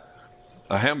buy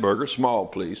a hamburger, small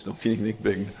please, don't get anything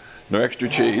big, no extra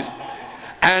cheese.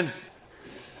 And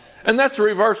that's a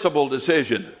reversible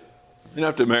decision. You don't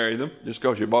have to marry them just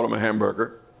because you bought them a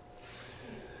hamburger.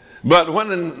 But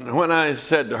when I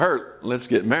said to her, let's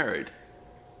get married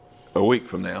a week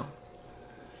from now,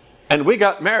 and we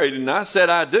got married and I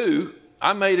said I do,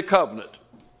 I made a covenant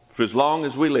for as long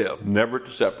as we live, never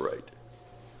to separate.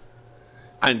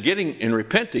 And getting and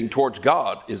repenting towards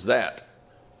God is that.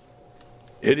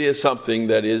 It is something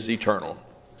that is eternal.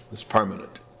 It's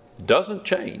permanent. It doesn't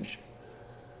change.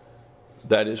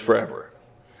 That is forever.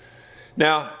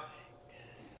 Now,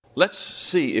 let's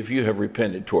see if you have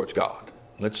repented towards God.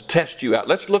 Let's test you out.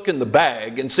 Let's look in the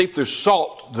bag and see if there's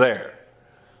salt there.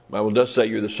 The Bible does say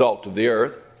you're the salt of the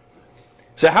earth.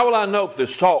 So how will I know if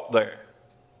there's salt there?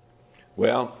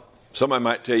 Well, somebody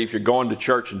might tell you if you're going to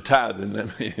church and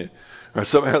tithing, or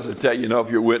somebody else will tell you, if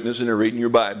you're witnessing or reading your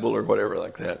Bible or whatever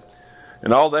like that.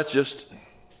 And all that's just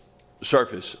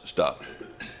surface stuff,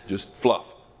 just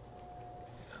fluff.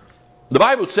 The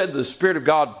Bible said the Spirit of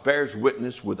God bears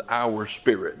witness with our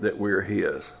spirit that we're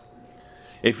His.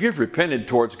 If you've repented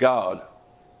towards God,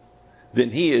 then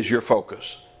He is your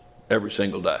focus every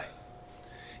single day.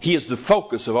 He is the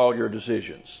focus of all your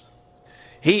decisions.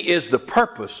 He is the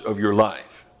purpose of your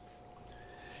life.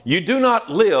 You do not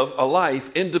live a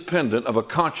life independent of a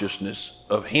consciousness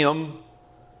of Him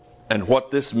and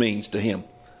what this means to Him.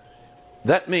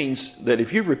 That means that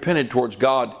if you've repented towards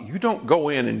God, you don't go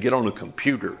in and get on a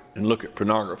computer and look at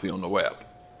pornography on the web.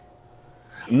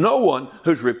 No one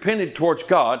who's repented towards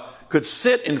God could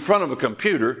sit in front of a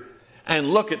computer and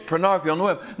look at pornography on the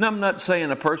web. Now, I'm not saying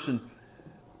a person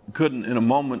couldn't, in a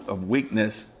moment of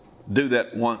weakness, do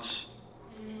that once,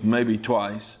 maybe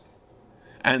twice,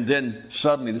 and then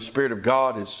suddenly the Spirit of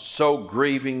God is so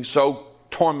grieving, so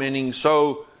tormenting,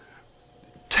 so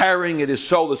tearing at his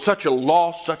soul. There's such a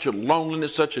loss, such a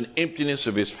loneliness, such an emptiness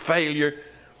of his failure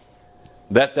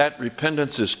that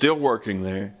repentance is still working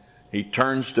there. He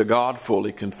turns to God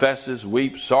fully, confesses,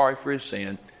 weeps, sorry for his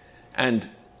sin, and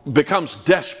becomes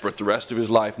desperate the rest of his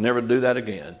life, never to do that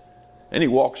again. And he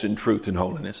walks in truth and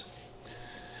holiness.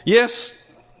 Yes,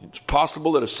 it's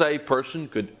possible that a saved person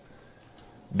could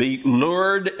be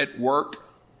lured at work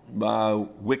by a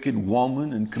wicked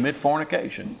woman and commit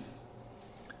fornication.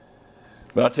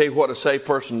 But I'll tell you what a saved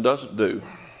person doesn't do.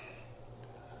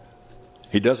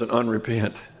 He doesn't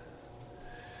unrepent.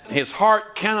 His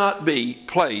heart cannot be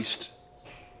placed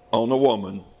on a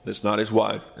woman that's not his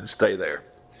wife and stay there.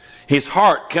 His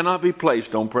heart cannot be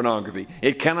placed on pornography.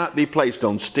 It cannot be placed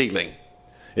on stealing.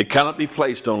 It cannot be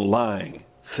placed on lying,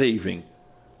 thieving,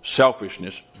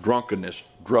 selfishness, drunkenness,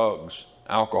 drugs,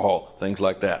 alcohol, things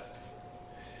like that.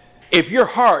 If your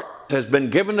heart has been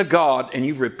given to God and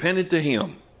you've repented to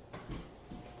Him,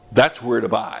 that's where it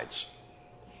abides.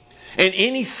 And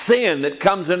any sin that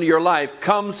comes into your life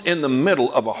comes in the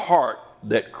middle of a heart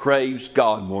that craves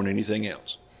God more than anything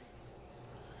else.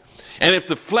 And if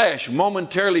the flesh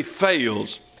momentarily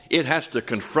fails, it has to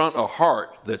confront a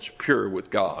heart that's pure with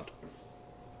God.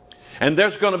 And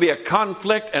there's going to be a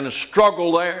conflict and a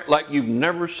struggle there like you've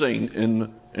never seen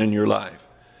in your life.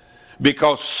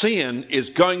 Because sin is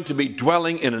going to be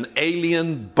dwelling in an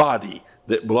alien body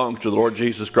that belongs to the Lord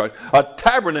Jesus Christ. A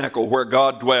tabernacle where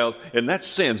God dwells, and that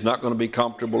sin's not going to be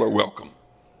comfortable or welcome.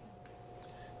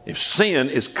 If sin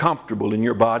is comfortable in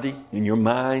your body, in your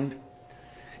mind,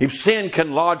 if sin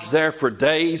can lodge there for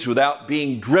days without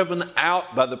being driven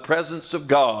out by the presence of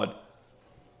God,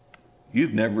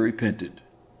 you've never repented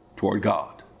toward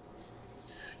God.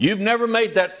 You've never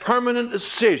made that permanent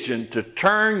decision to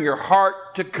turn your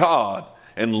heart to God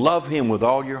and love Him with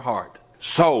all your heart,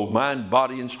 soul, mind,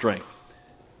 body, and strength.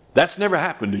 That's never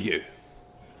happened to you.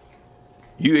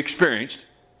 You experienced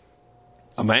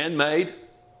a man-made,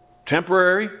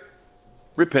 temporary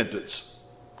repentance.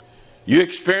 You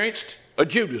experienced a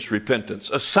Judas repentance,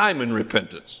 a Simon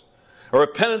repentance, a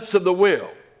repentance of the will,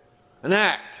 an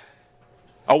act,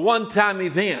 a one-time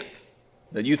event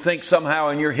that you think somehow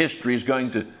in your history is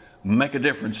going to make a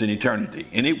difference in eternity,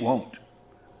 and it won't.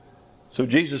 So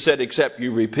Jesus said, except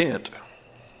you repent,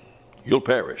 you'll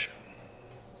perish.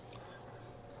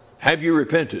 Have you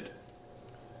repented?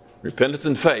 Repentance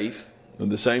and faith are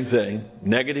the same thing.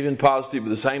 Negative and positive are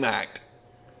the same act.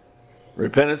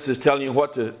 Repentance is telling you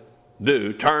what to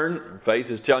do. Turn. Faith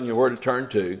is telling you where to turn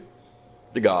to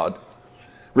God.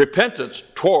 Repentance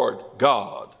toward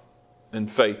God and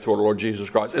faith toward the Lord Jesus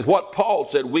Christ is what Paul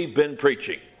said we've been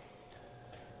preaching.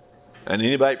 And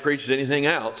anybody that preaches anything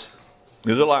else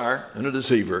is a liar and a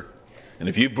deceiver. And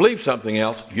if you believe something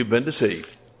else, you've been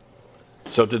deceived.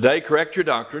 So today, correct your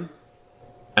doctrine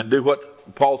and do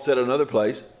what Paul said in another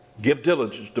place. Give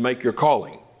diligence to make your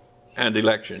calling and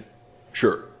election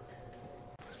sure.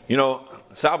 You know,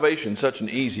 salvation is such an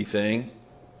easy thing,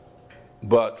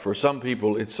 but for some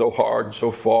people it's so hard and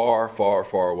so far, far,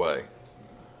 far away.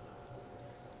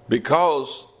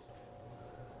 Because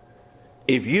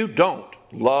if you don't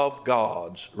love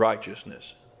God's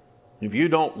righteousness, if you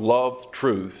don't love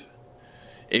truth,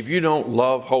 if you don't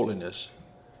love holiness,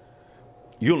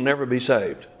 you'll never be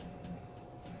saved.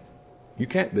 You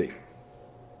can't be.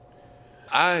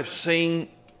 I've seen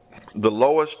the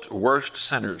lowest, worst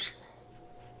sinners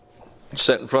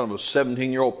sat in front of a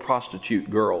 17-year-old prostitute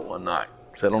girl one night.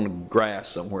 Sat on the grass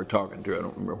somewhere talking to her. I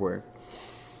don't remember where.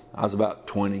 I was about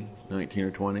 20, 19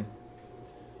 or 20.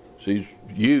 She's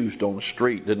used on the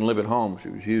street, didn't live at home. She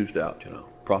was used out,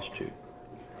 prostitute.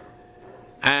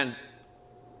 And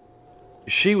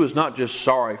she was not just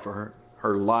sorry for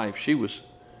her life. She was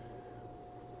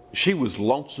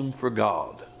lonesome for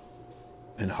God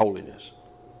and holiness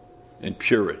and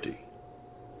purity.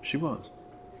 She was.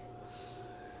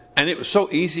 And it was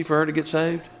so easy for her to get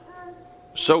saved.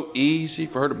 So easy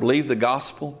for her to believe the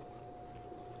gospel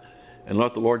and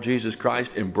let the Lord Jesus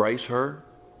Christ embrace her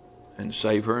and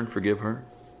save her and forgive her.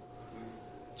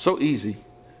 So easy.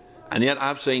 And yet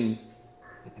I've seen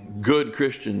good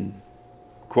Christian,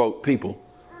 quote, people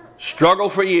struggle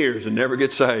for years and never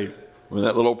get saved when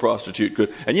that little prostitute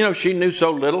could. And she knew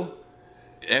so little.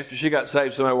 After she got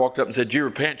saved, somebody walked up and said, "Did you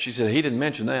repent?" She said, "He didn't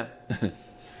mention that."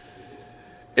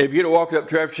 If you'd have walked up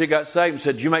to her after she got saved and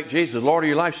said, "Did you make Jesus Lord of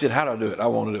your life?" She said, "How do I do it? I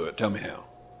want to do it. Tell me how."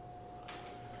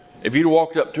 If you'd have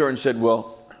walked up to her and said,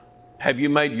 "Well, have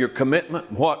you made your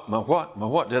commitment?" "What? My what? My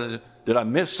what? Did I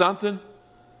miss something?"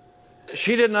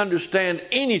 She didn't understand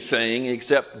anything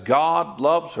except God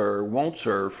loves her, wants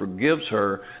her, forgives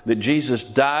her, that Jesus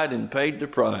died and paid the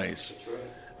price.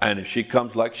 And if she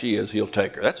comes like she is, he'll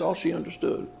take her. That's all she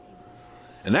understood.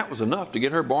 And that was enough to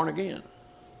get her born again.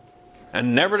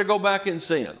 And never to go back in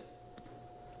sin.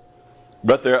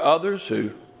 But there are others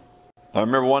who, I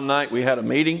remember one night we had a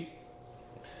meeting.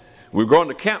 We were going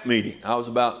to camp meeting. I was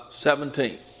about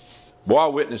 17. Boy, I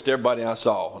witnessed everybody I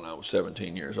saw when I was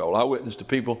 17 years old. I witnessed the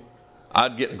people.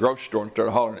 I'd get in the grocery store and start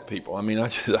hollering at people. I mean, I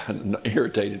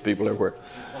irritated people everywhere.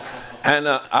 And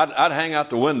I'd hang out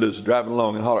the windows driving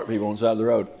along and holler at people on the side of the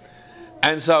road.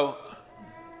 And so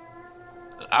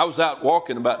I was out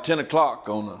walking about 10 o'clock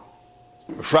on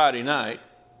a Friday night,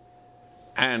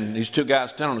 and these two guys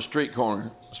standing on the street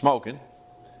corner smoking.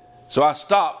 So I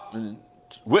stopped and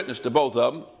witnessed to both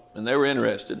of them, and they were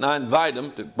interested. And I invited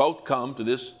them to both come to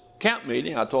this camp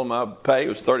meeting. I told them I'd pay. It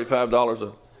was $35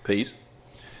 a piece.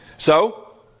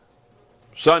 So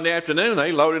Sunday afternoon,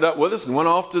 they loaded up with us and went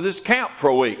off to this camp for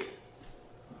a week.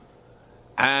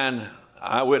 And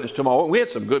I witnessed to them all. We had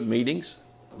some good meetings.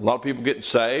 A lot of people getting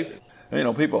saved. You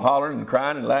know, people hollering and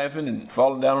crying and laughing and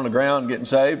falling down on the ground and getting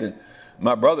saved. And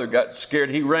my brother got scared.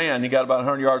 He ran. He got about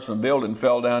 100 yards from the building and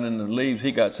fell down in the leaves.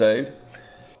 He got saved.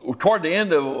 Toward the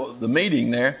end of the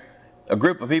meeting there, a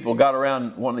group of people got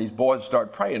around one of these boys and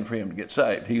started praying for him to get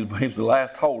saved. He was the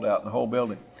last holdout in the whole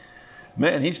building.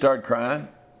 Man, he started crying.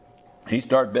 He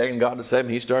started begging God to save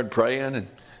him. He started praying, and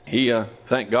he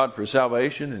thanked God for his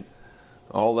salvation and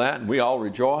all that. And we all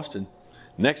rejoiced. And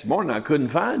next morning, I couldn't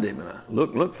find him. And I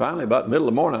looked finally, about the middle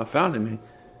of the morning, I found him.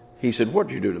 He said,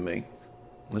 "What'd you do to me?"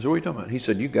 I said, "What are you talking about?" He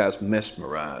said, "You guys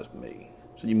mesmerized me."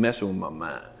 I said, "You messing with my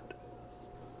mind."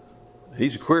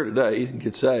 He's queer today. He didn't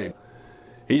get saved.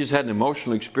 He just had an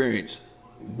emotional experience.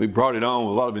 We brought it on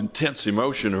with a lot of intense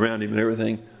emotion around him and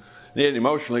everything. He had an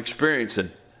emotional experience,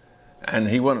 and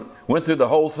he went through the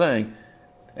whole thing.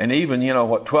 And even,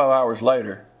 12 hours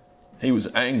later, he was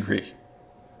angry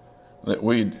that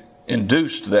we'd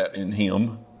induced that in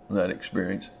him, that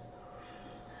experience.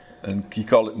 And he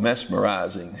called it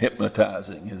mesmerizing,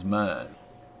 hypnotizing his mind.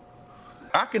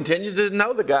 I continued to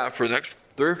know the guy for the next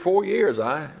 3 or 4 years.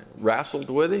 I wrestled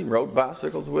with him, rode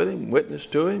bicycles with him,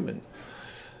 witnessed to him, and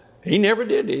he never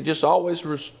did. He just always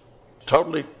was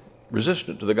totally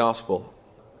resistant to the gospel.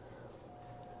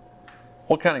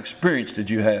 What kind of experience did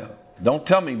you have? Don't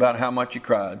tell me about how much you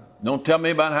cried. Don't tell me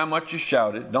about how much you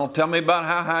shouted. Don't tell me about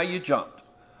how high you jumped.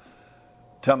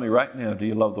 Tell me right now, do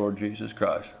you love the Lord Jesus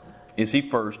Christ? Is he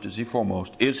first? Is he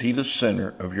foremost? Is he the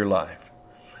center of your life?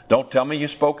 Don't tell me you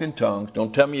spoke in tongues.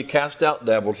 Don't tell me you cast out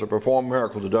devils or performed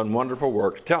miracles or done wonderful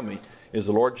works. Tell me, is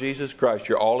the Lord Jesus Christ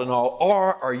your all in all,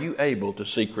 or are you able to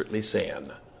secretly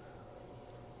sin?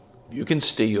 You can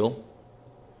steal,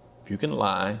 you can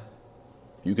lie,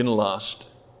 you can lust,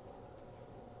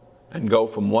 and go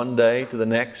from one day to the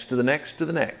next, to the next, to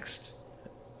the next,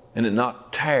 and it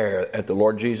not tear at the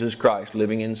Lord Jesus Christ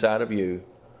living inside of you.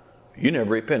 You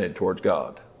never repented towards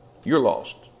God. You're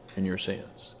lost in your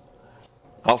sins.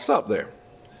 I'll stop there.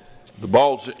 The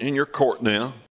ball's in your court now.